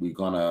getting, we're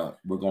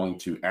going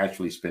to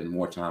actually spend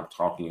more time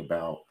talking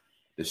about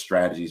the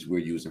strategies we're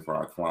using for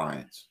our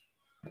clients.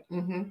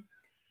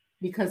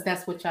 Because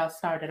that's what y'all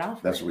started off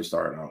with. That's what we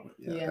started out with.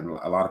 Yeah. And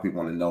a lot of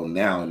people want to know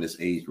now in this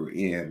age we're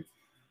in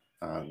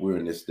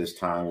this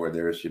time where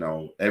there's, you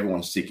know,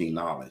 everyone's seeking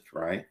knowledge,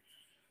 right?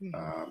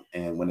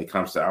 And when it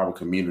comes to our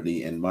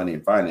community and money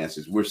and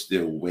finances, we're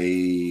still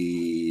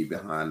way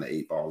behind the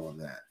 8 ball on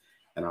that.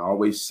 And I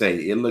always say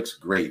it looks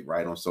great,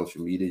 right? On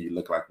social media, you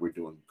look like we're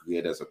doing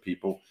good as a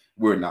people.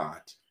 We're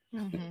not.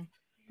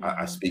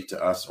 I speak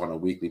to us on a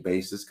weekly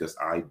basis because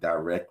I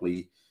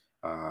directly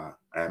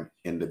am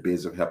in the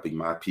biz of helping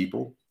my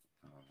people.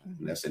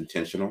 And that's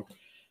intentional.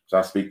 So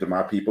I speak to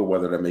my people,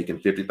 whether they're making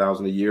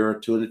 $50,000 a year or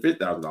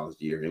 $250,000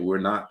 a year, and we're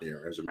not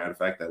there. As a matter of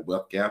fact, that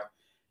wealth gap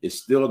is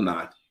still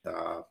not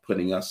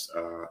putting us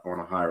on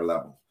a higher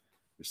level.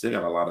 We still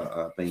got a lot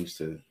of things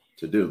to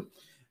do.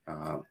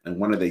 And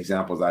one of the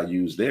examples I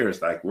use there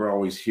is like we're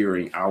always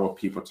hearing our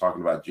people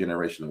talking about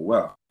generational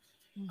wealth.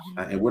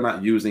 And we're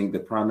not using the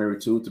primary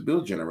tool to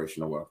build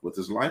generational wealth, which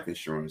is life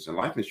insurance. And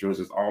life insurance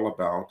is all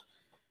about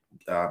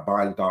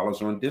buying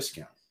dollars on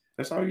discount.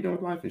 That's all you're doing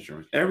with life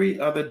insurance. Every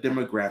other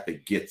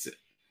demographic gets it.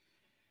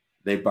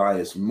 They buy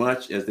as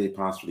much as they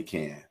possibly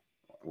can.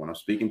 When I'm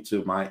speaking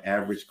to my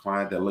average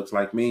client that looks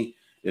like me,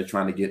 they're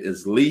trying to get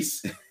as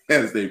least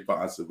as they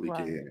possibly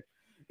can.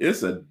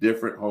 It's a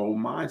different whole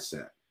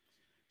mindset.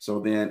 So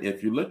then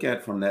if you look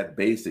at from that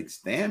basic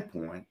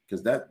standpoint,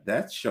 because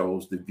that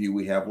shows the view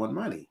we have on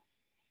money,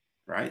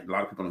 right? A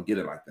lot of people don't get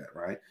it like that,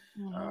 right?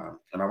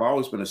 And I've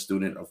always been a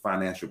student of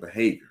financial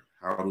behavior.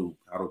 How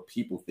do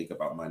people think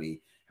about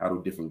money? How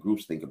do different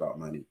groups think about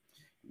money?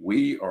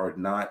 We are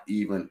not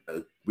even,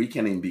 we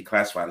can't even be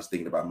classified as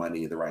thinking about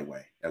money the right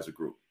way as a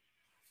group.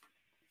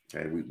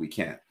 Okay, we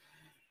can't.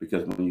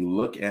 Because when you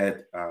look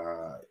at,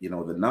 you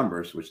know, the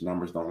numbers, which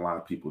numbers don't a lot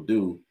of people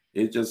do,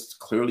 it just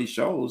clearly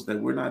shows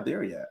that we're not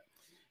there yet.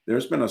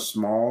 There's been a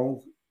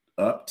small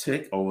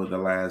uptick over the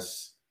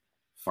last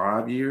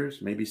 5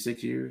 years, maybe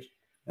 6 years.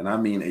 And I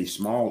mean a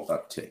small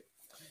uptick.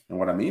 And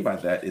what I mean by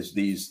that is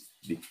these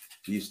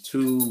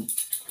two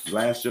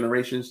last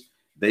generations,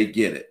 they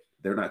get it.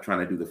 They're not trying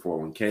to do the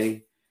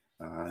 401k.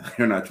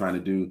 They're not trying to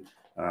do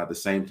the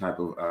same type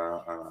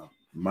of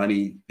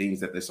money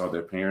things that they saw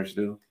their parents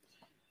do.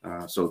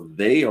 So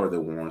they are the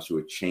ones who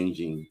are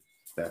changing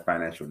that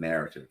financial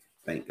narrative.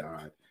 Thank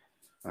God.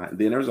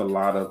 Then there's a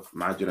lot of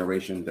my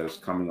generation that's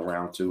coming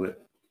around to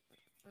it.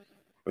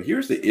 But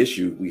here's the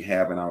issue we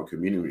have in our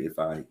community. If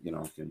I, you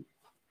know, can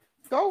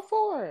go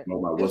for it.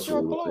 It's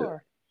your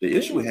floor. The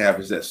issue we have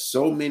is that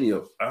so many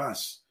of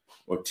us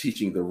are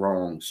teaching the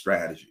wrong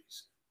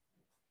strategies.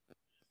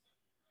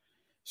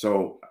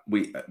 So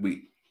we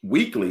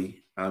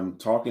weekly, I'm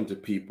talking to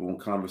people and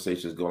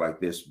conversations go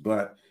like this,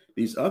 but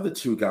these other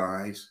two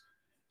guys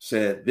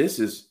said this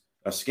is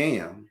a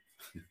scam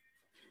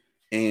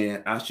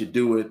and I should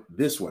do it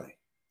this way.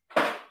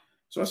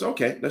 So I said,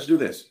 okay, let's do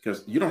this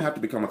because you don't have to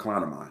become a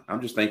client of mine.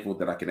 I'm just thankful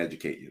that I can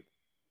educate you.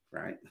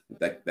 Right?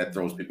 That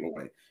throws people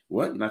away.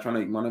 What? You're not trying to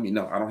make money on me?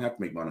 No, I don't have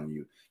to make money on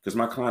you because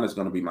my client is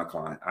going to be my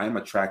client. I am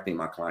attracting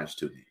my clients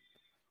to me.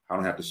 I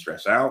don't have to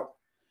stress out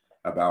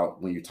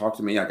about when you talk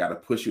to me. I got to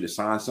push you to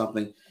sign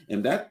something,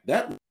 and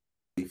that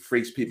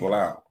freaks people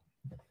out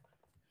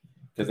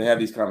because they have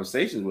these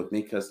conversations with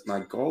me because my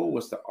goal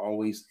was to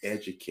always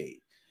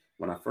educate.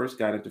 When I first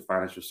got into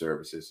financial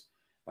services,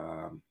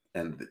 and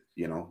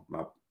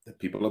the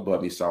people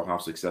above me saw how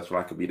successful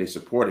I could be. They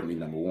supported me,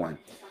 number one.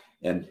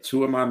 And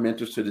two of my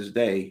mentors to this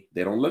day,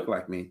 they don't look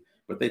like me,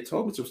 but they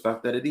told me some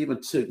stuff that it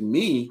even took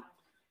me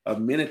a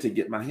minute to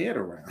get my head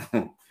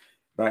around.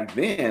 Back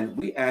then,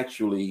 we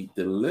actually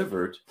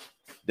delivered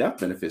death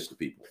benefits to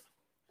people.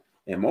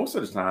 And most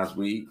of the times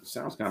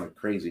sounds kind of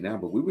crazy now,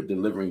 but we were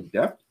delivering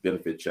death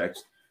benefit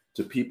checks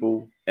to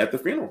people at the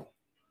funeral,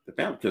 the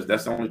family, because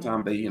that's the only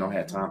time they,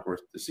 had time for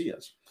us to see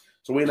us.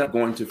 So we ended up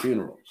going to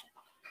funerals.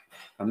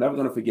 I'm never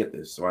going to forget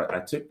this. So I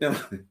took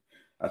them,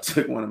 I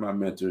took one of my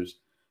mentors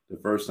the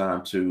first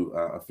time to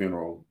a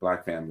funeral,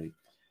 Black family.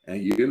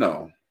 And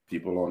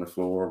people on the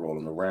floor,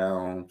 rolling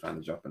around, trying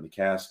to jump in the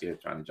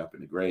casket, trying to jump in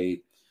the grave.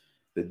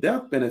 The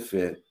death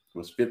benefit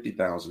was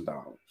 $50,000.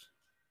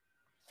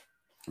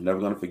 I'm never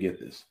going to forget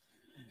this.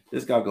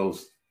 This guy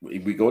goes, we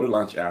go to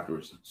lunch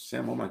afterwards.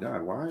 Sam, oh my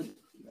God, why?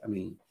 I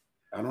mean,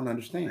 I don't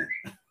understand.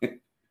 I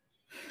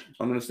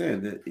don't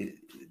understand that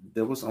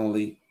there was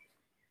only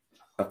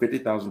a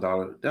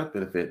 $50,000 death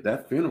benefit.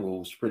 That funeral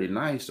was pretty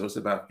nice. So it's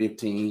about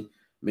 15,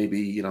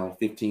 maybe,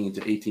 $15,000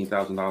 to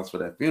 $18,000 for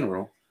that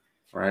funeral,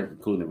 right?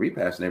 Including the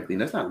repast and everything.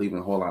 That's not leaving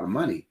a whole lot of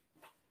money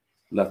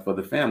left for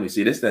the family.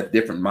 See, this is that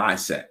different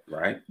mindset,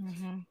 right?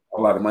 Mm-hmm. A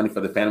whole lot of money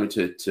for the family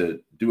to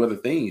do other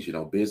things,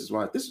 business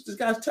wise. This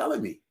guy's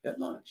telling me at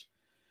lunch.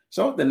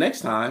 So the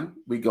next time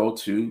we go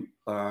to,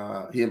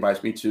 he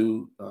invites me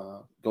to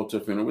go to a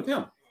funeral with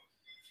him.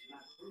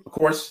 Of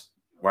course,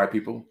 white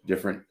people,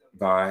 different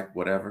vibe,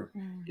 whatever,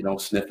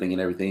 sniffling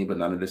and everything, but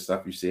none of this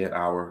stuff you said,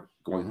 our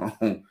going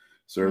home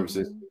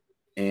services.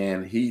 Mm-hmm.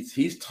 And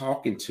he's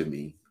talking to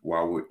me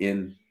while we're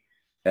in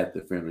at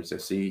the funeral. He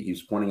says, see,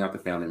 he's pointing out the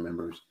family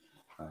members.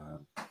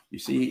 You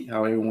see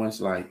how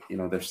everyone's like,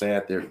 they're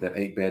sad that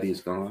Aunt Betty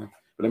is gone.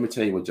 But let me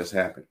tell you what just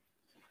happened.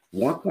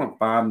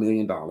 $1.5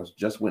 million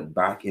just went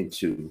back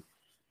into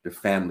the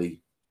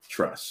family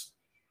trust.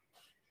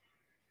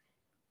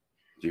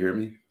 Do you hear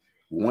me?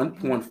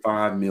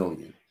 1.5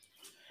 million.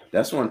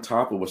 That's on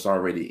top of what's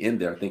already in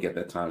there. I think at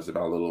that time it's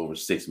about a little over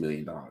 $6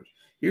 million.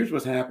 Here's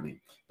what's happening.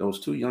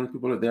 Those two young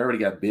people, they already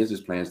got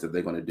business plans that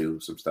they're going to do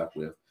some stuff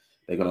with.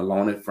 They're going to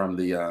loan it from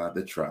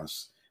the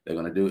trust. They're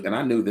going to do, and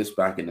I knew this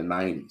back in the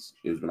 90s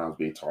is when I was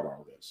being taught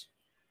all this,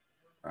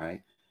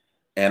 right?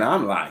 And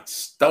I'm like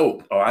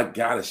stoked. Oh, I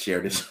got to share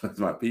this with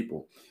my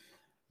people.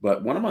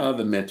 But one of my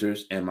other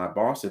mentors and my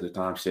boss at the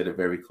time said it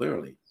very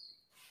clearly.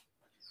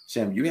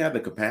 Sam, you have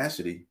the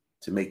capacity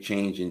to make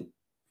change and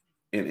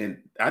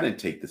I didn't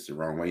take this the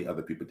wrong way.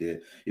 Other people did,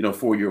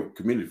 for your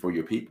community, for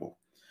your people.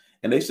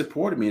 And they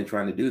supported me in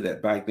trying to do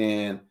that. Back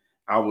then,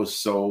 I was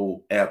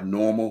so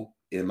abnormal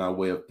in my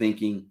way of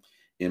thinking,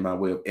 in my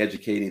way of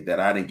educating, that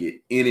I didn't get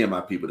any of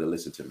my people to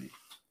listen to me.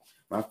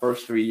 My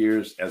first 3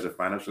 years as a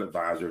financial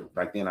advisor,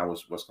 back then I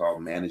was what's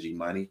called managing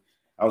money.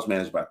 I was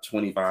managed about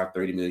 $25,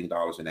 $30 million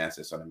in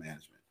assets under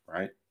management,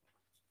 right?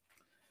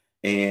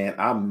 And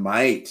I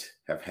might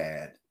have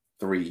had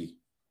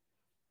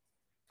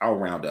I'll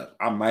round up.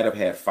 I might have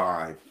had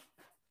 5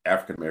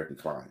 African-American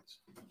clients.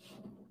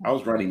 I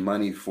was running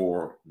money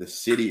for the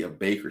city of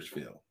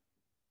Bakersfield.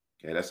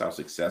 Okay, that's how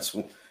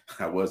successful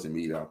I was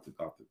immediately off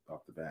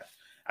the bat.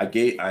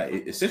 I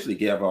essentially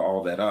gave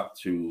all that up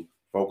to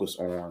focus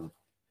on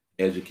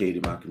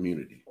educating my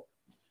community.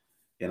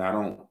 And I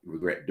don't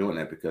regret doing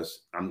that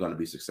because I'm going to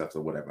be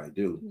successful whatever I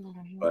do.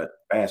 Mm-hmm. But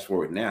fast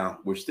forward now,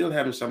 we're still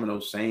having some of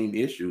those same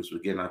issues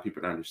with getting our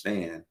people to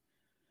understand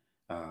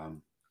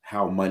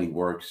how money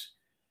works,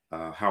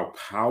 how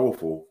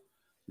powerful,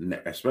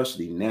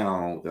 especially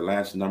now. The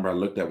last number I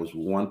looked at was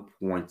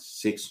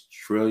 1.6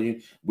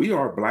 trillion. We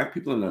are Black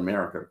people in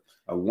America,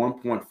 a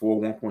 1.4,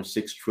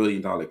 1.6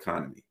 trillion dollar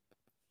economy.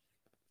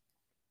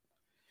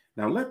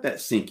 Now let that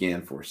sink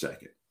in for a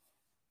second.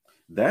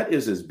 That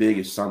is as big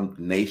as some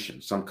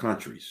nations, some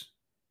countries.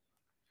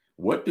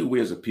 What do we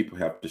as a people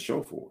have to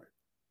show for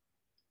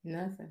it?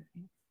 Nothing.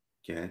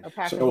 Okay,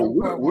 so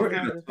we're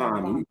in a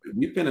time,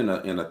 we've been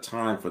in a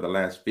time for the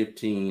last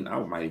 15, I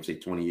might even say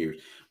 20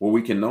 years, where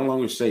we can no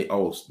longer say,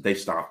 oh, they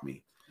stopped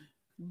me.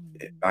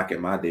 Mm-hmm. Back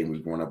in my day when we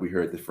were growing up, we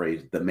heard the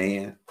phrase, the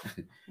man.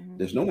 Mm-hmm.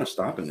 There's no one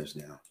stopping us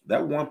now.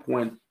 That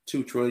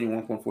 1.2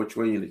 trillion, 1.4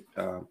 trillion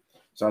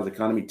size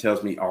economy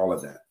tells me all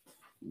of that.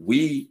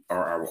 We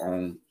are our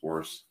own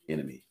worst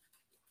enemy,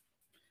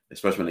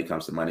 especially when it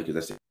comes to money, because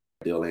that's the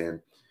deal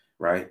in,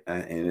 right?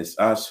 And it's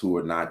us who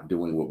are not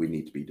doing what we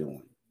need to be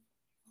doing.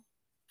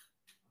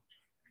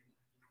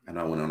 And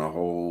I went on a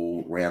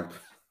whole ramp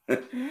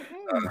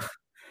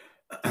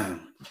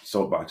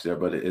soapbox there,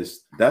 but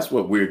that's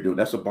what we're doing.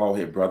 That's what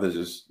Baldhead Brothers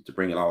is, to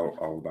bring it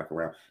all back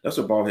around. That's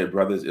what Baldhead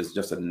Brothers is,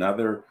 just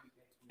another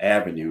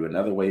avenue,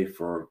 another way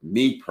for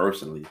me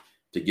personally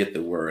to get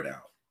the word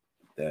out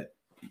that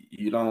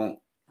you don't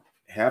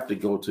have to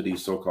go to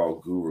these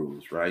so-called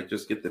gurus, right?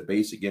 Just get the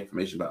basic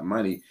information about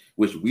money,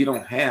 which we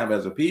don't have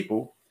as a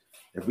people.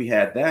 If we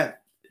had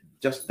that,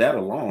 just that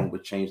alone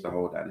would change the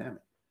whole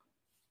dynamic.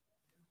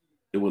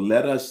 It would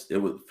let us,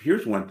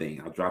 here's one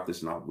thing, I'll drop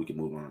this and we can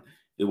move on.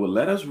 It will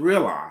let us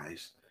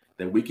realize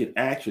that we can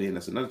actually, and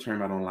that's another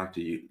term I don't like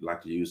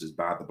to use, is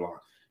buy the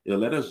block. It'll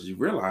let us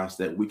realize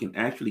that we can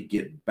actually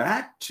get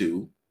back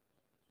to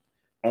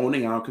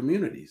owning our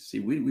communities. See,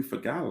 we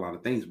forgot a lot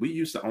of things. We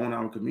used to own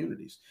our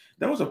communities.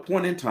 There was a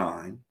point in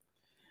time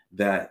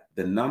that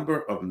the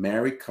number of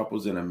married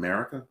couples in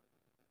America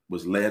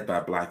was led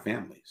by Black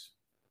families.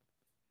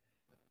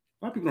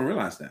 A lot of people don't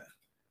realize that.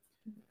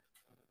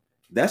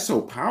 That's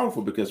so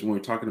powerful, because when we're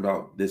talking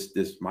about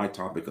this my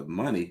topic of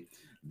money,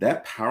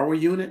 that power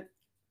unit,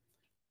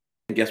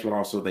 and guess what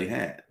also they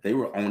had? They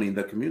were owning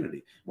the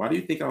community. Why do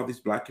you think all these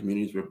Black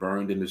communities were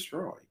burned and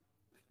destroyed?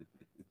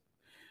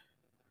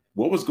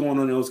 What was going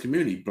on in those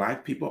communities?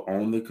 Black people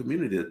owned the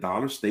community. The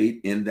dollar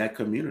stayed in that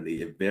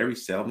community. It very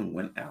seldom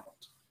went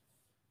out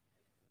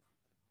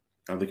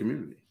of the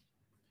community.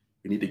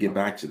 We need to get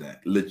back to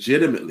that,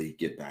 legitimately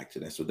get back to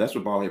that. So that's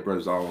what Baldhead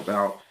Brothers is all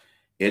about,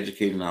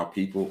 educating our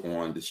people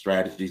on the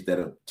strategies that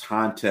are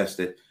time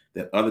tested,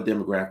 that other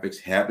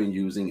demographics have been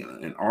using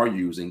and are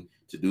using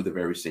to do the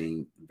very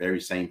same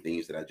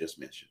things that I just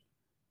mentioned.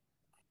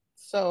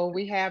 So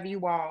we have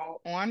you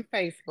all on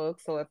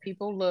Facebook. So if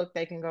people look,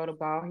 they can go to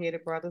Bald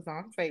Headed Brothers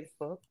on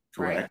Facebook,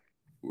 right? Correct.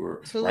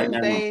 We're right now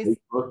on Tuesdays.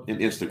 Facebook and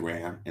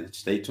Instagram, and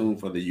stay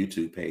tuned for the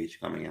YouTube page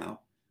coming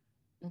out.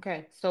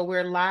 Okay. So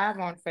we're live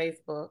on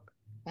Facebook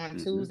on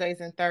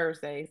Tuesdays and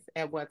Thursdays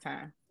at what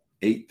time?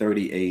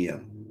 8:30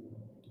 a.m.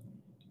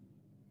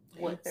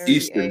 What, 30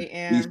 Eastern.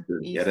 a.m.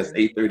 Yeah, that's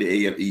Eastern?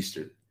 8:30 a.m.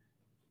 Eastern.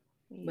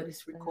 But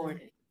it's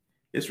recorded.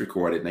 It's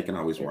recorded, and they can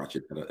always watch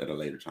it at a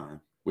later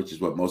time, which is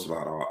what most of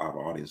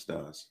our audience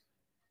does.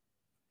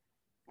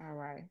 All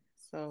right.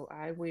 So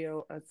I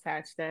will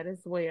attach that as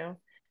well.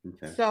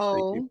 Okay.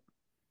 So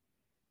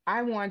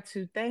I want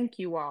to thank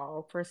you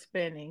all for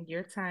spending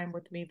your time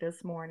with me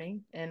this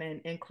morning,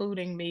 and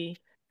including me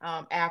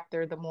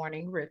after the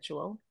morning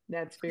ritual.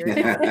 That's very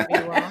nice of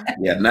you all.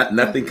 Yeah,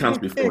 nothing comes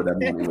before that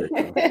morning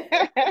ritual.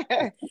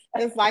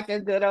 It's like a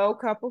good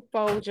old cup of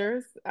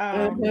Folgers.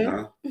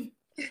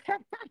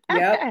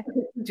 Yep,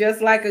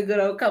 just like a good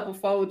old cup of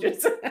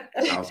Folgers.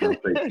 I was going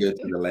to say good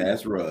to the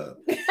last rub.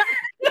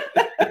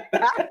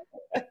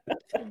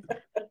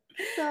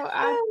 So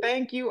I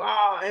thank you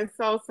all. And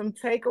so some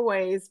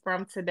takeaways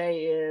from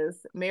today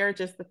is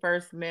marriage is the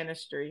first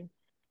ministry.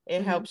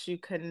 It helps you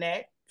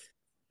connect.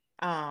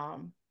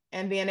 And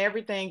then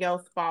everything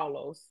else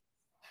follows.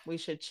 We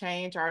should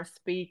change our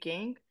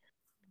speaking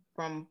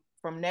from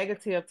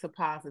negative to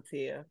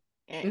positive.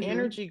 And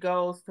energy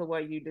goes to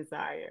what you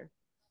desire.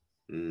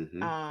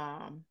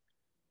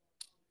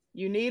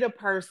 You need a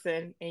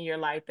person in your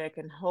life that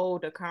can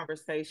hold a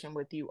conversation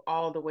with you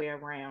all the way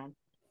around.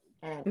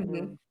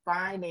 And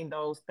finding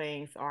those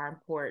things are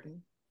important.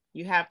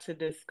 You have to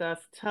discuss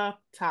tough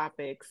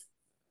topics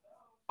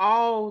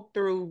all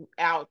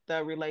throughout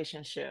the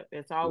relationship.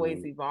 It's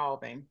always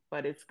evolving,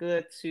 but it's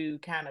good to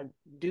kind of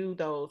do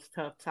those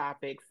tough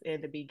topics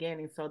in the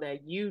beginning so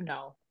that you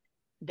know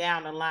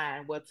down the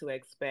line what to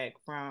expect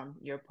from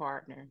your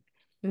partner.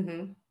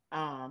 Do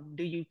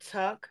you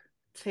tuck,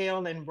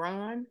 tail, and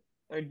run,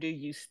 or do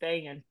you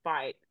stay and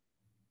fight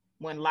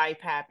when life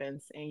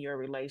happens in your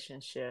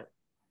relationship?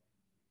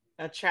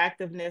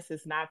 Attractiveness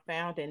is not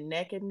found in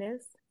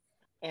nakedness.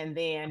 And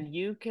then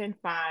you can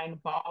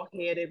find Bald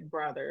Headed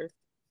Brothers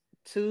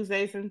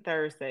Tuesdays and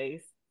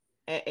Thursdays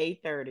at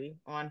 8:30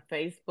 on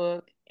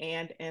Facebook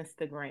and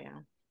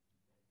Instagram.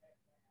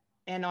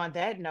 And on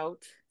that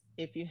note,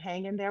 if you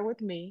hang in there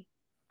with me,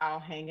 I'll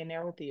hang in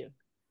there with you.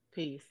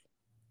 Peace.